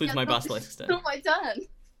 That concludes my basilisk's turn. It's not my turn.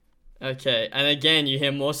 Okay, and again, you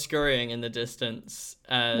hear more scurrying in the distance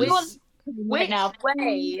as Which now.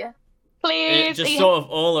 way? Please. just sort of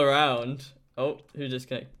all around. Oh, who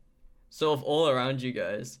disconnected? Sort of all around you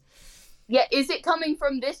guys. Yeah, is it coming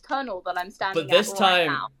from this tunnel that I'm standing But this at time,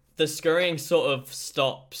 right now? the scurrying sort of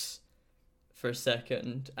stops for a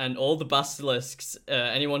second, and all the basilisks,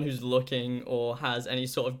 anyone who's looking or has any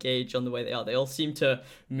sort of gauge on the way they all seem to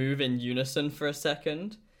move in unison for a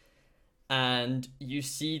second. And you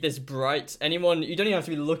see this bright... you don't even have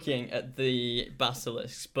to be looking at the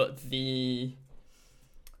basilisks, but the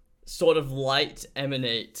sort of light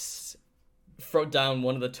emanates down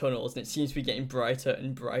one of the tunnels, and it seems to be getting brighter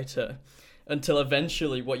and brighter, until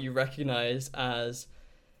eventually what you recognize as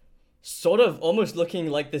sort of almost looking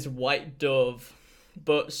like this white dove,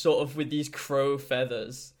 but sort of with these crow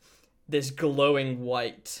feathers, this glowing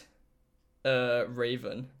white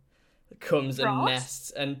raven comes and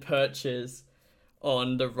nests and perches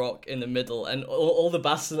on the rock in the middle, and all the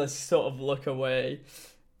basilisks sort of look away.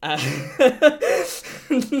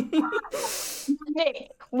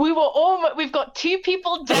 Nick, we've got 2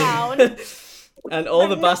 people down. And all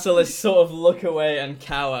the basilisks sort of look away and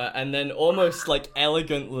cower, and then almost like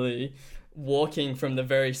elegantly walking from the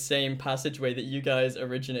very same passageway that you guys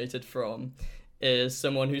originated from is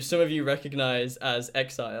someone who some of you recognize as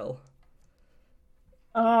Exile.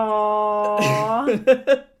 Oh. Nick,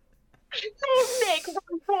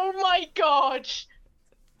 oh my god.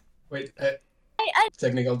 Wait, I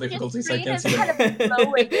technical difficulties, I screen can't is see kind that. of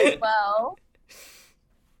glowing as well.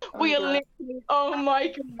 We are literally, oh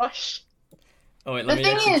my gosh. Oh wait, The let me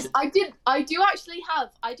thing is, execute- I do actually have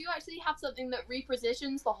something that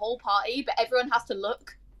repositions the whole party, but everyone has to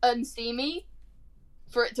look and see me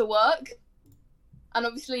for it to work. And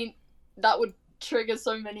obviously, that would trigger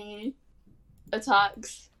so many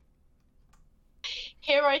attacks.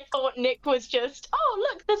 Here I thought Nick was just, oh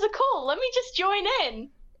look, there's a call, let me just join in.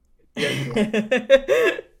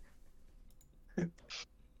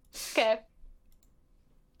 Okay.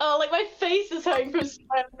 Oh, like my face is hurting from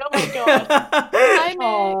smiling. Oh my god. Hi, Nick.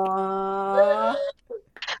 Aww.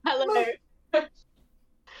 Hello.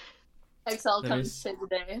 Excel Let me comes s- to save the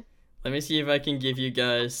day. Let me see if I can give you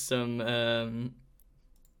guys some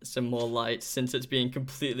more light, since it's being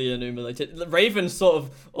completely illuminated. Raven sort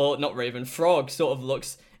of, or not Raven, Frog sort of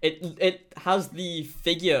looks. It has the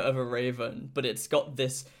figure of a raven, but it's got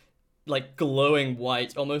this like glowing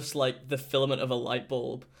white, almost like the filament of a light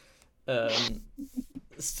bulb,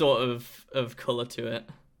 sort of color to it.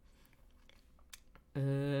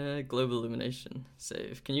 Global illumination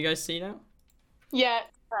save. Can you guys see now? Yeah,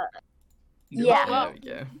 Yeah. There we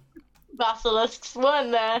go. basilisks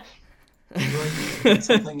weren't there.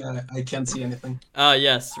 Something I can't see anything. Ah,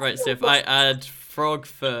 yes, right. So if I add Frog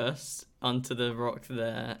first onto the rock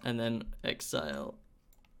there, and then Exile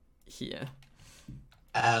here,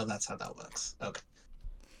 Oh, that's how that works. Okay.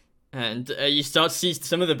 and you start to see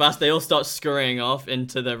some of the they all start scurrying off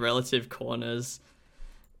into the relative corners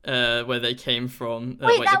where they came from.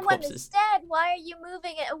 Wait, the that one corpses. is dead. Why are you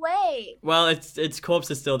moving it away? Well, its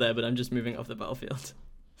corpse is still there, but I'm just moving off the battlefield.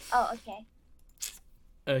 Oh, okay.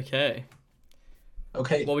 Okay.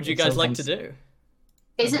 Okay. What would you it guys still like to comes- do?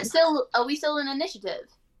 Is it still? Are we still in initiative?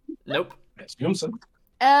 Nope. I assume so.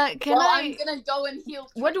 Can Well, I? I'm gonna go and heal.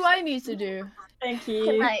 What do I need to do? Thank Can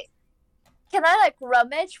you. I like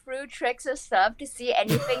rummage through tricks and stuff to see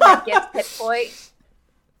anything that gives hit points?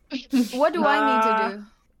 What do I need to do?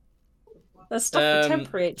 There's stuff for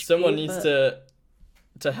temporary HP, Someone needs but-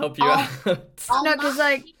 to help you I'll- out. No, because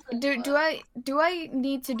like, do I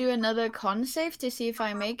need to do another con save to see if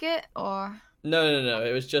I make it, or? No.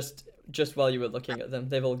 It was just while you were looking at them.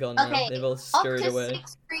 They've all gone now. Okay, They've all Up scurried to away.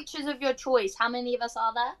 6 creatures of your choice. How many of us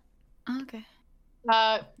are there? Okay.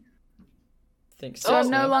 I think So I'm so.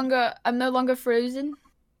 no longer frozen.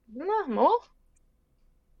 No more.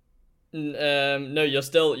 No, you're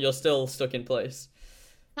still stuck in place.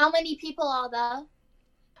 How many people are there?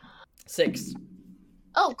 6.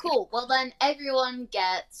 Oh, cool. Well, then everyone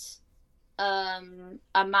gets a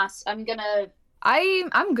mass. I'm good. I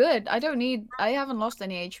haven't lost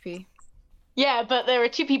any HP. Yeah, but there are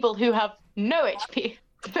 2 people who have no HP,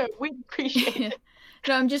 so we appreciate it.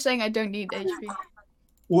 No, I'm just saying I don't need HP.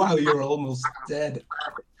 Wow, you're almost dead.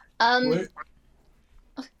 Where-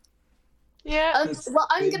 Yeah. Well,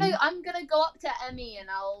 I'm gonna go up to Emmy and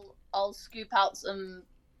I'll scoop out some,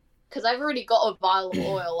 because I've already got a vial of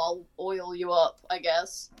oil. I'll oil you up, I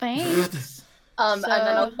guess. Thanks. And then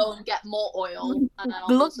I'll go and get more oil. And then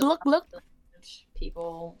I'll Look.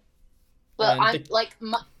 people. But And I'm like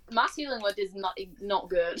mass healing word is not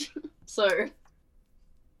good. So.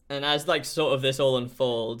 And as like sort of this all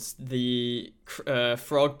unfolds, the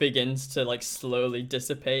frog begins to like slowly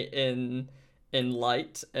dissipate in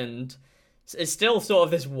light, and it's still sort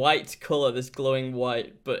of this white color, this glowing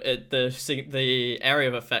white, but the area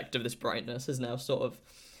of effect of this brightness is now sort of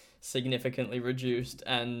significantly reduced,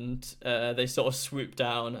 and they sort of swoop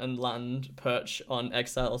down and perch on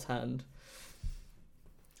Exile's hand.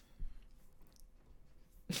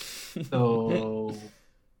 So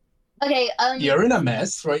Okay. you're in a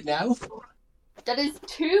mess right now. That is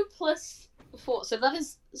 2 plus 4, so that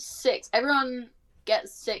is 6. Everyone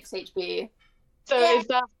gets 6 HP. So is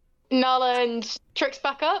that Nala and Trix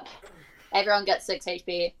back up? Everyone gets 6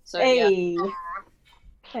 HP. So yeah. Hey.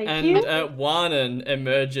 Thank And you. Wanan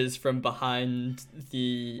emerges from behind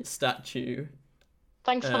the statue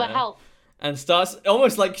Thanks for the help. and starts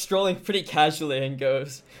almost like strolling pretty casually and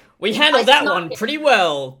goes, "We handled I that smack one him. pretty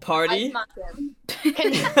well, I party." smack him.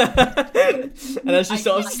 And as you I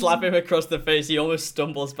sort of smack slap him across the face, he almost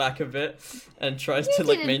stumbles back a bit and tries to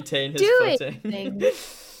like didn't maintain his do footing. anything.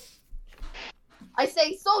 I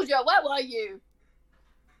say, soldier, where were you?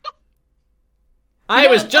 I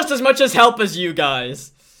was just as much as help as you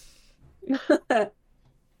guys.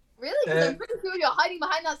 Really? Because I'm pretty sure you're hiding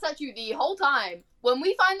behind that statue the whole time. When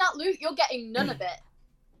we find that loot, you're getting none of it.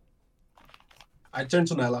 I turn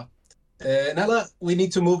to Nella. Nella, we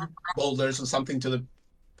need to move boulders or something to the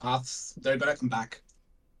paths. They're gonna come back.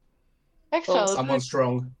 Excellent. Someone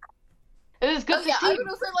strong. It is good Oh to yeah, see. I would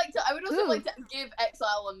also like to give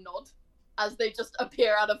Exile a nod as they just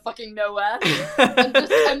appear out of fucking nowhere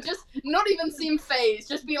and just not even seem phased.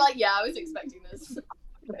 Just be like, yeah, I was expecting this.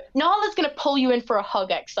 Nala's gonna pull you in for a hug,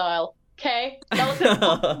 Exile. Okay? Nala's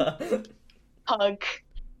gonna hug.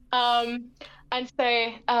 And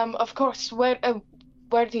say, of course, where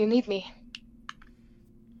do you need me?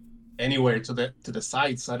 Anywhere to the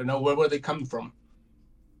sides. I don't know, where were they coming from?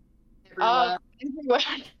 Everywhere. Everywhere.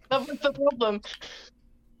 That was the problem.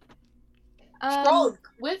 Frog.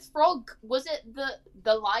 With Frog, was it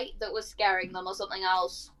the light that was scaring them or something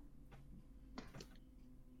else?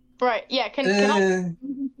 Right, yeah, can I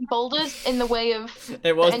boulders in the way of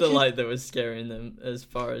It was the entrance? light that was scaring them, as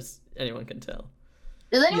far as anyone can tell.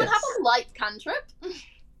 Does anyone Yes. have a light cantrip?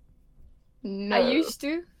 No. I used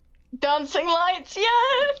to. Dancing lights,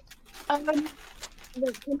 yeah!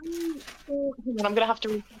 Look, hang on, I'm gonna have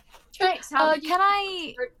to Tricks, how did you Can I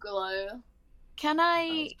secret glow?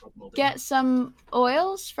 get some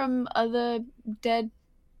oils from other dead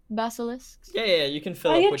basilisks? Yeah, you can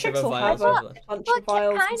fill Oh, up yeah, whichever Trix will vials have are left. bunch Look, of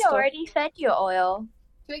vials kind and of stuff. already fed you oil.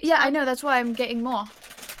 Tricks, Yeah, how- I know. That's why I'm getting more.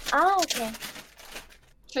 Oh, okay.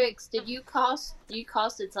 Tricks, did you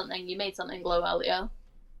casted something? You made something glow earlier.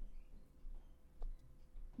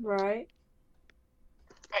 Right.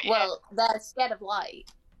 Well, they're scared of light.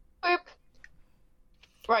 Boop.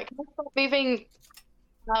 Right, can I start moving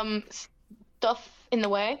stuff in the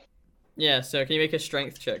way? Yeah, so can you make a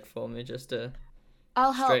strength check for me, just a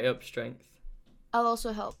I'll help. straight up strength? I'll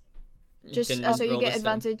also help. You Just can so you roll get the same.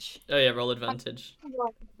 advantage. Oh yeah, roll advantage.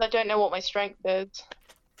 I don't know what my strength is.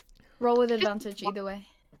 Roll with advantage either way.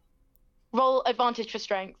 Roll advantage for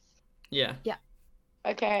strength. Yeah.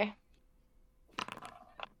 Okay.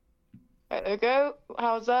 Right, there we go.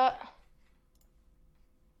 How's that?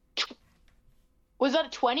 Was that a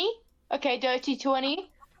 20? Okay, dirty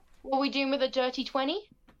 20. What are we doing with a dirty 20?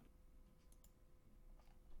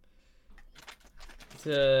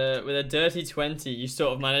 With a dirty 20, you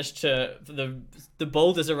sort of manage to the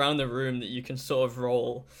boulders around the room that you can sort of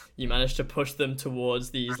roll. You manage to push them towards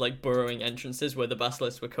these like burrowing entrances where the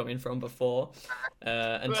basilisks were coming from before,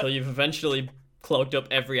 until you've eventually clogged up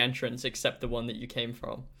every entrance except the one that you came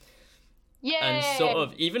from. Yay! And sort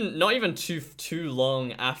of not even too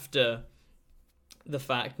long after the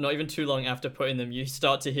fact, not even too long after putting them, you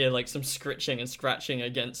start to hear like some scritching and scratching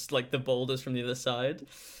against like the boulders from the other side.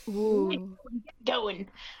 Ooh. Going.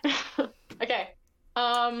 Okay.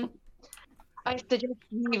 I suggest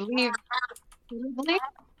we leave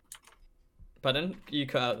Pardon? You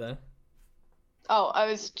cut out there. Oh, I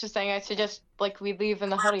was just saying I suggest we leave in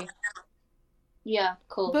the hurry. Yeah,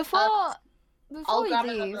 cool. Before I'll we grab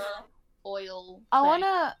leave, another oil. I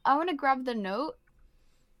thing. wanna grab the note.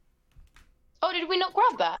 Oh, did we not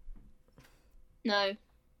grab that? No.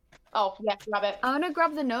 Oh, yeah, grab it. I wanna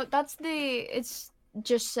grab the note. It's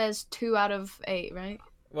just says 2 out of 8, right?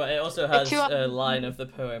 Well, it also has two out- a line of the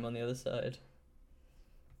poem on the other side.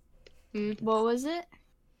 What was it?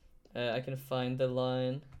 I can find the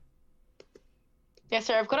line. Yeah,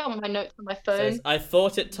 sorry, I've got it on my notes on my It phone. says, I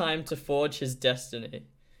thought it time to forge his destiny.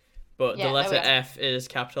 But Yeah, the there we letter go. F is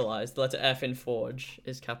capitalized. The letter F in forge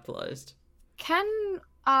is capitalized. Can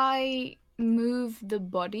I move the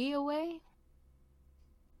body away?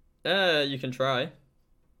 You can try.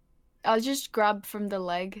 I'll just grab from the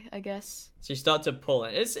leg, I guess. So you start to pull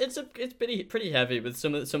it. It's pretty heavy, with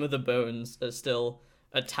some of the bones are still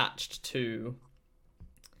attached to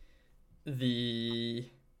the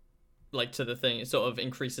thing. It sort of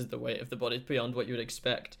increases the weight of the body beyond what you would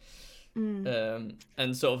expect. And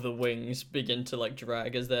sort of the wings begin to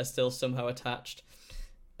drag as they're still somehow attached.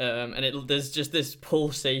 And there's just this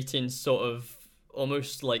pulsating sort of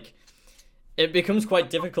almost it becomes quite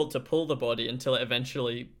difficult to pull the body until it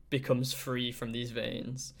eventually becomes free from these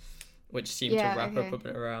veins, which seem to wrap up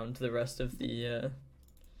and around the rest of the.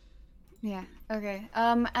 Yeah. Okay.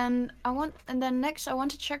 And then next I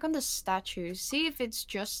want to check on the statues. See if it's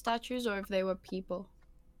just statues or if they were people.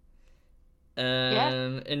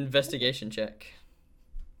 Investigation check.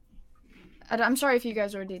 I'm sorry if you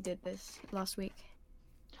guys already did this last week.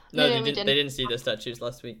 No, Yeah, they we didn't. didn't. They didn't see the statues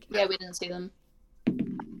last week. Yeah, we didn't see them.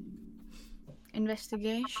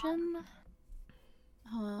 Investigation.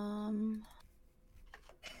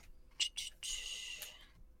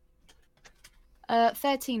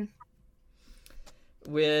 13.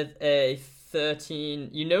 With a 13,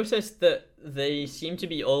 you notice that they seem to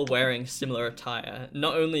be all wearing similar attire.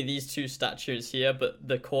 Not only these two statues here, but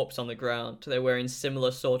the corpse on the ground. They're wearing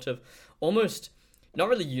similar sort of, almost, not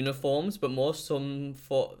really uniforms, but more some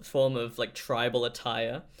form of tribal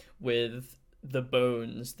attire with the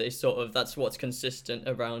bones. They sort of, that's what's consistent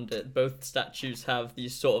around it. Both statues have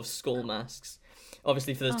these sort of skull masks.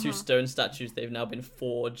 Obviously for the two stone statues, they've now been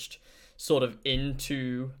forged sort of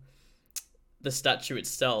into the statue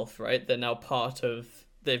itself, right? They're now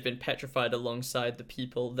they've been petrified alongside the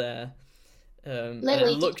people there. And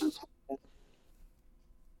Lily, it looks...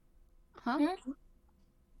 Huh?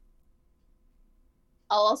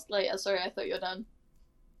 I'll ask later. Sorry, I thought you were done.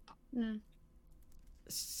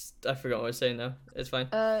 I forgot what I was saying now. It's fine.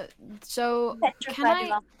 So Petrified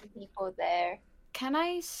lots of people there. can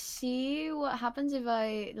I see what happens if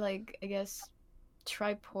I I guess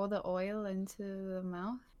try pour the oil into the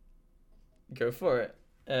mouth? Go for it.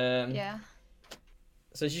 Yeah.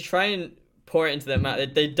 So as you try and pour it into their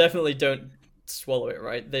mouth, they definitely don't swallow it,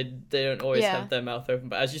 right? They don't always have their mouth open,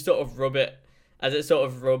 but as you sort of rub it, as it sort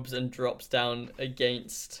of rubs and drops down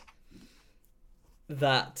against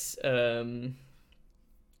that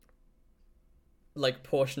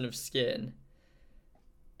portion of skin,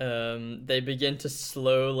 they begin to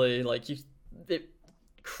slowly it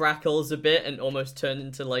crackles a bit and almost turn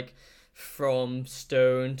into from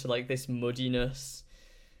stone to this muddiness.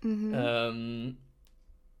 And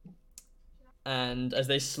as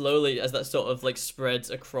that sort of spreads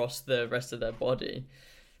across the rest of their body,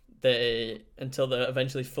 until they're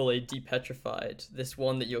eventually fully depetrified, this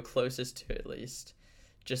one that you're closest to at least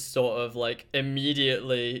just sort of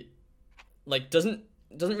immediately doesn't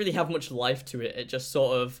really have much life to it. It just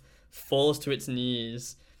sort of falls to its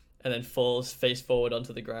knees and then falls face forward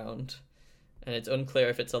onto the ground, and it's unclear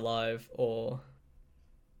if it's alive or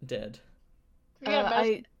dead.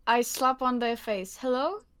 I slap on their face.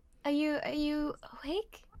 Hello? Are you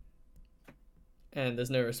awake? And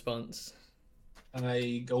there's no response.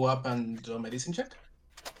 I go up and do a medicine check.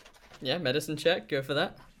 Yeah, medicine check. Go for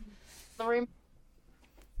that. The room.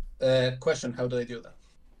 Question: how do I do that?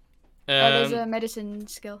 There's a medicine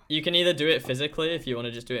skill. You can either do it physically if you want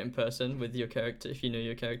to just do it in person with your character, if you know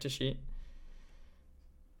your character sheet,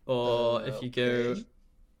 or if you go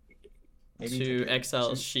to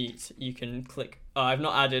Exile's sheet, you can click. Oh, I've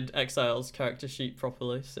not added Exile's character sheet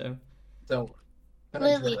properly, so. So.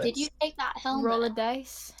 Lily, did you take that helmet? Roll a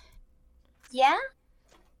dice. Yeah?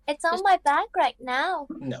 It's on my back right now.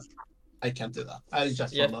 No, I can't do that. I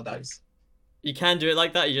just roll no dice. You can do it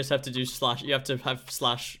like that. You just have to do /. You have to have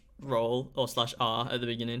 /roll or /r at the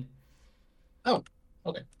beginning. Oh,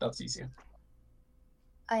 okay, that's easier.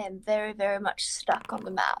 I am very, very much stuck on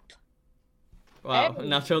the map. Wow, Hey.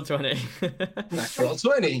 natural 20. Natural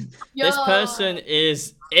 20. This Yo. person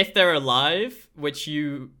is, if they're alive, which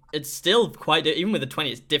it's still quite, even with a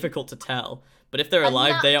 20, it's difficult to tell. But if they're A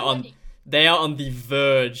alive, nat they are 20. on the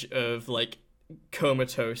verge of like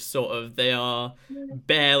comatose, sort of. They are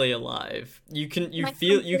barely alive. You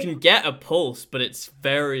can get a pulse, but it's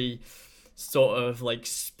very sort of like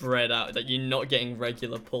spread out, that you're not getting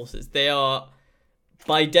regular pulses. They are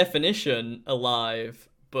by definition alive,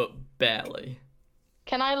 but barely.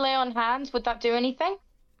 Can I lay on hands? Would that do anything?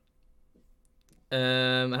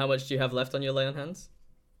 How much do you have left on your lay on hands?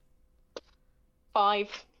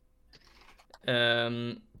 5.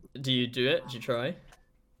 Do you do it? Do you try?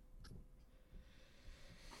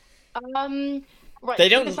 Right. They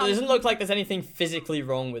so don't. It this doesn't look like there's anything physically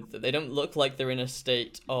wrong with them. They don't look like they're in a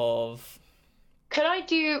state of. Could I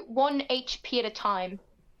do 1 HP at a time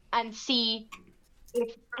and see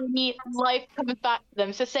if any life comes back to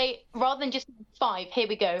them? So say, rather than just 5, here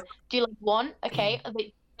we go. Do like 1, okay?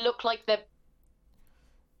 They look like they're So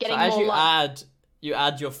getting as more you life.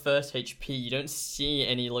 add your first HP, you don't see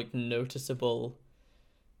any like noticeable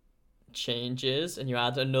changes, and you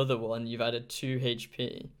add another one, you've added 2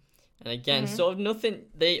 HP. And again, sort of nothing,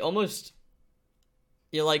 they almost,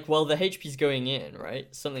 you're like, well, the HP's going in,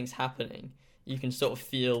 right? Something's happening. You can sort of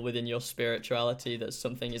feel within your spirituality that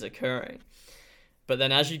something is occurring. But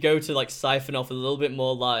then as you go to like siphon off a little bit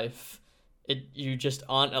more life, you just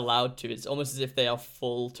aren't allowed to. It's almost as if they are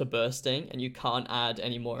full to bursting and you can't add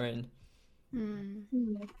any more in.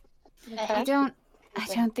 Okay. I don't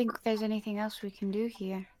think there's anything else we can do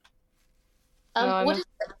here.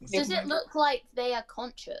 Does it look like they are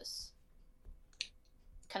conscious?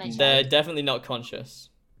 Can I check? They're definitely not conscious.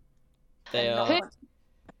 They are.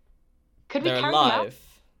 Could we They're carry them out? alive.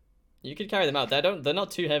 You could carry them out. They're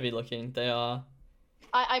not too heavy looking. They are.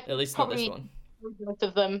 I At least not this probably one. both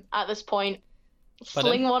of them at this point. Pardon?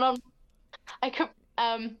 Sling one on. I could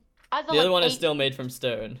as The other one is still made from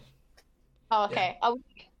stone. Oh, okay.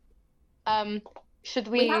 Should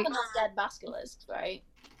We we? have enough dead basilisks, right?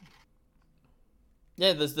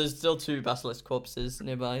 Yeah, there's still 2 basilisk corpses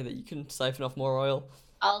nearby that you can siphon off more oil.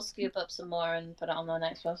 I'll scoop up some more and put it on the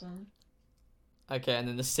next person. Okay, and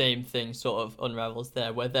then the same thing sort of unravels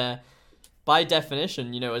there, where they're, by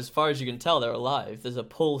definition, as far as you can tell, they're alive. There's a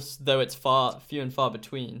pulse, though it's few and far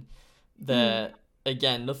between. They're,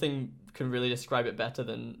 again, nothing can really describe it better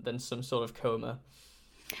than some sort of coma.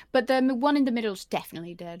 But the one in the middle is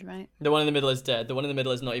definitely dead, right? The one in the middle is dead. The one in the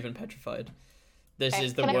middle is not even petrified. This Okay,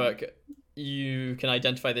 is the can I- work. You can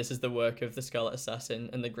identify this as the work of the Scarlet Assassin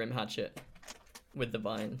and the Grim Hatchet with the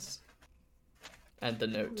vines and the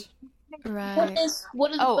note. Right. What is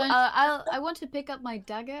the Oh, bone- I want to pick up my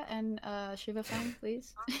dagger and Shiva Fang,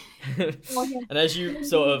 please. And as you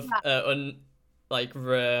sort of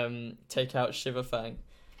take out Shiva Fang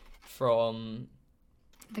from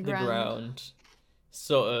The the ground. ground,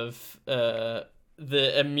 sort of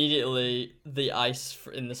immediately the ice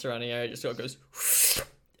in the surrounding area just sort of goes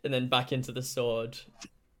and then back into the sword.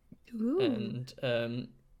 Ooh. And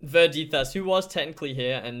Verdithas, who was technically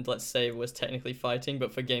here and let's say was technically fighting,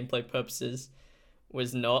 but for gameplay purposes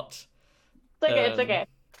was not. It's okay. It's okay.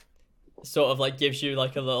 Sort of like gives you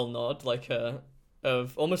like a little nod, like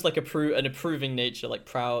of almost like an approving nature, like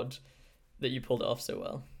proud that you pulled it off so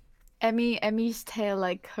well. Emmy's tail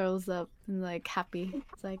like curls up and like happy.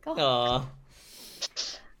 It's like, oh.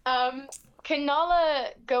 Aww. Can Nala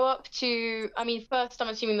go up to? I mean, first I'm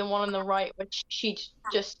assuming the one on the right, which she'd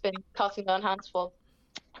just been casting her hands for,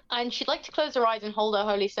 and she'd like to close her eyes and hold her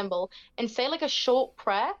holy symbol and say like a short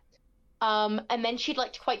prayer, and then she'd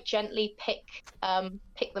like to quite gently pick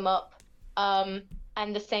them up,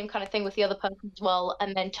 and the same kind of thing with the other person as well,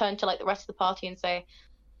 and then turn to like the rest of the party and say,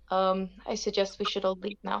 I suggest we should all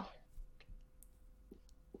leave now.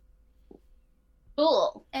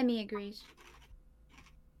 Cool. Emmy agrees.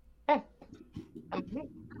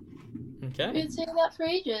 Okay. Been saying that for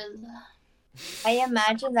ages. I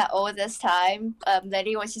imagine that all this time,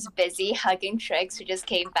 Letty was just busy hugging Trix, who just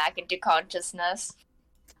came back into consciousness.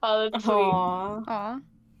 Oh, that's sweet. Aww. Aw.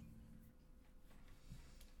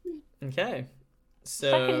 Okay.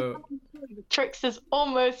 So Trix has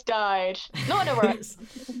almost died. Not in a row.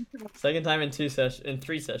 second time in 3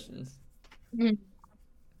 sessions.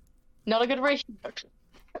 Not a good ratio.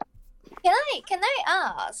 Can I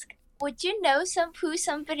ask? Would you know who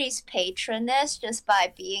somebody's patron is just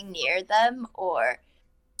by being near them or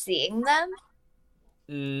seeing them?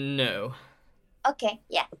 No. Okay,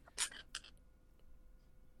 yeah.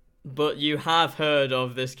 But you have heard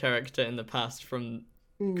of this character in the past from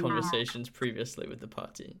conversations previously with the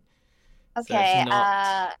party. So Okay, it's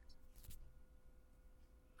not...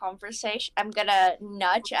 conversation. I'm gonna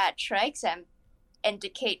nudge at Trix and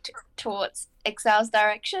indicate towards Excel's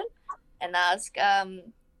direction and ask,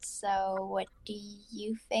 so what do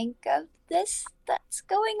you think of this that's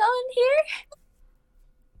going on here?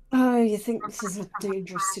 I think this is a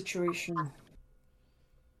dangerous situation.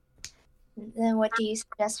 Then what do you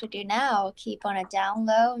suggest we do now? Keep on a down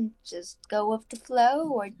low and just go with the flow,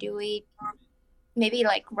 or do we maybe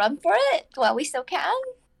like run for it while we still can?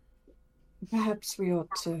 Perhaps we ought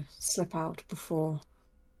to slip out before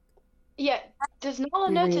Yeah, does Nala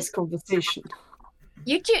we notice? raise conversation.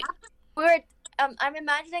 You two, we're. I'm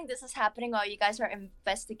imagining this is happening while you guys are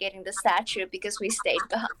investigating the statue because we stayed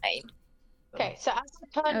behind. Okay, so as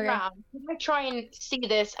I turn Okay. around, can I try and see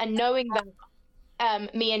this, and knowing that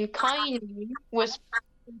me and Kainu was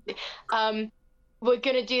we're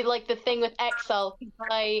gonna do like the thing with Excel.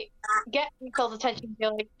 I get Excel's attention and be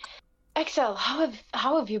like, Excel,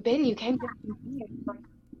 how have you been? You came back from here. Like,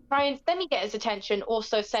 try and Semi get his attention.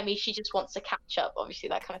 Also, Semi, she just wants to catch up, obviously,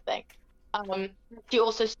 that kind of thing. Do you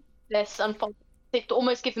also see this unfold? It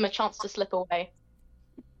almost gives them a chance to slip away.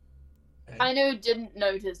 Kaino didn't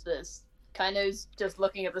notice this. Kaino's just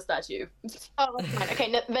looking at the statue. Oh, that's fine.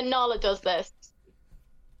 Okay, then Nala does this.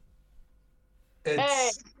 Hey,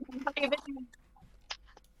 It's how you been?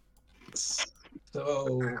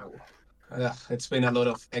 so. It's been a lot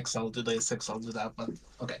of Excel do this, Excel do that, but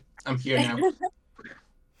okay, I'm here now.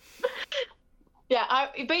 Yeah,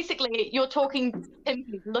 basically you're talking to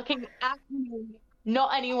me, looking at me,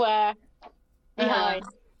 not anywhere behind.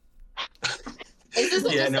 Is this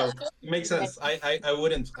a Yeah, no, deception? it makes sense. I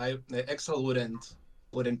wouldn't. Excel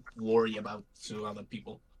wouldn't worry about to other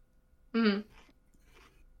people. Mhm.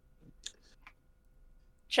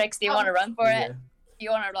 Trix, do you want to run for it? Yeah. Do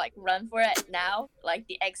you want to like run for it now, like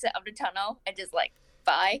the exit of the tunnel, and just like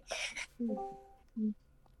bye?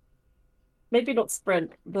 Maybe not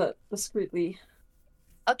sprint, but discreetly.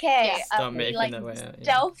 Okay, Yeah. Start we making like their way out. Yeah.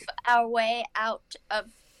 stealth our way out of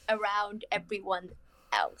around everyone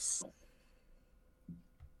else.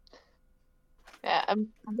 Yeah.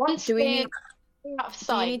 Once Do we they're need? out of Do you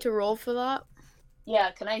sight, need to roll for that?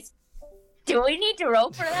 Yeah, can I? Do we need to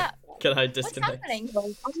roll for that? Can I What's disconnect? happening?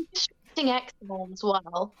 I'm distracting Excel as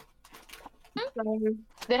well. So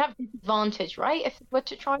they'd have disadvantage, right? If we were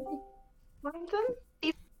to try and find them.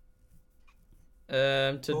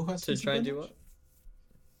 Who has To try and do what?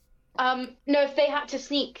 No, if they had to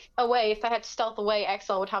sneak away, if they had to stealth away,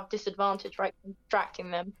 Excel would have disadvantage, right? Distracting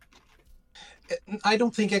them. I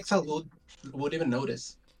don't think Excel would even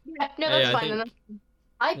notice. Yeah, no, that's Yeah, I fine. think- then.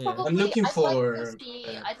 I Yeah. probably. I'm looking I'd for, Like to see,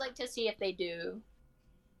 uh, I'd like to see if they do.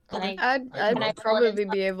 Can Okay. I? I'd can I'd roll. probably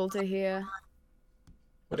be able to hear.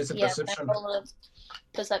 What is the Yeah, perception? can I roll a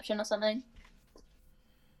perception or something?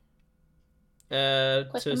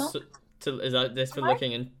 Question mark? Is that this for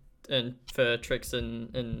looking and for Trix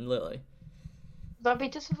and Lily? Would that be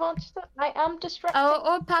disadvantage? That I am distracted.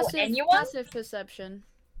 Oh, or passive anyone? passive perception.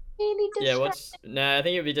 Really Yeah, distracted. Nah, I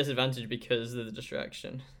think it would be disadvantage because of the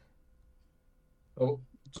distraction. Oh,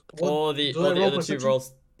 Or the do I roll other two perception?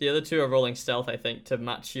 rolls. The other two are rolling stealth, I think, to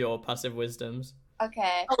match your passive wisdoms.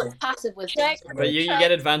 Okay. Oh, it's passive wisdom. Check. But you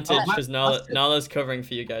get advantage Oh, because that's good. Nala's covering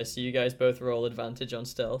for you guys, so you guys both roll advantage on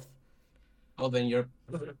stealth. Oh, then you're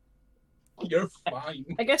fine.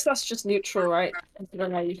 I guess that's just neutral, right?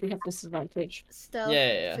 Considering I usually have disadvantage. Stealth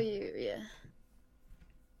Yeah. for you, yeah.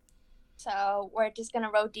 So we're just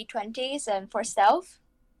gonna roll d20s and for stealth.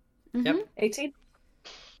 Yep. Mhm. 18?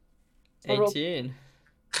 I roll- 18.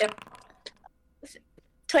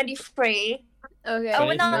 23. Okay.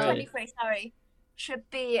 Oh, not 23. 23. Sorry, should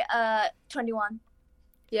be 21.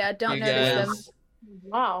 Yeah, don't You notice them. guys-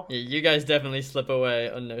 Wow. Yeah, you guys definitely slip away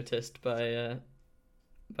unnoticed by anyone.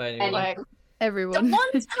 Anyway, The Everyone.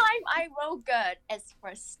 one time I roll good is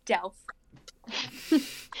for stealth.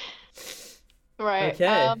 right.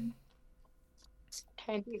 Okay.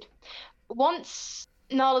 Okay, indeed. Once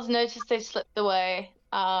Nala's noticed they've slipped away,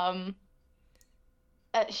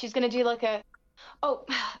 she's gonna do like a, oh,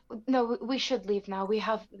 no, we should leave now. We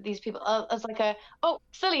have these people. As like a, oh,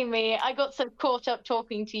 silly me. I got so caught up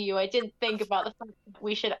talking to you. I didn't think about the fact that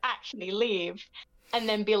we should actually leave. And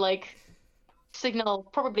then be like, signal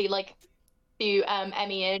probably like to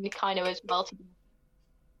Emmy and Kaino as well.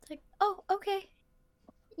 It's like, oh, okay.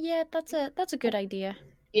 Yeah, that's a good idea.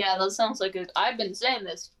 Yeah, that sounds like good. I've been saying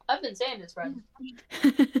this, friend.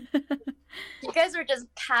 You guys were just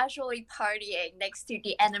casually partying next to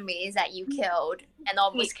the enemies that you killed and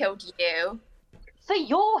almost killed you. For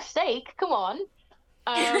your sake, come on.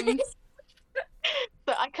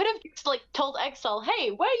 But I could have just like told Excel,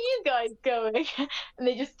 hey, where are you guys going? And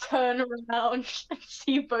they just turn around and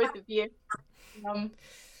see both of you.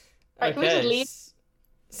 Right, can we just leave?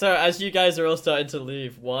 So as you guys are all starting to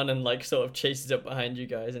leave, one and like sort of chases up behind you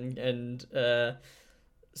guys and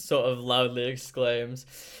sort of loudly exclaims,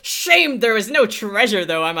 "Shame there is no treasure,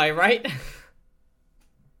 though. Am I right?"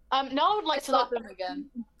 Now I would like to Slap him again.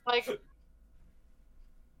 like,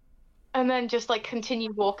 and then just like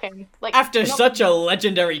continue walking. Like After not- such a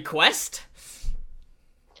legendary quest.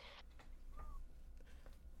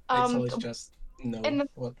 Exile is just no. in the-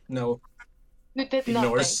 What? No. we did nothing.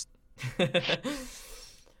 Ignores.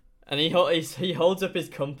 And he holds up his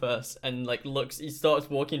compass and like looks. He starts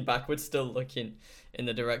walking backwards, still looking in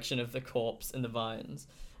the direction of the corpse and the vines,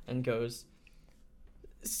 and goes,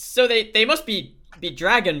 "So they must be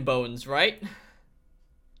dragon bones, right?"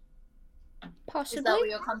 Possibly. Is that what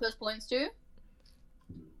your compass points to?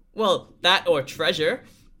 Well, that or treasure.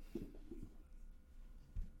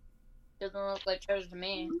 Doesn't look like treasure to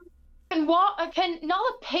me. And what? Can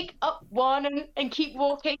Nala pick up one and keep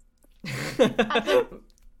walking?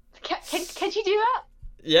 Can she do that?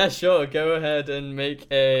 Yeah, sure. Go ahead and make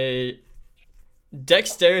a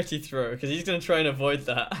dexterity throw because he's gonna try and avoid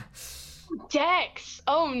that. Dex.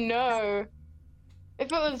 Oh no.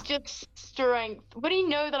 If it was just strength, would he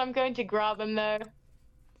know that I'm going to grab him though?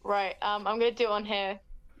 Right. I'm gonna do it on here.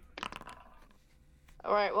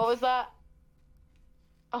 All right. What was that?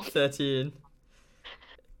 13.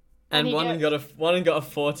 And And he one got a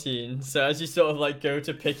 14. So as you sort of like go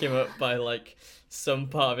to pick him up by like some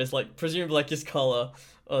part of his like presumably like his collar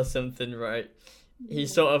or something, right? He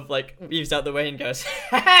sort of like weaves out the way and goes,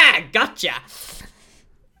 "Ha ha! Gotcha!"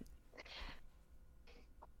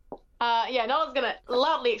 Yeah. Nala's gonna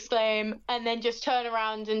loudly exclaim and then just turn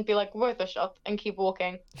around and be like, "Worth a shot," and keep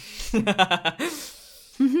walking.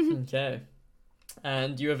 Okay.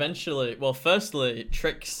 And you eventually, well, firstly,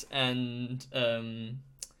 Trix and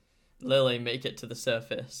Lily make it to the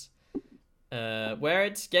surface, where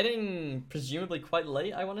it's getting presumably quite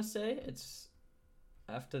late. I want to say it's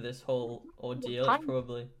after this whole ordeal. It's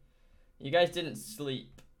probably you guys didn't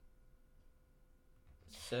sleep,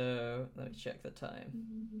 so let me check the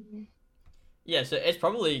time. Yeah, so it's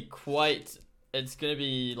probably quite. It's gonna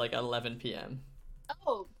be like 11 p.m.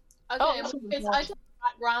 Oh, okay. Oh, in that's which not case bad. I turn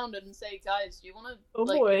back round and say, guys, do you want to Oh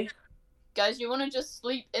like, boy. guys, do you want to just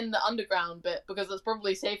sleep in the underground bit because it's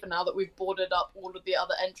probably safer now that we've boarded up all of the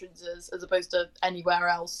other entrances as opposed to anywhere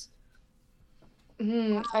else.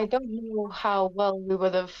 I don't know how well we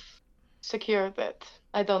would have secured it.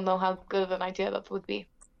 I don't know how good of an idea that would be.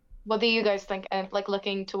 What do you guys think? And like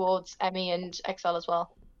looking towards Emmy and Excel as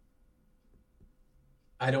well.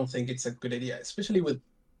 I don't think it's a good idea, especially with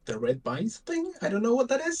the red vines thing. I don't know what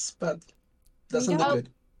that is, but doesn't look good.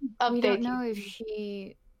 We don't Update. know if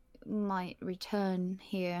she might return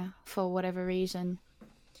here for whatever reason.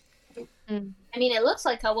 I mean, it looks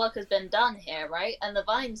like our work has been done here, right? And the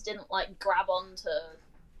vines didn't like grab onto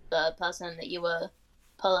the person that you were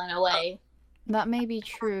pulling away. That may be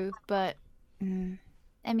true, but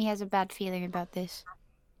Emmy has a bad feeling about this.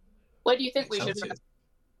 Where do you think we should? Sounds good.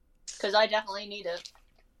 Because I definitely need it.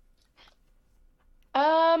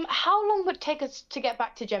 How long would it take us to get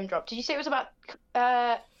back to Gem Drop? Did you say it was about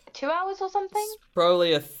 2 hours or something? It's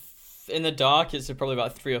probably in the dark. It's probably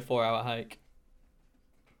about a 3 or 4 hour hike.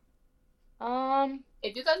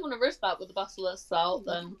 If you guys want to risk that with the basilisks out,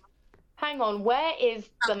 then Hang on, where is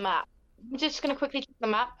the map? I'm just gonna quickly check the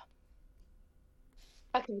map.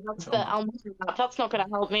 Okay, that's the Alma map. That's not gonna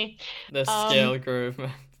help me. The scale grove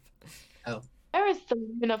map. Where is the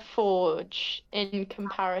Luna Forge in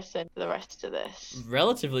comparison to the rest of this?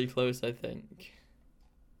 Relatively close, I think.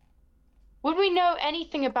 Would we know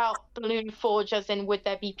anything about the Luna Forge, as in would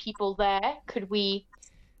there be people there? Could we...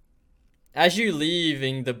 As you're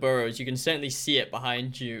leaving the burrows, you can certainly see it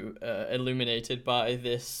behind you, illuminated by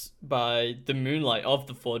the moonlight of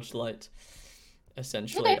the forge light,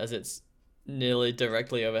 essentially, Okay. as it's nearly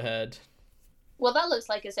directly overhead. well, that looks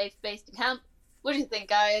like a safe space to camp. What do you think,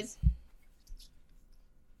 guys?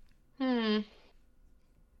 And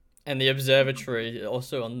the observatory,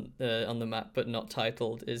 also on the map but not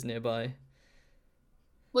titled, is nearby.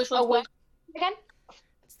 Which Oh, one's where again?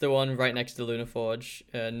 It's the one right next to Luna Forge,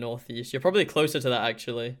 northeast. You're probably closer to that,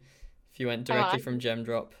 actually, if you went directly from Gem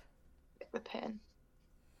Drop. The pin.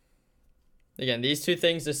 Again, these two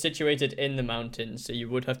things are situated in the mountains, so you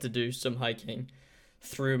would have to do some hiking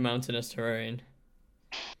through mountainous terrain.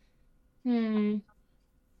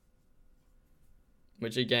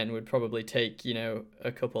 Which, again, would probably take,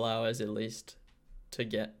 a couple hours at least to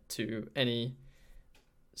get to any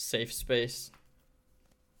safe space.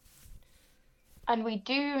 And we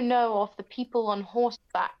do know of the people on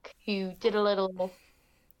horseback who did a little...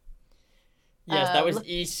 Yes, that was look-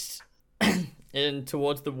 east in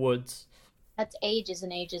towards the woods. That's ages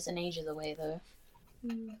and ages and ages away, though.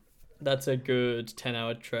 That's a good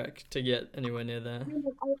 10-hour trek to get anywhere near there.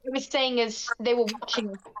 I was saying as they were watching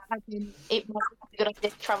us, it might be a good idea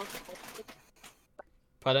to travel.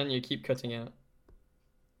 Pardon, you keep cutting out.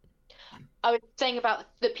 I was saying about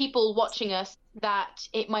the people watching us that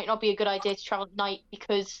it might not be a good idea to travel at night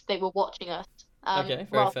because they were watching us. Okay,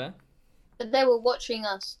 very fair. But they were watching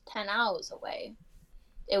us 10 hours away.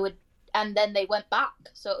 And then they went back,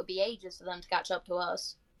 so it would be ages for them to catch up to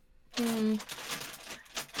us.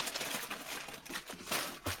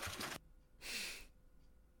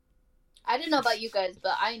 I don't know about you guys,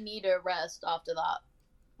 but I need a rest after that.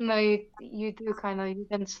 No, you do kind of. You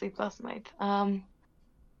didn't sleep last night.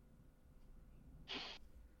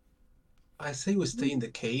 I say we stay in the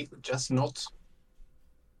cave, just not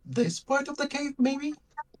this part of the cave, maybe?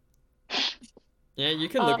 Yeah, you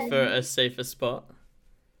can look for a safer spot.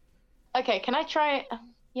 Okay, can I try?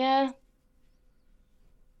 Yeah.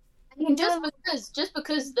 I mean, just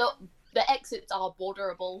because the exits are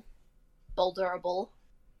boulderable. Vulnerable.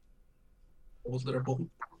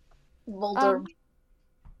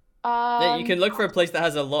 Yeah, you can look for a place that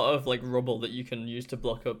has a lot of like rubble that you can use to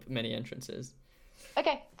block up many entrances.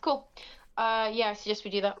 Okay, cool. Yeah, I suggest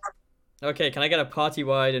we do that. Okay, can I get a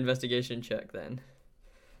party-wide investigation check then?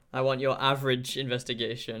 I want your average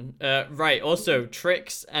investigation. Right, also,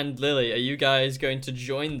 Trix and Lily, are you guys going to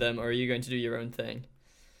join them or are you going to do your own thing?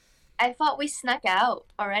 I thought we snuck out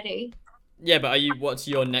already. Yeah, but what's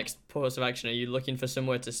your next course of action? Are you looking for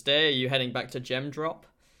somewhere to stay? Are you heading back to Gem Drop?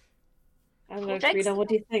 I don't know, Frida, what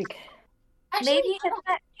do you think? Actually, Maybe head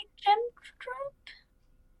back to Gem Drop?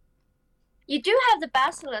 You do have the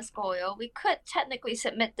basilisk oil. We could technically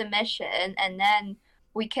submit the mission and then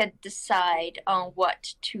we could decide on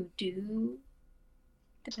what to do.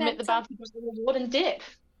 Submit the bounty for the reward and dip.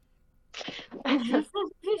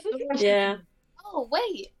 Yeah. Oh,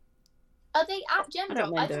 wait. Are they at Gem I don't Drop?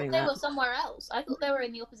 mind I thought doing they that. were somewhere else. I thought they were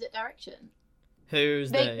in the opposite direction.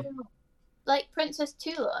 Who's they? Like Princess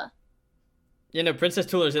Tula. You know, Princess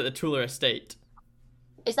Tula is at the Tula estate.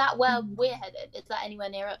 Is that where we're headed? Is that anywhere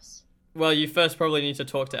near us? Well, you first probably need to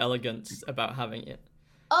talk to Elegance about having it.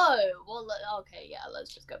 Oh, well, okay, yeah,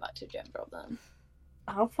 let's just go back to Gem Drop then.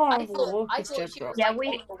 How far I of a thought walk is she Gem was Drop? Yeah, like, we-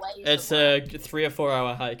 on the way It's somewhere. a 3 or 4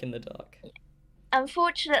 hour hike in the dark.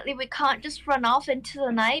 Unfortunately, we can't just run off into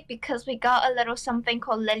the night because we got a little something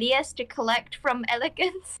called Lilius to collect from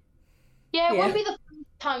Elegance. Yeah, it won't Yeah. be the first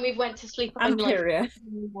time we've went to sleep. I'm like, curious.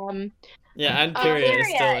 Yeah, and Oh, Kyria is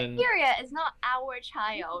still Kyria, in. Kyria is not our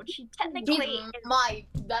child. She technically is.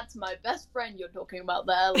 That's my best friend you're talking about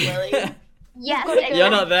there, Lily. Yes, gotta go. You're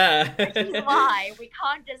not there. Which is why we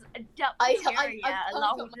can't just adopt I Kyria perked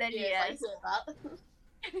along up with my ears, I Lilius. saw that.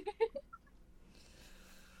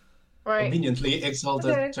 Right. Conveniently,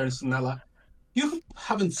 Exalted Okay. turns to Nella. You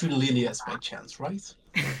haven't seen Lilias by chance, right?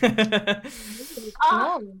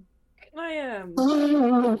 Oh. I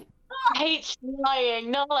Hates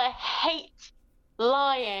lying. Nala hates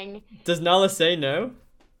lying. Does Nala say no?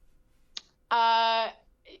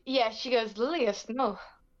 Yeah, she goes, Lilius, no.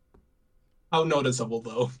 How noticeable,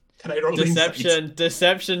 though? Can I roll insight?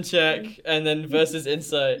 Deception check, and then versus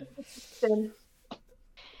insight.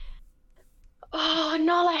 Oh,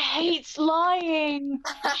 Nala hates lying.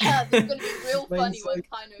 This is gonna be real My funny when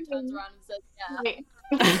insight. Kaino turns around and says, yeah.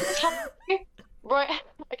 Wait. Right.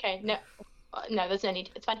 Okay, no. No, there's no need.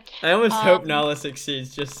 It's fine. I almost hope Nala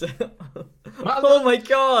succeeds. Just. Oh my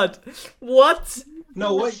god! What?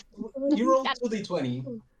 No, wait. You rolled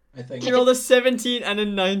 2d20, I think. You rolled a 17 and a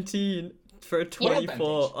 19 for a What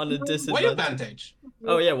 24 on a Why disadvantage. advantage?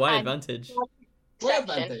 Oh yeah, why And- advantage? Why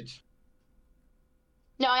Deception. advantage?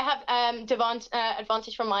 No, I have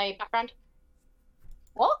advantage from my background.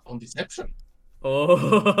 What? On deception. Oh.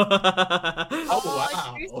 Oh,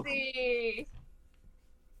 wow. Juicy.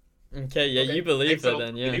 Okay, yeah, Okay, you believe her Exalt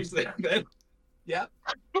then, yeah. believes them then. Yeah.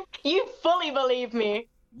 You fully believe me.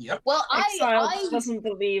 Yep. Well, Exile I doesn't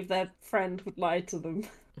believe their friend would lie to them.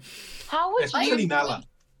 How would Especially you? Nala.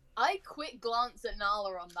 I quick glance at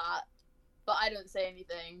Nala on that, but I don't say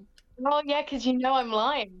anything. Oh yeah, because you know I'm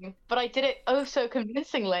lying, but I did it oh so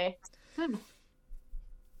convincingly.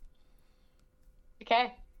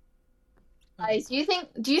 Okay. Guys, do you think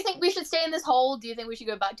we should stay in this hole? Do you think we should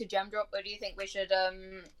go back to Gem Drop, or do you think we should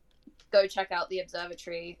go check out the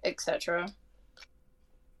observatory, etc.?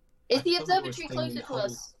 Is I the thought we were observatory staying in closer the to hole.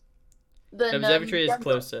 us than Observatory is Gem Drop?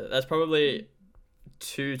 closer. That's probably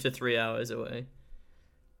 2 to 3 hours away.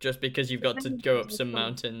 Just because you've got to go up some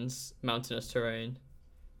mountainous terrain.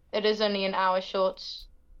 It is only an hour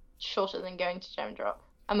shorter than going to Gem Drop,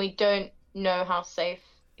 and we don't know how safe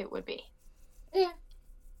it would be. Yeah.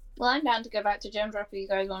 Well, I'm down to go back to Gem Drop if you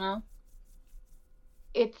guys want to.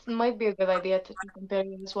 It might be a good idea to compare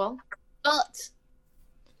it as well. But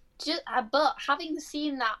having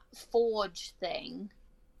seen that forge thing,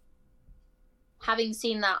 having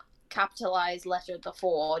seen that capitalized letter The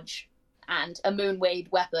Forge and a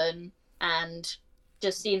Moonwade weapon and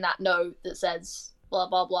just seen that note that says blah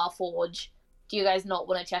blah blah Forge, do you guys not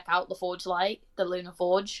want to check out the Forge Light, the Lunar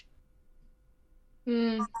Forge?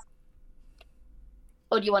 Or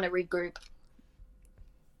do you want to regroup?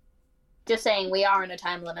 Just saying, we are in a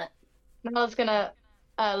time limit. I was gonna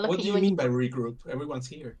look What at do you you and mean by regroup? Everyone's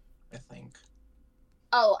here, I think.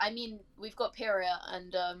 Oh, I mean, we've got Pyria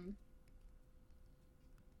and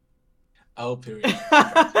Oh, period.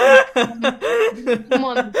 come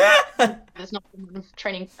on. There's not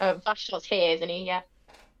training. Vashtor's here, isn't he? Yeah.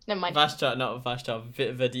 Never mind. Vashtar, not Vashtar.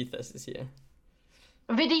 Vedithus is here.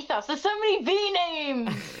 Vidithas. There's so many V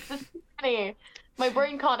names. There's so many. My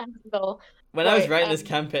brain can't handle. When I was Right,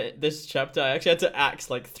 writing this chapter, I actually had to axe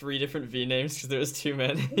like 3 different V names because there was too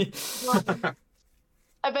many.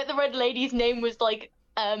 I bet the red lady's name was like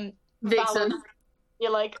Vixen. Valor.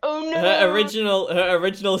 You're like, oh no. Her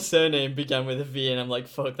original surname began with a V, and I'm like,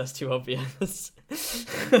 fuck, that's too obvious.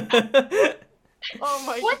 Oh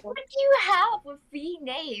my What god. would you have with V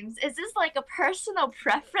names? Is this like a personal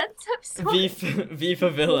preference of sorts? V for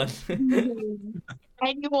villain.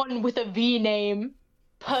 Anyone with a V name,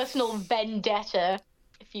 personal vendetta,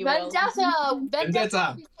 if you will. Vendetta!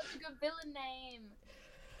 Vendetta! Is such a good villain name.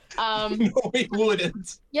 No, it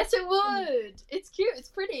wouldn't. Yes, it would. It's cute. It's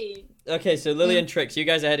pretty. Okay, so Lily and Trix, you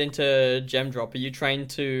guys are heading to Gem Drop. Are you trying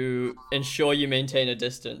to ensure you maintain a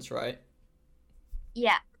distance, right?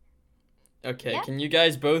 Yeah. Okay, Yeah. can you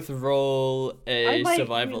guys both roll a I might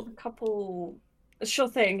survival? use a couple. Sure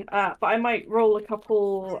thing. But I might roll a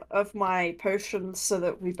couple of my potions so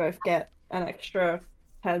that we both get an extra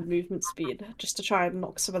 10 movement speed, just to try and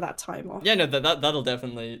knock some of that time off. Yeah, no,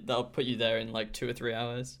 that'll put you there in like 2 or 3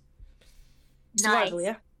 hours. Survival,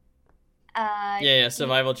 Nice. yeah. Yeah,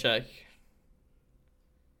 survival check.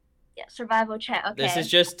 Yeah, survival check. Okay. This is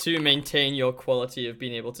just to maintain your quality of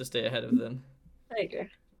being able to stay ahead of them. There you go.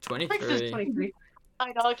 23. 23.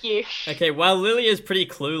 I'd argue. Okay, while Lily is pretty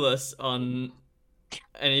clueless on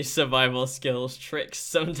any survival skills, Trix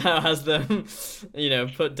somehow has them,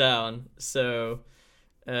 put down. So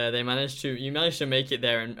you managed to make it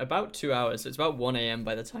there in about 2 hours. So it's about 1 a.m.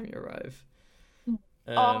 by the time you arrive.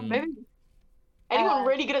 Maybe. Anyone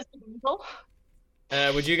really good at survival?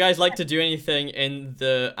 Would you guys like to do anything in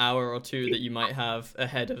the hour or 2 that you might have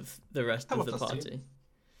ahead of the rest of the party?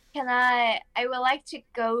 Can I would like to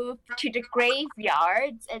go to the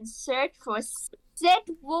graveyards and search for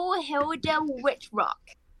Sidwulhilda Witch Rock.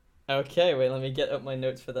 Okay, wait, let me get up my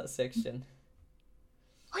notes for that section.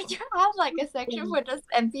 Would you have like a section for this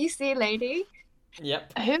NPC lady?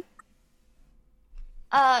 Yep. Who?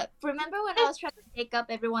 Remember when I was trying to dig up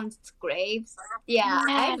everyone's graves?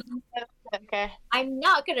 Yeah, Okay. I'm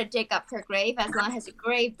not gonna dig up her grave as long as the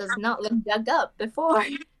grave does not look dug up before.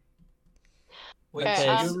 Wait, Okay,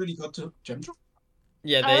 so you already got to Gem Drop?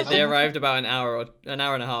 Yeah, they arrived about an hour and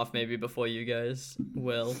a half maybe before you guys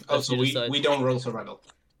will. Oh, as so you we decide. don't roll survival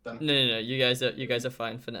then. No. You guys are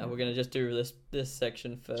fine for now. We're gonna just do this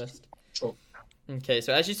section first. Sure. Okay,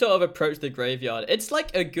 so as you sort of approach the graveyard, it's like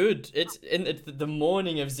it's in the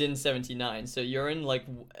morning of Zin 79, so you're in like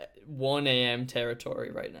 1 a.m.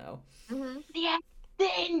 territory right now. Mm-hmm. Yeah,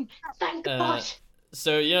 then! Thank God!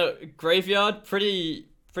 So, graveyard, pretty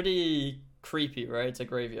creepy, right? It's a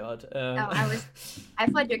graveyard. I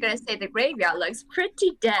thought you were gonna say the graveyard looks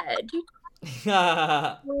pretty dead.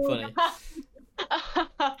 Funny.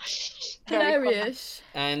 Hilarious.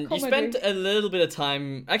 And you Comedy. spent a little bit of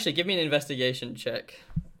time. Actually, give me an investigation check.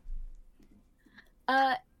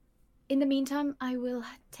 In the meantime, I will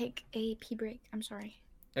take a pee break. I'm sorry.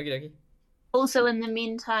 Okie Also, in the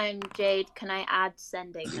meantime, Jade, can I add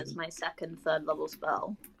Sending as my second, third level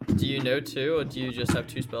spell? Do you know 2, or do you just have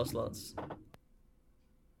 2 spell slots?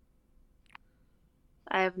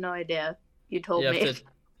 I have no idea. You told You me. have to.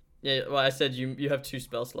 Yeah, well, I said you have 2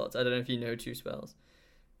 spell slots. I don't know if you know 2 spells.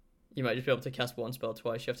 You might just be able to cast 1 spell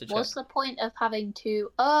twice. You have to check. What's the point of having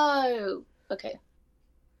 2? Oh, okay.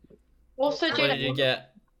 Also, What did you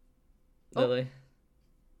get, Lily?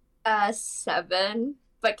 7.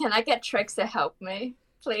 But can I get Trix to help me,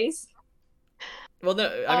 please? Well,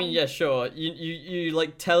 no, I mean, yeah, sure. You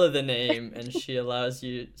like tell her the name, and she allows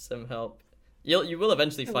you some help. You will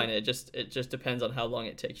eventually find it. It just depends on how long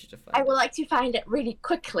it takes you to find I it. would like to find it really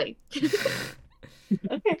quickly.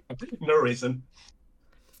 No reason.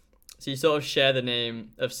 So you sort of share the name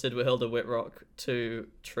of Sidwahilda Whitrock to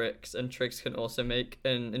Trix, and Trix can also make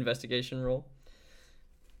an investigation roll.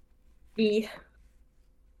 E.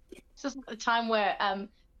 This is the time where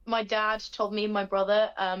my dad told me and my brother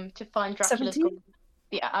to find Dracula's 17?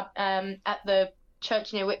 grave at the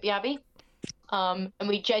church near Whitby Abbey. And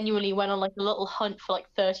we genuinely went on like a little hunt for like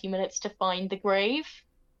 30 minutes to find the grave,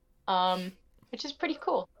 which is pretty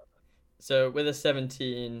cool. So with a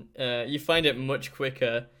 17, you find it much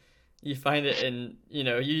quicker. You find it in,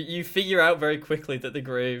 you figure out very quickly that the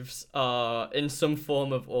graves are in some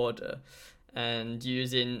form of order. And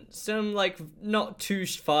using some, like, not too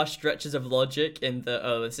far stretches of logic in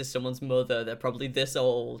the, this is someone's mother, they're probably this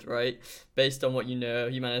old, right? Based on what you know,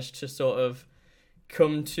 you manage to sort of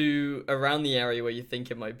come to around the area where you think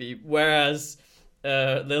it might be. Whereas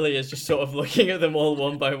Lily is just sort of looking at them all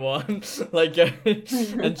one by one, like,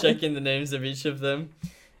 and checking the names of each of them.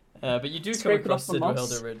 But you do come across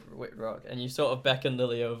Sidwahilda Whitrock, and you sort of beckon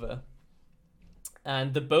Lily over.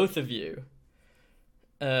 And the both of you,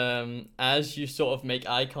 as you sort of make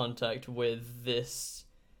eye contact with this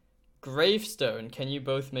gravestone, can you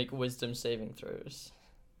both make wisdom saving throws?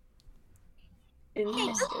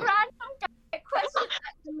 Interesting. Question.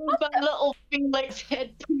 That little Felix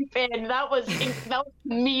head peep in. That was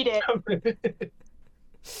comedic.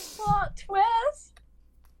 Plot twist.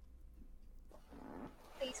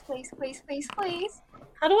 Please.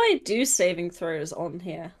 How do I do saving throws on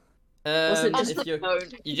here? Was it just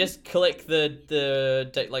if you just click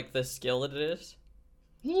the skill that it is.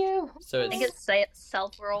 Yeah. So I think it's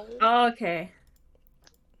self-roll. Oh, okay.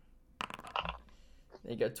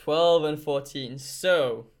 There you go, 12 and 14.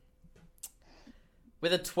 So,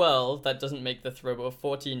 with a 12, that doesn't make the throw, but a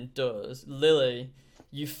 14 does. Lily,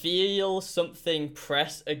 you feel something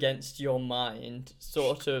press against your mind,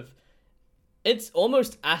 sort of. It's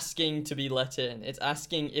almost asking to be let in. It's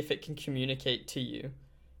asking if it can communicate to you.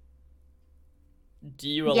 Do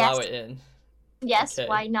you allow it in? Yes, Okay.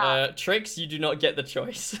 why not? Trix, you do not get the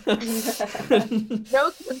choice.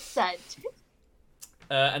 No consent.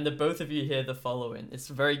 And the both of you hear the following.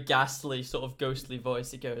 It's a very ghastly, sort of ghostly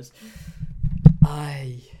voice. It goes,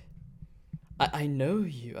 I know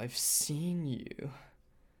you. I've seen you.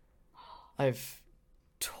 I've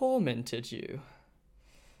tormented you.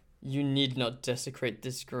 You need not desecrate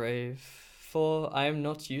this grave, for I am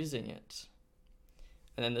not using it.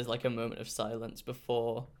 And then there's like a moment of silence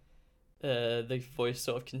before the voice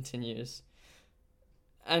sort of continues.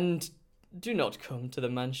 And do not come to the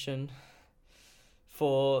mansion,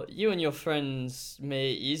 for you and your friends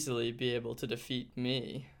may easily be able to defeat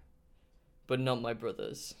me, but not my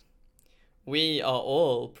brothers. We are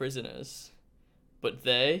all prisoners, but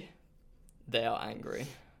they are angry.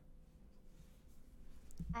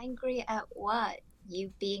 Angry at what?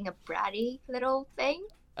 You being a bratty little thing?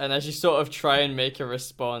 And as you sort of try and make a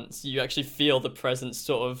response, you actually feel the presence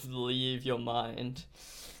sort of leave your mind.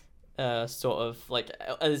 Sort of like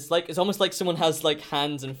it's almost like someone has like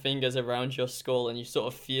hands and fingers around your skull, and you sort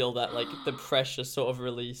of feel that like the pressure sort of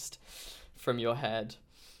released from your head.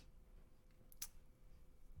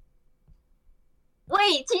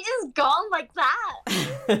 Wait, she just gone like that?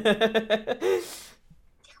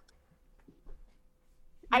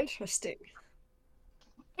 Interesting.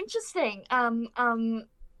 Interesting.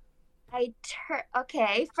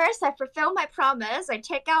 Okay. First, I fulfill my promise. I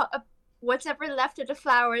take out whatever left of the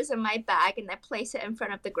flowers in my bag, and I place it in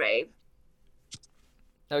front of the grave.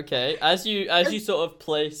 Okay, as you sort of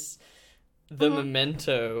place the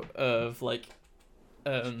memento of like,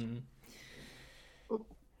 well,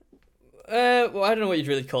 I don't know what you'd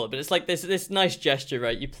really call it, but it's like this nice gesture,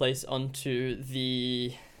 right? You place onto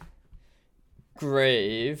the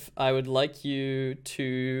grave. I would like you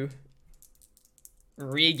to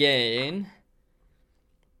regain.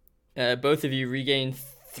 Both of you regain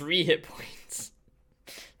 3 hit points.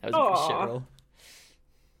 That was a good shit roll.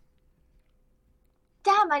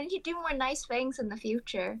 Damn, I need to do more nice things in the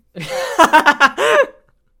future. The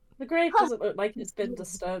grave doesn't look like it's been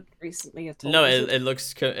disturbed recently at all. No, it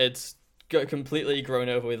looks it's got completely grown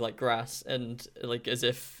over with like grass and like as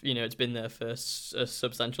if it's been there for a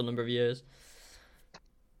substantial number of years.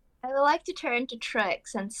 I would like to turn to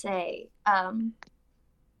Trix and say,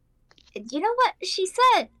 you know what she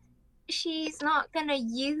said? She's not gonna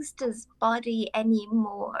use this body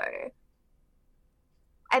anymore.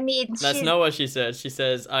 I mean, that's not what she says. She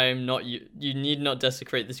says, "I am not. You need not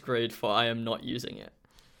desecrate this grave, for I am not using it."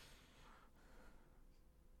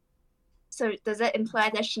 So does that imply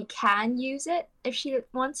that she can use it if she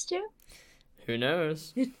wants to? Who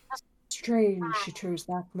knows? It's strange she chose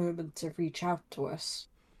that moment to reach out to us.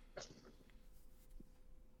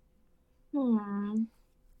 Well,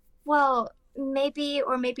 well, maybe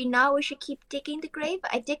or maybe not, we should keep digging the grave.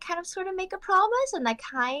 I did kind of sort of make a promise, and I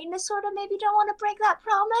kind of sort of maybe don't want to break that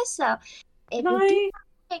promise. So if Can you do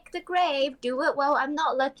I take the grave, do it while I'm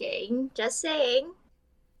not looking. Just saying.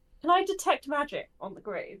 detect magic on the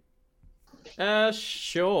grave?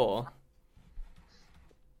 Sure.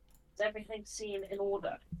 Does everything seem in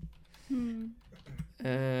order?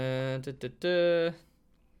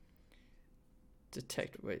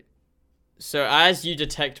 Detect. Wait. So as you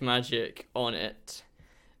detect magic on it,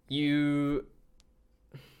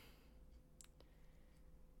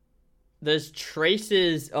 there's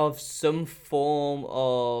traces of some form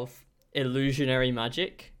of illusionary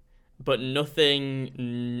magic, but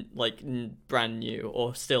nothing brand new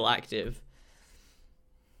or still active.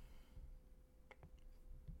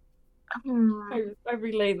 I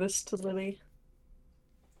relay this to Lily.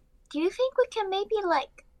 Do you think we can maybe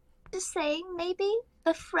just saying maybe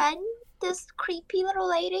befriend this creepy little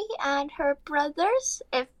lady and her brothers,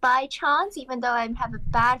 if by chance, even though I have a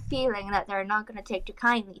bad feeling that they're not going to take too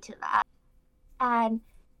kindly to that. And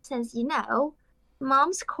since,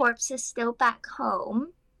 Mom's corpse is still back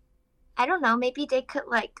home, I don't know, maybe they could,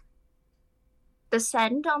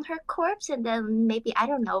 descend on her corpse and then maybe, I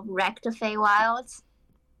don't know, wreck the Feywilds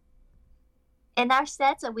in our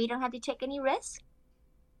stead so we don't have to take any risk.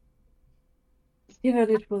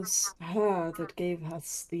 Given it was her that gave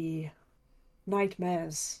us the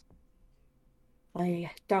nightmares,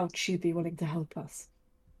 I doubt she'd be willing to help us.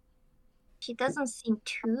 She doesn't seem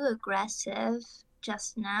too aggressive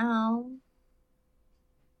just now.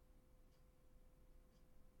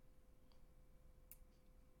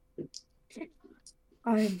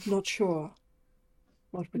 I'm not sure.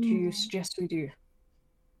 What would you suggest we do?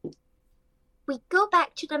 We go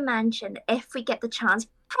back to the mansion if we get the chance.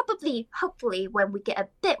 Probably, hopefully, when we get a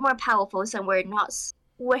bit more powerful so we're not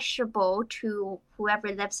swishable to whoever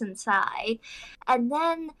lives inside. And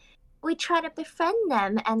then we try to befriend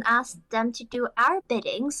them and ask them to do our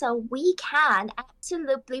bidding so we can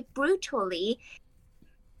absolutely brutally,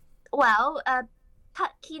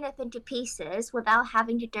 cut Kenneth into pieces without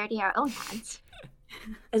having to dirty our own hands.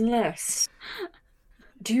 Unless,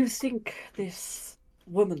 do you think this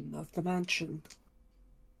woman of the mansion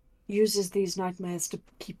uses these nightmares to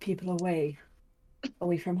keep people away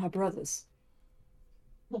from her brothers,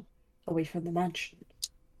 away from the mansion?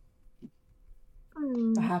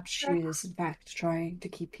 Perhaps she is, in fact, trying to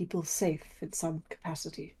keep people safe in some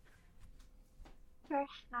capacity.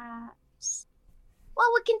 Perhaps.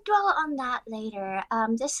 Well, we can dwell on that later.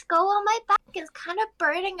 The skull on my back is kind of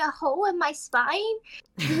burning a hole in my spine.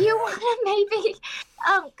 Do you want to maybe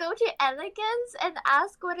go to Elegance and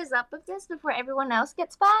ask what is up with this before everyone else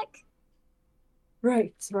gets back?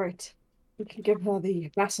 Right. We can give her the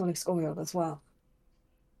basilisk oil as well.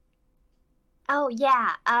 Oh,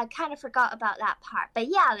 yeah. I kind of forgot about that part. But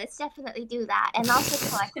yeah, let's definitely do that. And also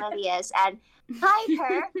collect Lydia's and hide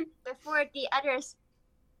her before the others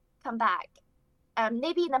come back.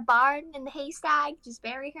 Maybe in a barn in the haystack, just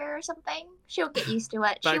bury her or something. She'll get used to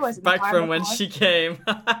it. She wasn't back from when she came.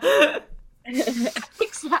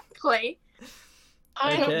 Exactly.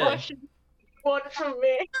 I am Okay. watching one from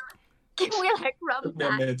me. Can we run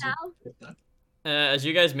back now? As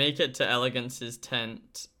you guys make it to Elegance's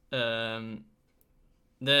tent,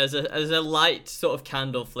 there's a light sort of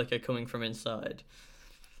candle flicker coming from inside.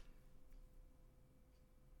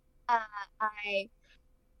 I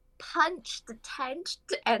punched the tent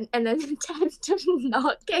and then the tent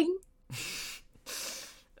knocking.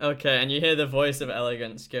 Okay, and you hear the voice of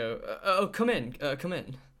Elegance go, "Oh, come in, come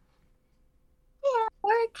in." Yeah,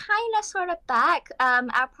 we're kind of sort of back.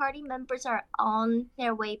 Our party members are on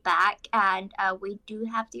their way back, and we do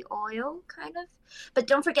have the oil, kind of. But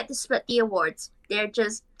don't forget to split the awards. They're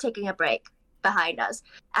just taking a break behind us.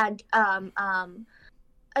 And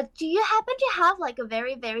do you happen to have a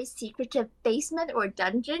very, very secretive basement or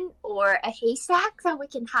dungeon or a haystack that we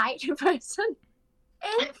can hide a person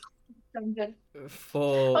in? Dungeon.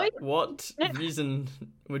 For what reason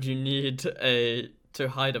would you need to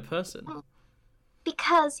hide a person?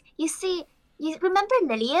 Because you see, you remember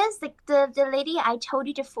Lilia's, the lady I told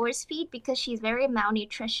you to force feed because she's very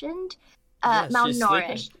malnutritioned,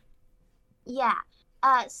 malnourished. Yeah.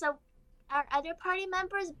 So our other party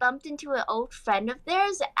members bumped into an old friend of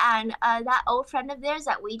theirs, and that old friend of theirs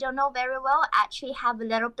that we don't know very well actually have a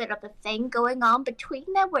little bit of a thing going on between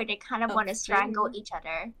them where they kind of want to strangle each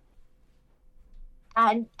other.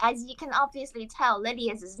 And as you can obviously tell,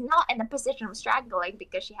 Lydia's is not in a position of strangling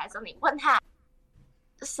because she has only one hand.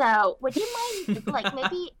 So, would you mind,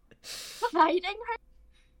 maybe hiding her?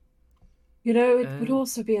 You know, it would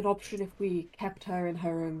also be an option if we kept her in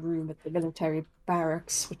her own room at the military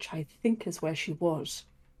barracks, which I think is where she was.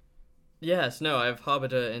 Yes, no, I've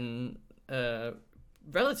harbored her in a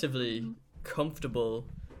relatively comfortable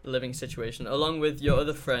living situation, along with your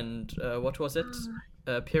other friend. What was it?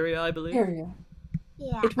 Pyria, I believe. Pyria.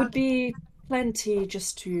 Yeah. It would be plenty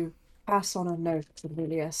just to pass on a note to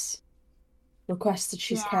Lilius. Request that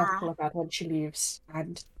she's careful about when she leaves,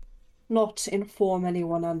 and not inform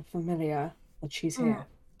anyone unfamiliar that she's here.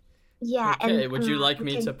 Yeah. Okay, and would you like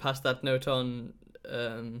me to pass that note on?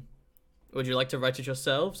 Would you like to write it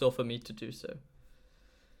yourselves, or for me to do so?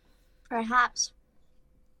 Perhaps.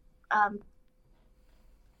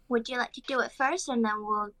 Would you like to do it first, and then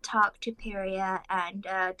we'll talk to Pyria and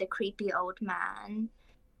the creepy old man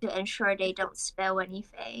to ensure they don't spill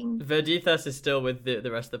anything? Verdithas is still with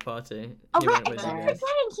the rest of the party. Oh, He right, went I with keep you guys.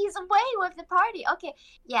 forgetting he's away with the party. Okay,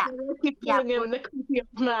 yeah. Keep calling him the creepy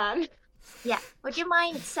old man. Yeah. Would you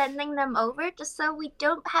mind sending them over just so we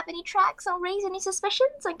don't have any tracks or raise any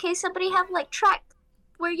suspicions in case somebody have like tracked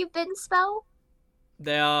where you've been spell?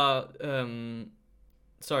 They are.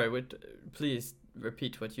 Sorry. Please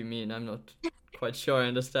repeat what you mean. I'm not quite sure I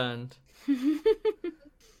understand.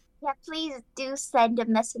 Yeah, please do send a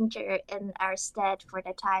messenger in our stead for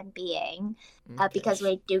the time being, because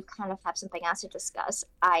we do kind of have something else to discuss.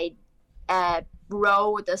 I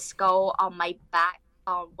roll the skull on my back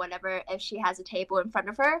on whenever if she has a table in front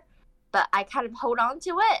of her, but I kind of hold on to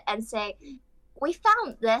it and say, "We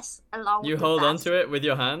found this along." You with hold the on to it with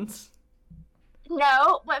your hands?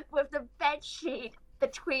 No, with the bed sheet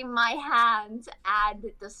between my hands and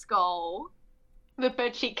the skull. The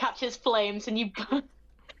bedsheet catches flames and you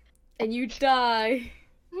And you die.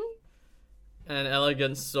 And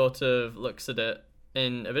Elegance sort of looks at it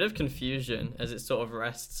in a bit of confusion as it sort of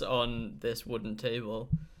rests on this wooden table.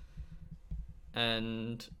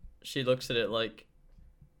 And she looks at it like,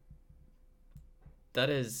 that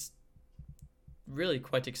is really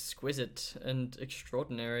quite exquisite and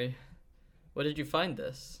extraordinary. Where did you find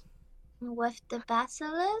this? With the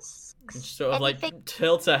basilisks? And she sort of like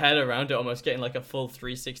tilts her head around it, almost getting like a full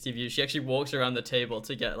 360 view. She actually walks around the table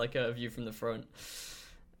to get like a view from the front.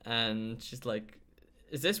 And she's like,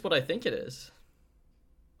 is this what I think it is?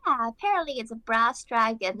 Yeah, apparently it's a brass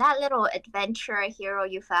dragon. That little adventurer hero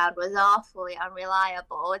you found was awfully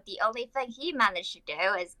unreliable. The only thing he managed to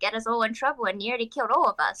do is get us all in trouble and nearly killed all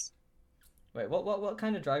of us. Wait, what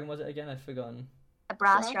kind of dragon was it again? I've forgotten. A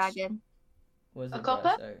brass dragon. Was A it copper?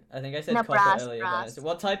 brass? Sorry. I think I said No, copper brass, earlier. brass.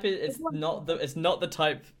 What type is? It's not the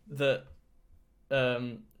type that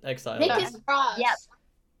Exile. Nick is. is brass. Yep.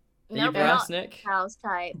 Are you Nope, brass, not Nick? House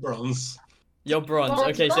type. Bronze. You're bronze.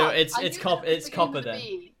 Bronze, Okay, so but it's I knew copper. that It's was copper going to then. be.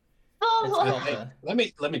 It's Oh, copper.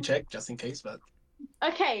 Let me check just in case, but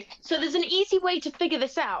okay, so there's an easy way to figure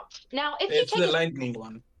this out. Now, if it's you the take lightning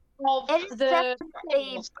one. of It is the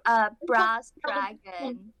definitely brass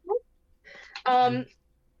dragon.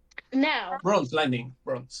 now, Bronze, lightning,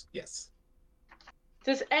 bronze. Yes.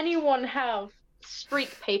 does anyone have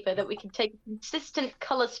streak paper that we can take a consistent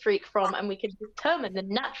color streak from, and we can determine the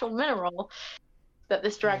natural mineral that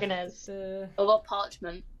this dragon is? Or what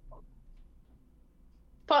parchment?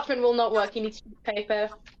 Parchment will not work. You need streak paper.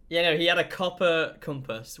 Yeah, no, he had a copper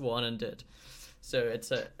compass, one and did. So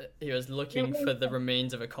he was looking for the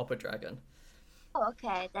remains of a copper dragon. Oh,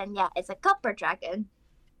 okay, then yeah, it's a copper dragon.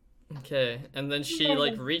 Okay, and then she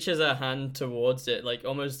like reaches her hand towards it, like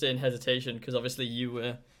almost in hesitation, because obviously you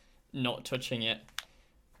were not touching it.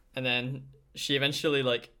 And then she eventually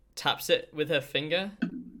like taps it with her finger,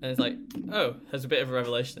 and it's like, oh, has a bit of a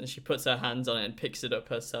revelation. And she puts her hands on it and picks it up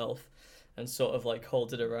herself, and sort of like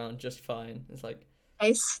holds it around just fine. It's like,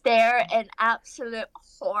 I stare in absolute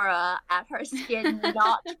horror at her skin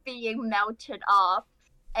not being melted off,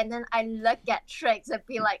 and then I look at Triggs and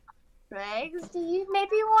be like, Triggs, do you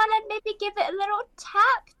maybe want to give it a little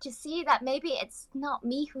tap to see that maybe it's not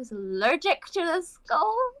me who's allergic to the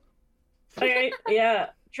skull? Okay, yeah.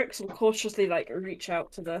 Trix will cautiously reach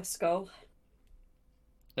out to the skull.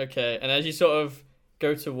 okay. And as you sort of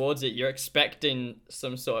go towards it, you're expecting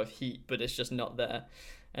some sort of heat, but it's just not there.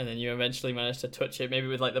 And then you eventually manage to touch it, maybe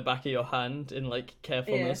with like the back of your hand in like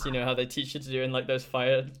carefulness. Yeah. You know how they teach you to do in like those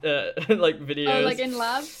fire like videos. Oh, like in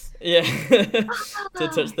labs? Yeah. To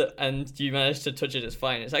touch and you manage to touch it. It's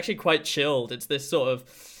fine. It's actually quite chilled. It's this sort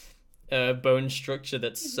of bone structure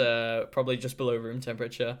that's probably just below room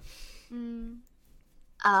temperature.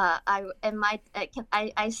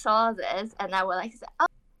 I saw this and I would like to say, oh,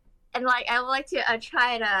 and like I would like to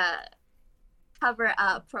try to cover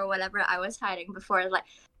up for whatever I was hiding before. Like,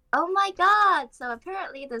 Oh my god, so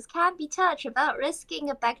apparently this can't be touched without risking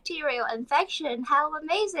a bacterial infection. How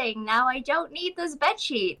amazing. Now I don't need this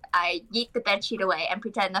bedsheet. I yeet the bedsheet away and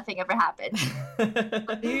pretend nothing ever happened.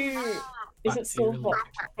 Is it still hot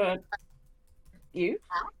for you?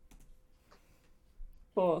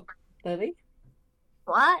 For Lily?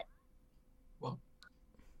 What?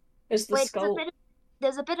 Is the Wait, skull...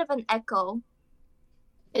 there's a bit of an echo.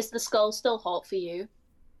 Is the skull still hot for you?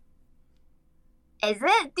 Is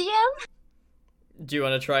it, DM? Do you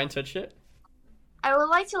want to try and touch it? I would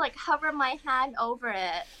like to like hover my hand over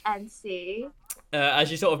it and see.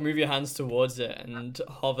 As you sort of move your hands towards it and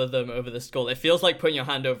hover them over the skull, it feels like putting your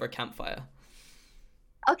hand over a campfire.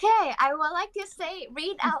 Okay, I would like to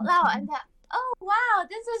read out loud and that. Oh wow,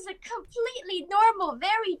 this is a completely normal,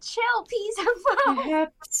 very chill piece of bone.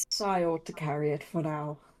 Perhaps I ought to carry it for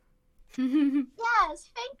now. Yes,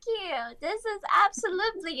 thank you. This is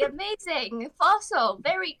absolutely amazing. Fossil,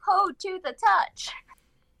 very cold to the touch.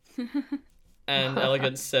 And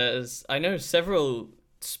Elegance says, I know several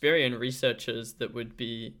Spirian researchers that would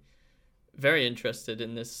be very interested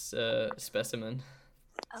in this specimen.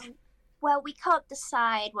 Well, we can't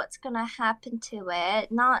decide what's gonna happen to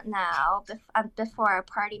it. Not now, before our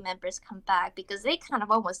party members come back, because they kind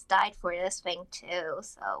of almost died for this thing too.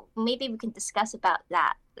 So maybe we can discuss about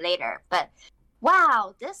that later. But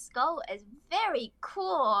wow, this skull is very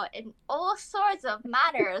cool in all sorts of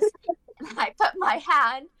manners. And I put my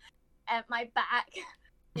hand at my back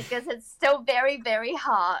because it's still very, very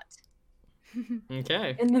hot.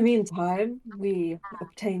 Okay. In the meantime, we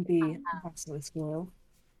obtained the basilisk oil.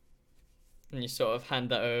 And you sort of hand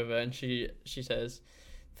that over, and she says,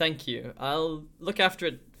 thank you. I'll look after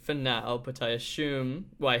it for now, but I assume,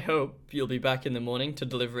 well, I hope you'll be back in the morning to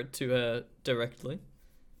deliver it to her directly.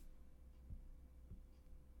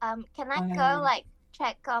 Can I go, like,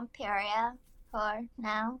 check on Peria for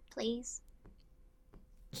now, please?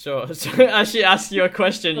 Sure. So as she asks you a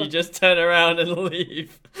question, you just turn around and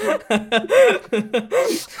leave. Perhaps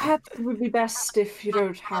it would be best if you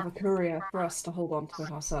don't have a courier for us to hold on to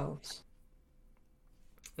it ourselves.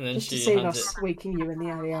 And then Just to she save hands us waking you in the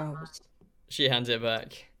early hours. She hands it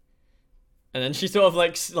back. And then she sort of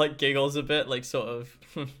like giggles a bit, like sort of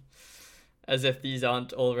as if these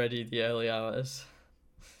aren't already the early hours.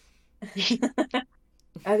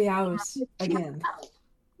 Early hours again.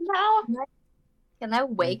 No. Can I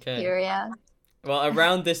wake Okay. Peria? Well,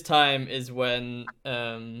 around this time is when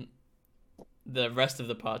the rest of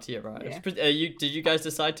the party arrives. Did you guys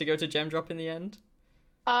decide to go to Gem Drop in the end?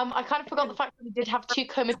 I kind of forgot the fact that we did have 2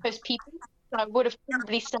 comatose people. So I would have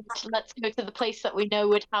probably said, let's go to the place that we know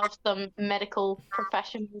would have some medical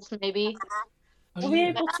professionals, maybe. Are we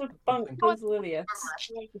able to bunk with Lilius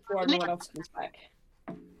before everyone else comes back?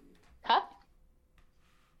 Huh?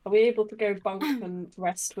 Are we able to go bunk and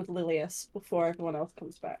rest with Lilius before everyone else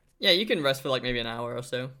comes back? Yeah, you can rest for like maybe an hour or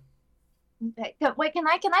so. Okay. Wait, can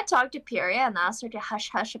I talk to Peria and ask her to hush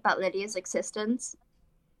hush about Lydia's existence?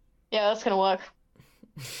 Yeah, that's gonna work.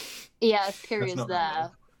 Yeah, Peria's not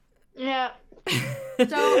there. Yeah.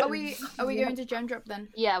 So are we going to Gem Drop then?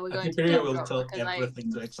 Yeah, we're I going think to Peria Gem will Drop tell because I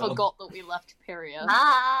everything to Excel. forgot that we left Peria.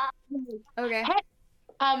 Ah. Okay. Hey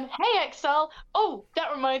Excel. Oh,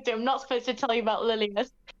 that reminds me, I'm not supposed to tell you about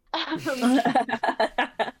Lilius. Oh,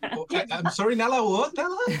 I'm sorry, Nala. What,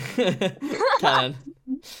 Nala? Can.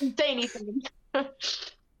 Say anything.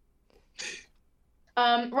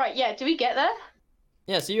 Right, yeah, do we get there?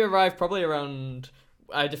 Yeah, so you arrive probably around...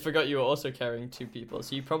 I forgot you were also carrying 2 people,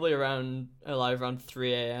 so you probably arrive around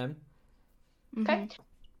 3 a.m. Okay.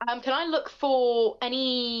 Can I look for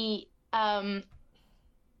any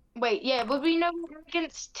wait, yeah, would we know what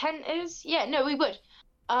Arrogance tent is? Yeah, no, we would.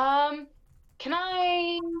 Can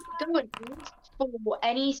I go and ask for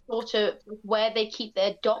any sort of where they keep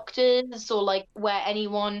their doctors or like where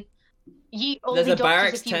anyone There's a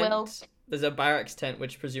barracks if you will. tent. There's a barracks tent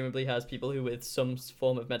which presumably has people who with some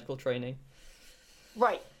form of medical training.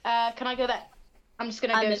 Right. Can I go there? I'm just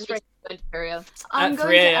gonna go straight. Peria. I'm At going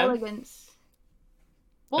 3 to a.m.? Elegance.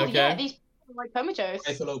 Well, Okay. yeah, these people are like comatose.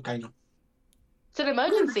 Yes, hello, kind of. It's an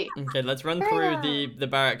emergency. Okay, let's run through the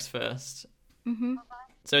barracks first. Mm-hmm.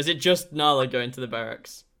 So is it just Nala going to the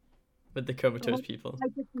barracks with the comatose people? I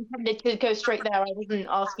just intended to go straight there. I wasn't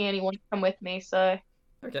asking anyone to come with me, so.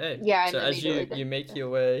 Okay. Yeah, So and as immediately you make your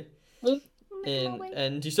way in,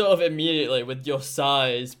 and you sort of immediately, with your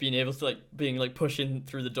size, being able to being pushing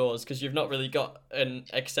through the doors, because you've not really got an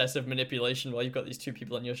excessive manipulation while you've got these 2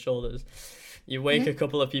 people on your shoulders. You wake a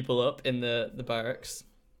couple of people up in the barracks,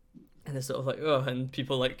 and they're sort of like, oh, and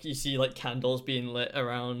people you see candles being lit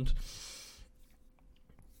around,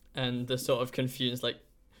 and they're sort of confused, like,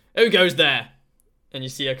 who goes there? and you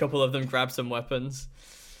see a couple of them grab some weapons.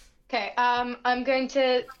 Okay, I'm going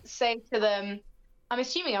to say to them, I'm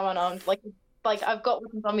assuming I'm unarmed, like I've got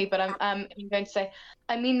weapons on me, but I'm going to say,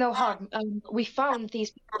 I mean no harm. We found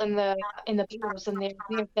these people in the barrels and they're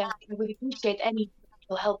near death. I would appreciate any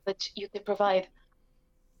help that you could provide.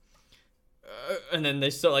 And then they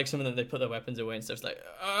sort of, like, some of them, they put their weapons away and stuff. It's like,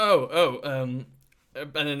 and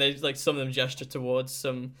then they, like, some of them gesture towards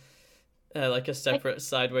some, like, a separate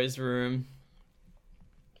sideways room.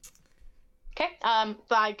 Okay, so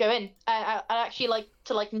I go in. I actually like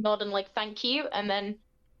to like nod and like thank you, and then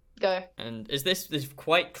go. And is this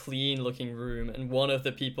quite clean looking room, and one of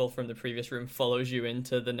the people from the previous room follows you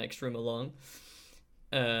into the next room along.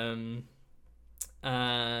 And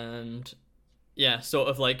yeah, sort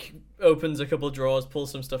of like opens a couple drawers,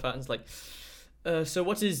 pulls some stuff out, and is like, so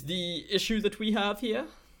what is the issue that we have here?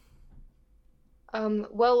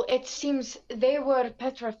 Well, it seems they were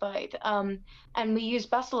petrified, and we used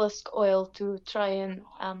basilisk oil to try and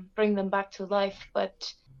bring them back to life,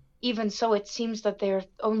 but even so, it seems that they're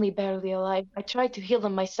only barely alive. I tried to heal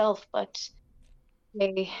them myself, but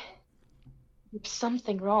there's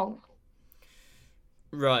something wrong.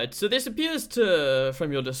 Right, so this appears to,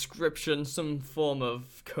 from your description, some form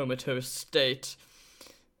of comatose state.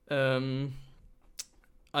 I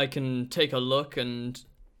can take a look and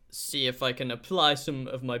see if I can apply some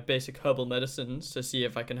of my basic herbal medicines to see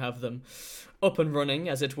if I can have them up and running,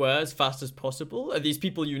 as it were, as fast as possible. Are these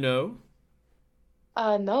people you know?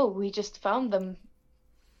 No, we just found them.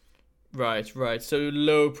 Right, so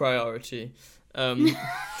low priority. He,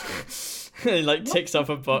 like, ticks off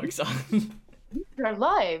a box. Their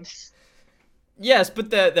lives. Yes, but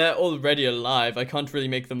they're already alive. I can't really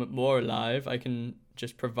make them more alive. I can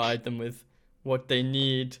just provide them with what they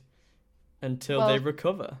need until they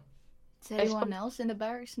recover. Does anyone else in the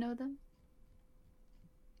barracks know them?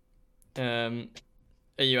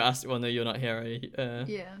 Are you asked? Well, no, you're not here.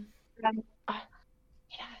 Yeah.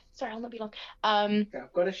 Sorry, I'll not be long.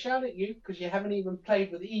 I've got to shout at you because you haven't even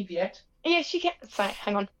played with Eve yet. Yeah, she can. Sorry,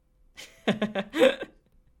 hang on.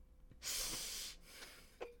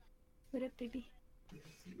 What up, baby?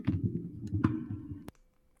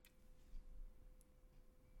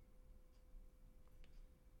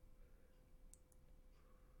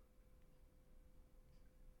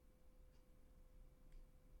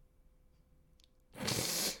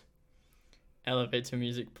 Elevator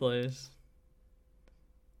music plays.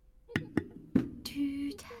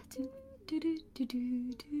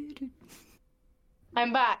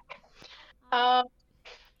 I'm back.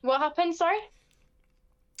 What happened? Sorry.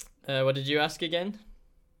 What did you ask again?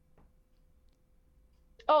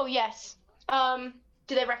 Oh yes. Do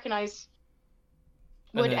they recognize?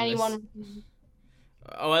 Would anyone?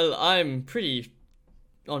 Well, I'm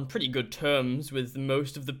on pretty good terms with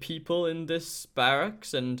most of the people in this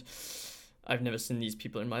barracks, and I've never seen these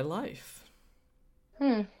people in my life.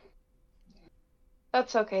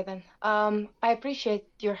 That's okay then. I appreciate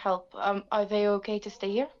your help. Are they okay to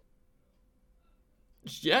stay here?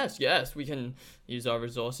 Yes, we can use our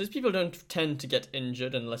resources. People don't tend to get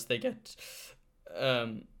injured unless they get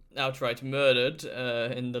outright murdered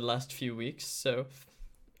in the last few weeks, so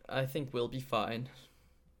I think we'll be fine.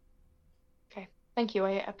 Okay, thank you.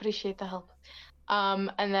 I appreciate the help.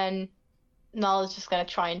 And then Nala's just gonna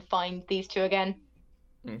try and find these two again.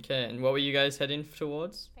 Okay, and what were you guys heading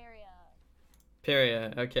towards?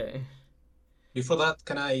 Peria, okay. Before that,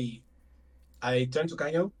 can I turn to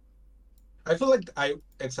Kanyo? I feel like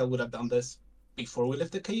Excel would have done this before we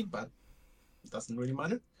left the cave, but it doesn't really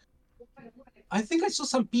matter. I think I saw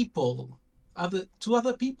some people, two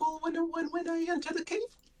other people when I entered the cave.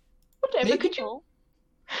 Whatever, Maybe? could you?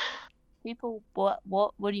 People? What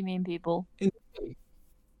do you mean, people? In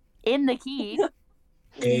the cave.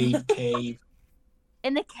 In the cave? Cave.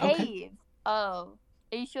 In the cave? Okay. Oh.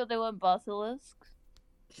 Are you sure they weren't basilisks?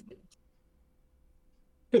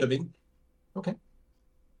 Could have been. Okay.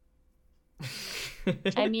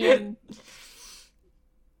 I mean...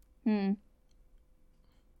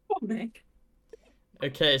 Nick.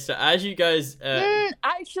 Okay, so as you guys...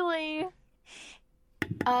 Actually...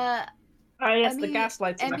 yes, the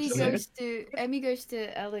gaslights. Emmy goes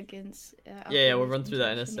to elegance. Yeah, we'll run through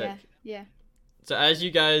that in a sec. Yeah. So as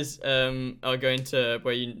you guys are going to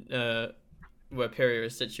where Peria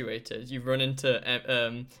is situated, you run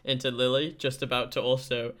into Lily, just about to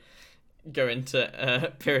also go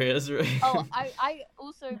into Peria's room. Oh, I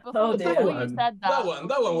also before you said that. That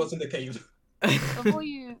one was in the cave.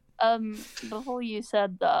 Before you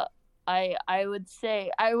said that, I would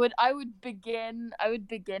say I would begin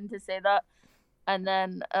to say that, and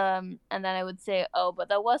then I would say, oh, but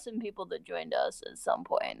there were some people that joined us at some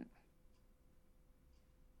point.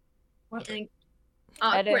 And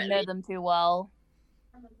I don't know awkwardly, them too well.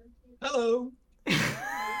 Hello.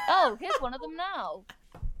 Oh, here's one of them now.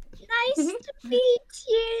 nice to meet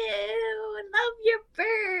you. Love your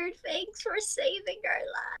bird. Thanks for saving our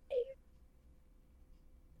life.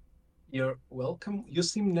 You're welcome. You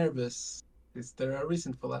seem nervous. Is there a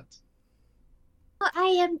reason for that? Well, I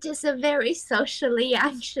am just a very socially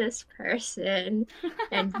anxious person,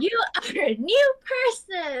 and you are a new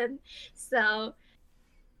person. So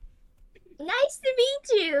nice to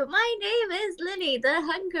meet you. My name is Lily the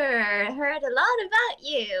Hunger. Heard a lot about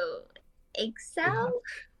you. Excel?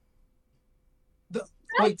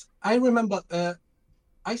 Wait, I remember.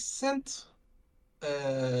 I sent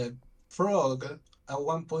Frog at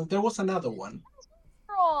one point. There was another one.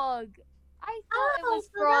 Frog. I thought it was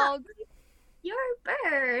so Frog. You're a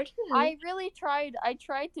bird. I really tried. I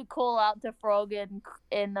tried to call out to Frog in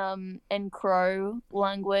Crow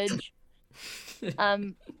language. But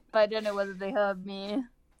I don't know whether they heard me.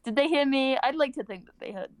 Did they hear me? I'd like to think that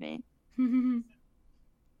they heard me.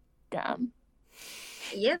 Damn.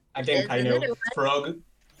 Yep. I think I there's know. another one. Frog.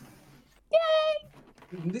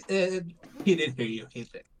 Yay! He didn't hear you. He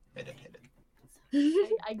didn't.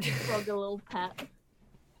 I give Frog a little pet.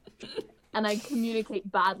 And I communicate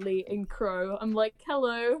badly in Crow. I'm like,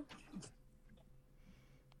 hello.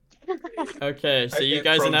 Okay, so you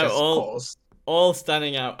guys are now all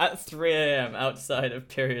standing out at 3 a.m. outside of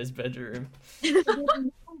Pyria's bedroom.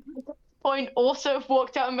 Point also have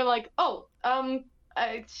walked out and been like, oh,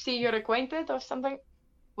 I see you're acquainted or something.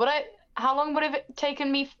 How long would it have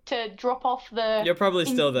taken me to drop off the... You're probably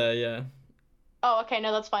still there, yeah. Oh, okay,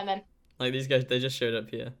 no, that's fine then. Like, these guys, they just showed up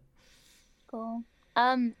here. Cool.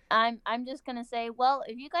 I'm just gonna say, well,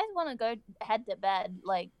 if you guys want to go head to bed,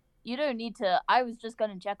 like, you don't need to. I was just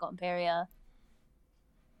gonna check on Peria.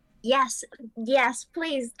 Yes,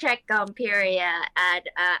 please check on Pyria, and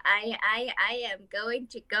I am going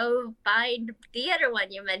to go find the other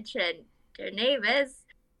one you mentioned. Her name is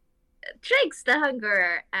Triggs the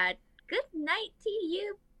Hungerer, and good night to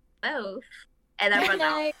you both. And I run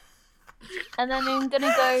out. And then I'm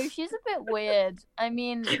gonna go. She's a bit weird. I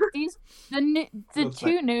mean, the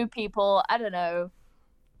two new people. I don't know.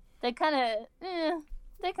 They're kind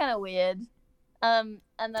of weird. And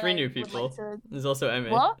then 3 new people. There's also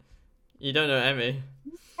Emmy. What? You don't know Emmy.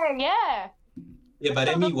 Yeah. Yeah, but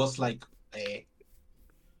Emmy was like.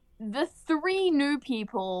 The 3 new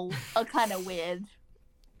people are kind of weird.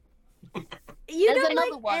 You There's don't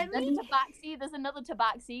another like one. Emmy? There's another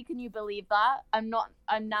Tabaxi. Can you believe that? I'm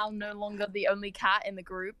now no longer the only cat in the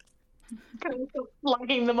group.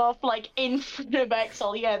 Flagging them off like in front of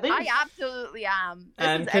Excel. Yeah. I absolutely am.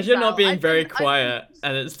 And because you're not being very quiet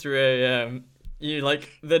and it's 3 a.m., you like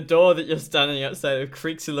the door that you're standing outside of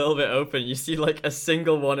creaks a little bit open. You see like a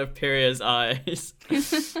single one of Pyria's eyes.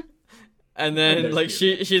 And then like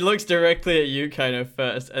she looks directly at you kind of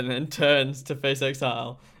first and then turns to face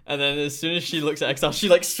Exile. And then as soon as she looks at Exile, she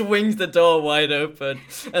like swings the door wide open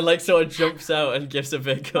and like sort of jumps out and gives a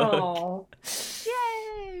big hug. Oh.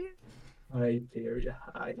 Yay! Hi, Pyria.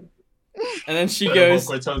 Hi. And then she goes,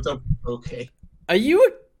 okay. "Are you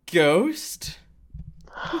a ghost?"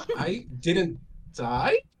 I didn't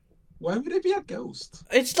die? Why would I be a ghost?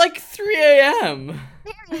 It's like 3 a.m.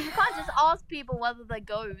 Seriously, you can't just ask people whether they're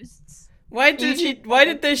ghosts. Why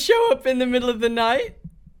did they show up in the middle of the night?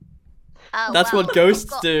 That's Well, what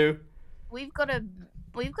ghosts do. We've got a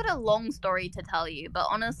long story to tell you, but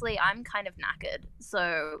honestly, I'm kind of knackered.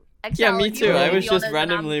 So Yeah, Excel, me if you too. wanna I do was the just honors, and I'm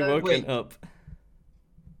randomly going- woken Wait. up.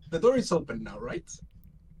 The door is open now, right?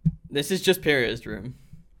 This is just Pyria's room.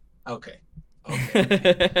 Okay.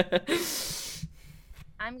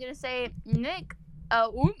 I'm gonna say Nick.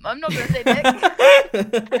 I'm not gonna say Nick. I'm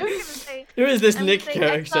gonna say. Who is this I'm Nick gonna say,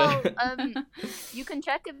 character? Excel, you can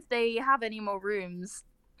check if they have any more rooms,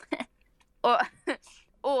 or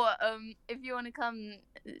if you want to come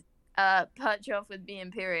perch off with me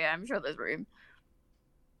and Pyria, I'm sure there's room.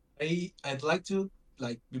 I'd like to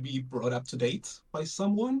be brought up to date by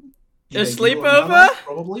someone. A Either you or sleepover? Nana,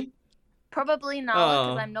 probably. Probably not,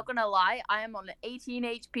 because Oh. I'm not gonna lie. I am on 18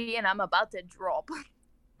 HP and I'm about to drop.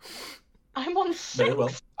 I'm on 6. Very well.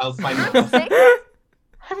 I'll find You're out. on 6?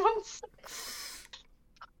 I'm on 6.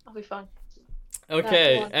 I'll be fine.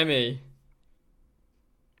 Okay, That's one. Emmy.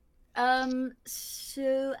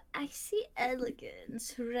 So I see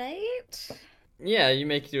elegance, right? Yeah, you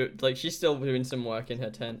make it like she's still doing some work in her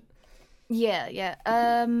tent. Yeah.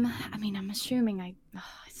 I mean, I'm assuming it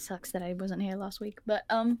sucks that I wasn't here last week, but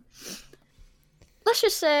let's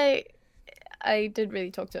just say I did really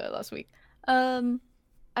talk to her last week.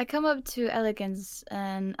 I come up to Elegance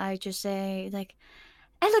and I just say like,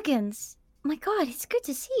 Elegance, my God, it's good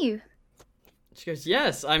to see you. She goes,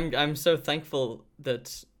 yes, I'm so thankful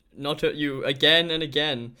that not you again and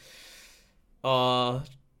again are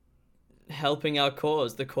helping our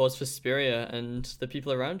cause, the cause for Spiria and the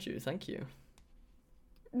people around you. Thank you.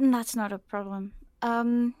 That's not a problem.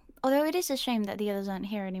 Although it is a shame that the others aren't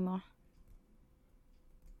here anymore.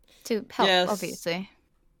 To help, Yes. obviously.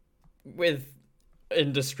 With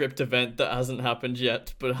indescript event that hasn't happened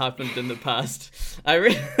yet, but happened in the past.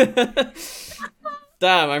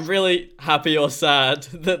 Damn, I'm really happy or sad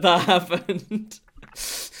that happened.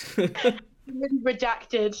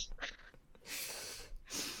 Redacted.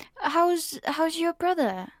 How's your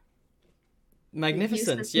brother?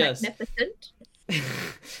 Magnificent, yes. Magnificent.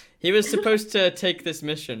 He was supposed to take this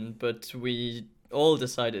mission, but we all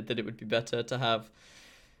decided that it would be better to have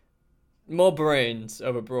more brains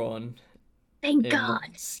over brawn. Thank in God.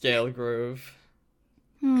 Scale Grove.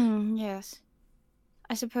 Yes.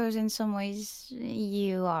 I suppose in some ways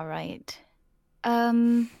you are right.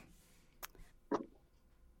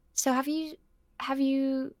 So have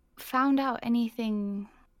you found out anything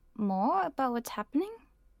more about what's happening?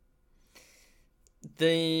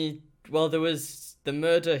 Well, there was the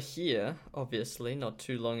murder here, obviously, not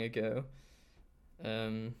too long ago.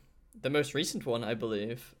 The most recent one, I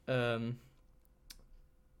believe.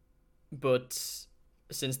 But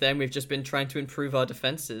since then, we've just been trying to improve our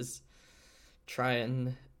defenses, try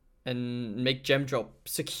and make Gemdrop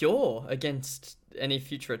secure against any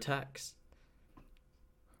future attacks.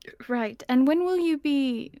 Right. And when will you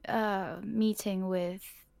be meeting with,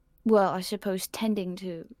 well, I suppose tending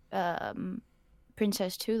to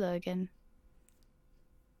Princess Tula again?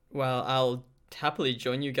 Well, I'll happily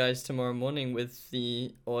join you guys tomorrow morning with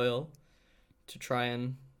the oil to try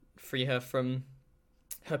and free her from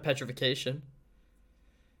her petrification.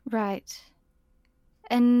 Right.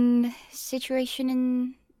 And situation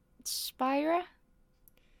in Spira?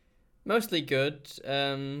 Mostly good.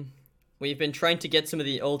 We've been trying to get some of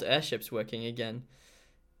the old airships working again,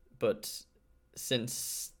 but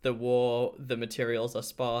since the war, the materials are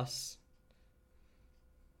sparse.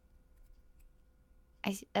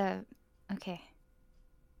 Okay.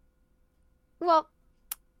 Well,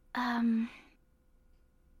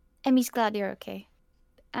 Emmy's glad you're okay.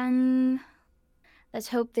 And let's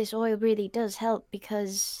hope this oil really does help,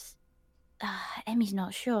 because Emmy's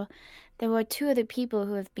not sure. There were 2 other people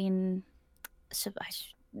who have been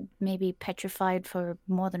maybe petrified for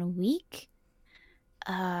more than a week.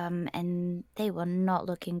 And they were not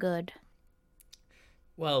looking good.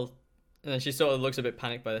 Well, and then she sort of looks a bit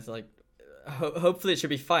panicked by this, like, hopefully it should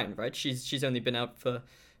be fine, right? She's only been out for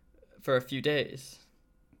a few days.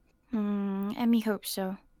 Emmy hopes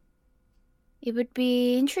so. It would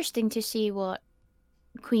be interesting to see what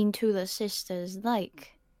Queen Tula's sister is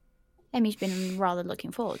like. Emmy's been rather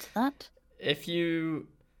looking forward to that. If you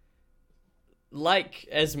like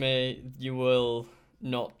Esme, you will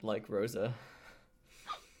not like Rosa.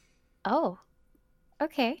 Oh,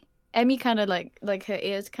 okay. Emmy kind of like her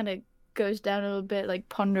ears kind of goes down a little bit, like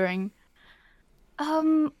pondering.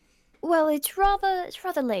 Well, it's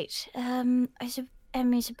rather late.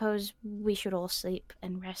 Emmy, suppose we should all sleep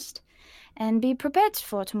and rest, and be prepared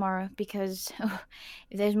for tomorrow, because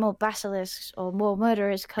if there's more basilisks or more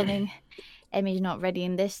murderers coming, Emmy's not ready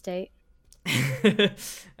in this state. And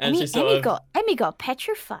Emmy, Emmy got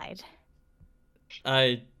petrified.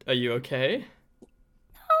 Are you okay?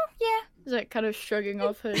 Oh yeah. Is like kind of shrugging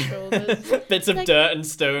off her shoulders. Bits of like, dirt and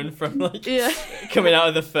stone from coming out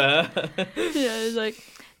of the fur. Yeah, it's like,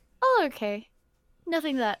 oh okay,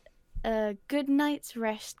 nothing that a good night's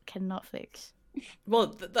rest cannot fix. Well,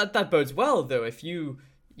 that bodes well though. If you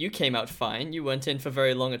came out fine, you weren't in for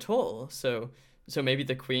very long at all. So maybe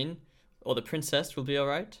the queen or the princess will be all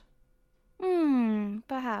right.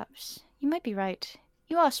 Perhaps you might be right.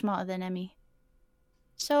 You are smarter than Emmy,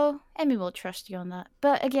 so Emmy will trust you on that.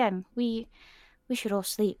 But again, we should all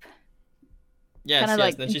sleep. Yes, kind of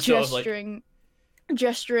like then she's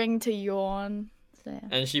gesturing to yawn. So, yeah.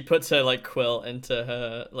 And she puts her like quilt into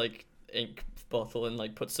her like ink bottle and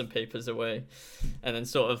like puts some papers away, and then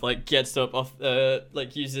sort of like gets up off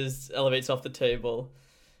elevates off the table,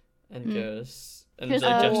 and goes and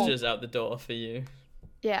gestures out the door for you.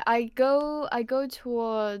 Yeah, I go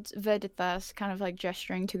towards Verditas, kind of like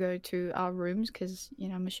gesturing to go to our rooms, because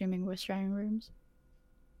I'm assuming we're sharing rooms.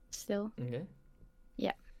 Still. Okay.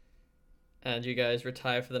 Yeah. And you guys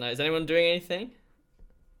retire for the night. Is anyone doing anything?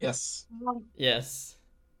 Yes. Yes.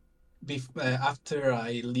 After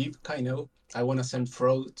I leave Kaino, I want to send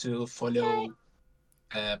Fro to follow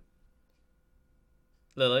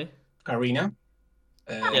Lily? Karina.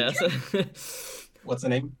 Yes. What's the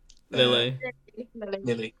name? Lily.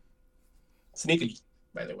 Lily. Sneakily,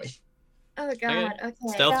 by the way. Oh god. Okay.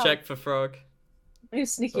 Stealth check for Frog. You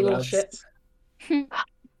sneaky So little shit.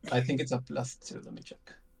 I think it's a +2. Let me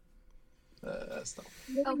check. Stuff.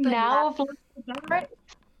 Open Now up. I've looked at that.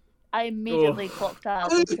 I immediately clocked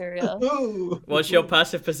out of Curia. What's your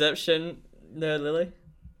passive perception, Lily?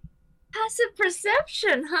 Passive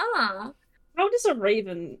perception, huh? How does a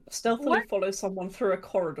raven stealthily What? follow someone through a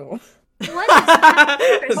corridor? What is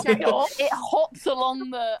passive perception? It hops along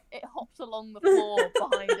the floor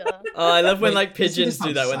behind her. Oh, I love when Wait, like isn't pigeons this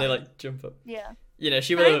do that when they outside? like jump up. Yeah. You know,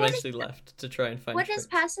 she would have Sorry, what eventually left to try and find. What is tricks.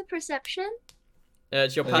 passive perception?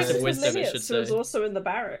 It's your Uh, passive It's wisdom, it Lilius, should who was say. also in the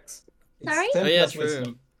barracks. Sorry? 10 Oh, yeah, plus true.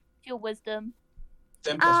 wisdom. Your wisdom.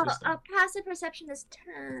 10 plus wisdom. Passive perception is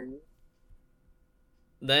 10.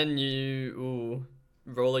 Then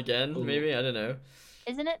roll again, Ooh. maybe? I don't know.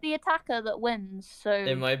 Isn't it the attacker that wins? So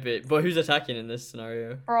It might be. But who's attacking in this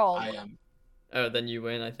scenario? Frog. I am. Oh, then you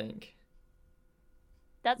win, I think.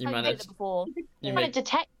 That's You how you did managed- it before. You I'm made... gonna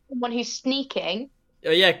detect someone who's sneaking. Oh,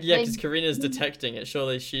 yeah, because Then- Karina's detecting it.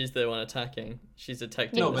 Surely she's the one attacking. She's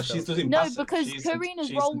detecting No, the but she's stealth. doing No, passive. because she's Karina's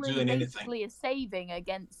she's rolling doing anything. basically a saving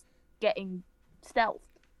against getting stealth.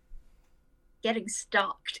 Getting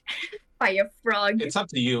stalked by a frog. It's up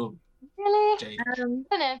to you, Really? Jade. I don't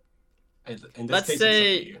know. In this Let's case,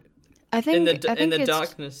 say it's up to you. I think in the it's,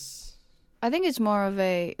 darkness. I think it's more of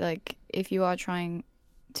a like if you are trying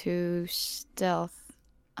to stealth.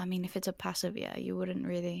 I mean, if it's a passive, yeah, you wouldn't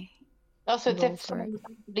really. Also, Roll if for someone's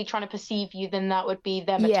actively trying to perceive you, then that would be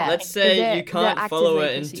them Yeah. attacking. Let's say They're- you can't they're follow her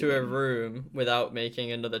actively into a perceiving. room without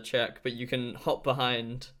making another check, but you can hop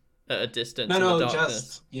behind at a distance No, in no, the darkness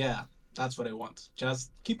just yeah. That's what I want.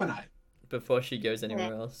 Just keep an eye, before she goes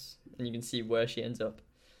anywhere else, and you can see where she ends up.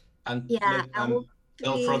 and Yeah, I will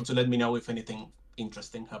tell be- Frog to let me know if anything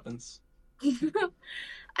interesting happens.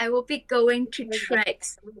 I will be going to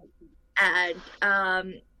Trix. And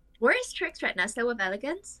where is Trix right now? Still with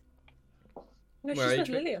Elegance? No, Where are she's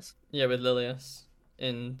you, with Trick? Lilius. Yeah, with Lilius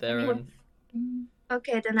in their own.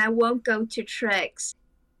 Okay, then I won't go to Trix.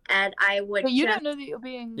 And I would But you just... don't know that you're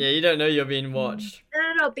being. Yeah, you don't know you're being watched.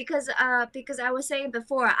 No, because I was saying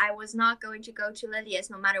before I was not going to go to Lilius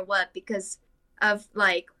no matter what because of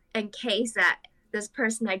like in case that this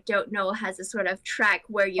person I don't know has a sort of track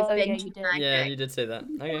where you've Oh, been yeah, to you did. tonight. Yeah, you did say that.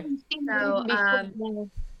 Okay. So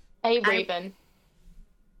A Raven.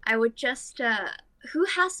 I would just who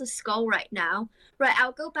has the skull right now? Right,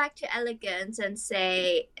 I'll go back to Elegance and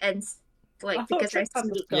say I thought because I Trix had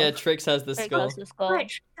the see skull. Yeah, Trix has the Trix skull. has the skull. right,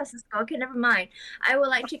 Trix has the skull. Okay, never mind. I would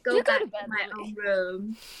like to go You go back to to bed, my Lily. own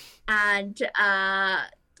room and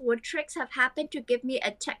would Trix have happened to give me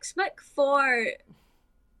a textbook for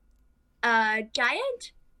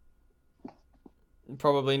Giant?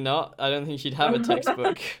 Probably not. I don't think she'd have a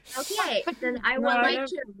textbook. Okay, then I No, would I like don't.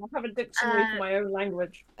 to I have a dictionary for my own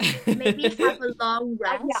language. maybe have a long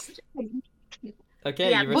rest.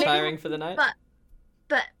 Okay, Yeah, you but- retiring for the night?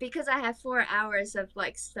 But because I have 4 hours of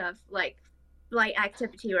like stuff like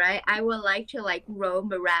activity, right? I would like to like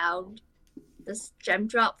roam around this gem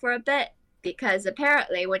drop for a bit because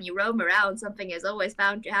apparently when you roam around, something is always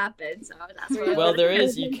bound to happen. So that's what. Well, there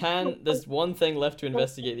is. There's one thing left to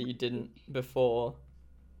investigate that you didn't before,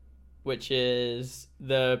 which is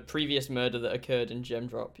the previous murder that occurred in Gem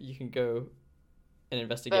Drop. You can go and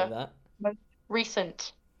investigate that.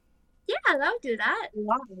 Recent. Yeah, I'll do that.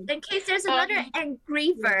 In case there's another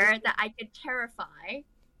engraver that I could terrify.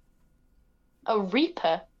 A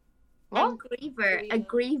Reaper. What? A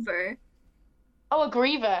griever. Oh, a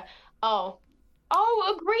Griever. Oh,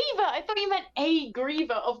 a Griever. I thought you meant a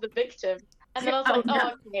Griever of the victim. And then I was Oh, like, no.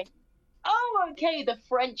 oh, okay. Oh, okay, the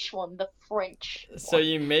French one. The French. So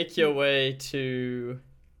you make your way to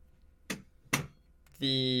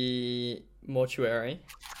the mortuary.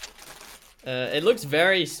 It looks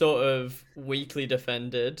very sort of weakly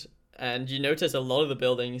defended, and you notice a lot of the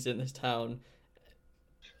buildings in this town.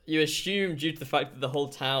 You assume, due to the fact that the whole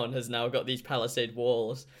town has now got these palisade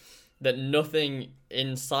walls, that nothing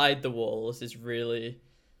inside the walls is really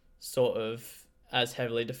sort of as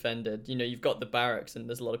heavily defended. You know, you've got the barracks, and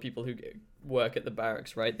there's a lot of people who work at the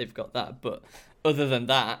barracks, right? They've got that, but other than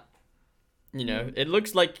that, you know, it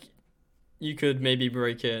looks like you could maybe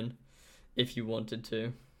break in if you wanted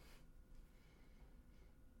to.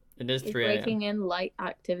 It is Is 3 a.m. breaking in light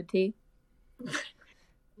activity.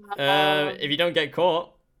 If you don't get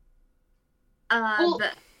caught, Well-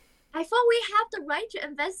 But I thought we have the right to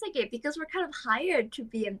investigate because we're kind of hired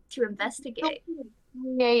to investigate.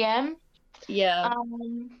 3 a.m. Yeah.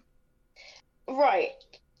 Right.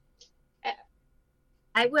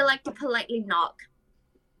 I would like to politely knock.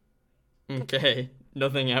 okay,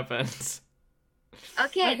 nothing happens.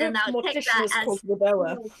 Okay, then I'll take that as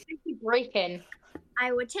Widower. break-in.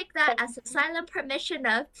 I would take that as a silent permission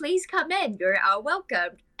of please come in, you're all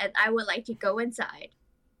welcomed, and I would like to go inside.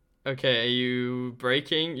 Okay, are you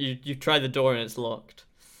breaking? You try the door and it's locked.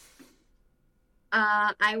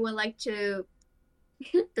 I would like to.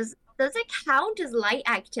 Does it count as light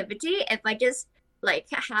activity if I just like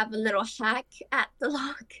have a little hack at the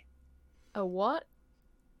lock? A what?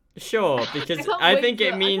 Sure, because can't I wait think for-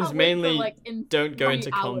 it I means can't wait for, mainly like, in don't go 3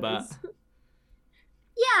 into combat. hours.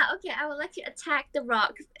 Yeah, okay. I would like to attack the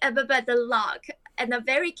rock, but the lock in a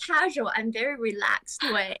very casual and very relaxed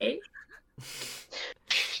way.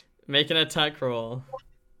 Make an attack roll.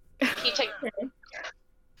 You take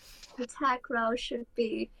Attack roll should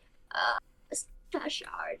be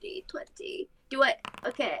specialty 20. Do it.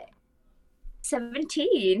 Okay.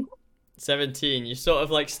 17. 17. You sort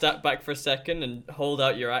of like step back for a second and hold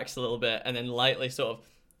out your axe a little bit, and then lightly sort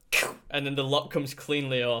of, and then the lock comes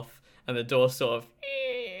cleanly off, and the door sort of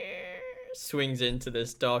swings into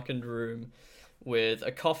this darkened room with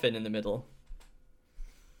a coffin in the middle.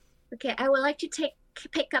 Okay, I would like to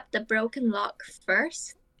pick up the broken lock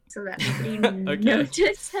first, so that nobody Okay.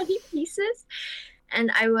 notice any pieces.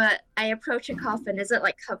 And I approach a coffin. Is it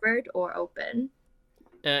like covered or open?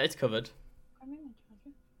 It's covered.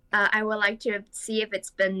 I would like to see if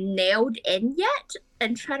it's been nailed in yet,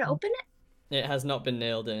 and try to open it. It has not been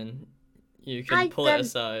nailed in. You can I pull it then-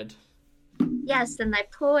 aside. Yes, then I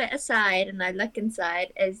pull it aside and I look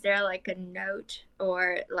inside. Is there like a note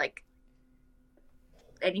or like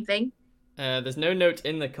anything? There's no note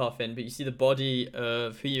in the coffin, but you see the body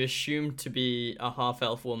of who you assume to be a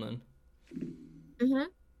half-elf woman. Mm-hmm.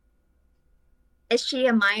 Is she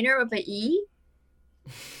a minor with an E?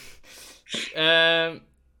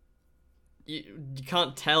 You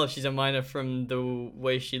can't tell if she's a minor from the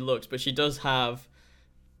way she looks, but she does have,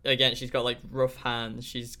 again, she's got like rough hands.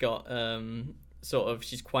 She's got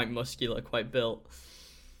she's quite muscular, quite built.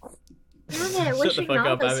 Okay, Shut the fuck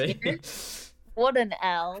up, Abby. What an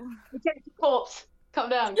L. Protect the corpse. Calm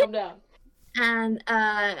down, calm down. And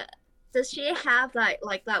does she have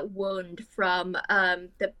like that wound from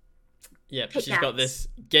the Yep, she's got this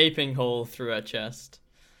gaping hole through her chest.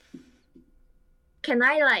 Can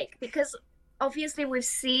I because obviously we've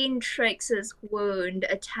seen Trix's wound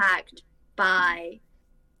attacked by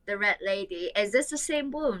the Red Lady. Is this the same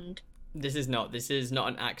wound? This is not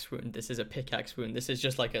an axe wound. This is a pickaxe wound. This is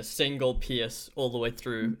just like a single pierce all the way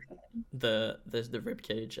through the rib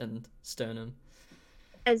cage and sternum.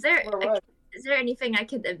 Is there Right. is there anything I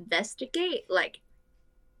can investigate? Like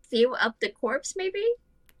feel up the corpse maybe?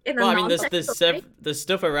 In a Well, I mean, there's non-sexual way? there's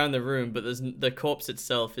stuff around the room, but the corpse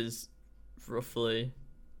itself is roughly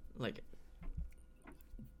like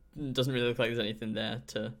doesn't really look like there's anything there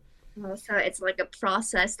to. Oh, so it's like a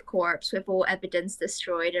processed corpse with all evidence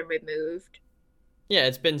destroyed and removed. Yeah,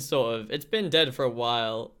 it's been dead for a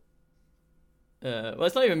while. Well,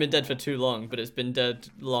 it's not even been dead for too long, but it's been dead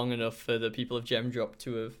long enough for the people of Gemdrop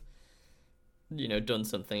to have, done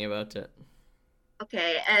something about it.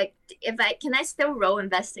 Okay, can I still roll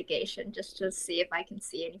investigation just to see if I can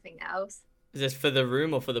see anything else? Is this for the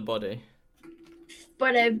room or for the body?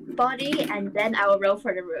 For the body, and then I will roll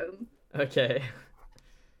for the room. Okay.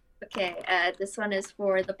 Okay, this one is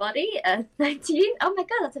for the body. 19. Oh my god,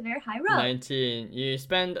 that's a very high roll. 19. You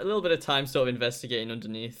spend a little bit of time sort of investigating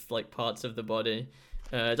underneath like parts of the body.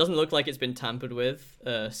 It doesn't look like it's been tampered with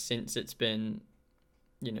since it's been,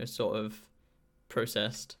 sort of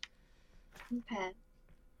processed. Okay.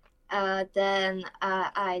 Then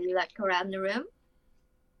I look around the room.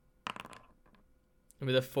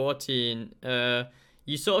 With a 14,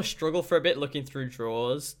 you sort of struggle for a bit looking through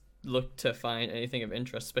drawers, look to find anything of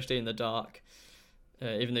interest, especially in the dark.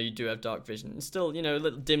 Even though you do have dark vision, it's still, a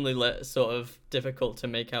little dimly lit, sort of difficult to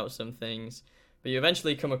make out some things. But you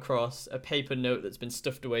eventually come across a paper note that's been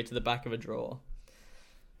stuffed away to the back of a drawer.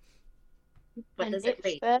 What And does it it's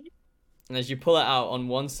read? there. And as you pull it out, on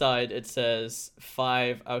one side it says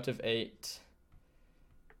 5 out of 8.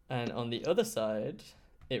 And on the other side,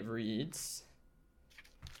 it reads,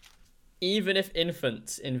 even if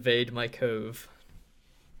infants invade my cove.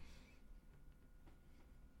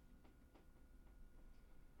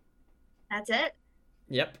 That's it?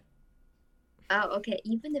 Yep. Oh, okay.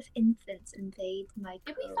 Even if infants invade my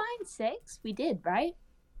Did we cove. find 6? We did, right?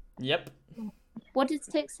 Yep. What did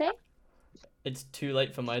 6 say? It's too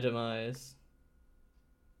late for my demise.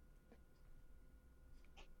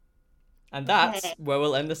 And that's Okay. where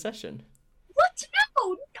we'll end the session. What?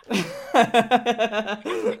 No!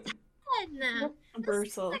 No!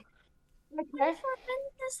 Universal. Okay. 44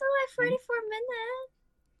 minutes. That's still like 44 minutes.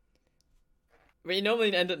 We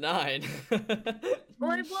normally end at 9.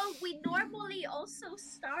 Well, we normally also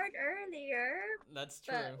start earlier. That's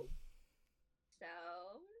true.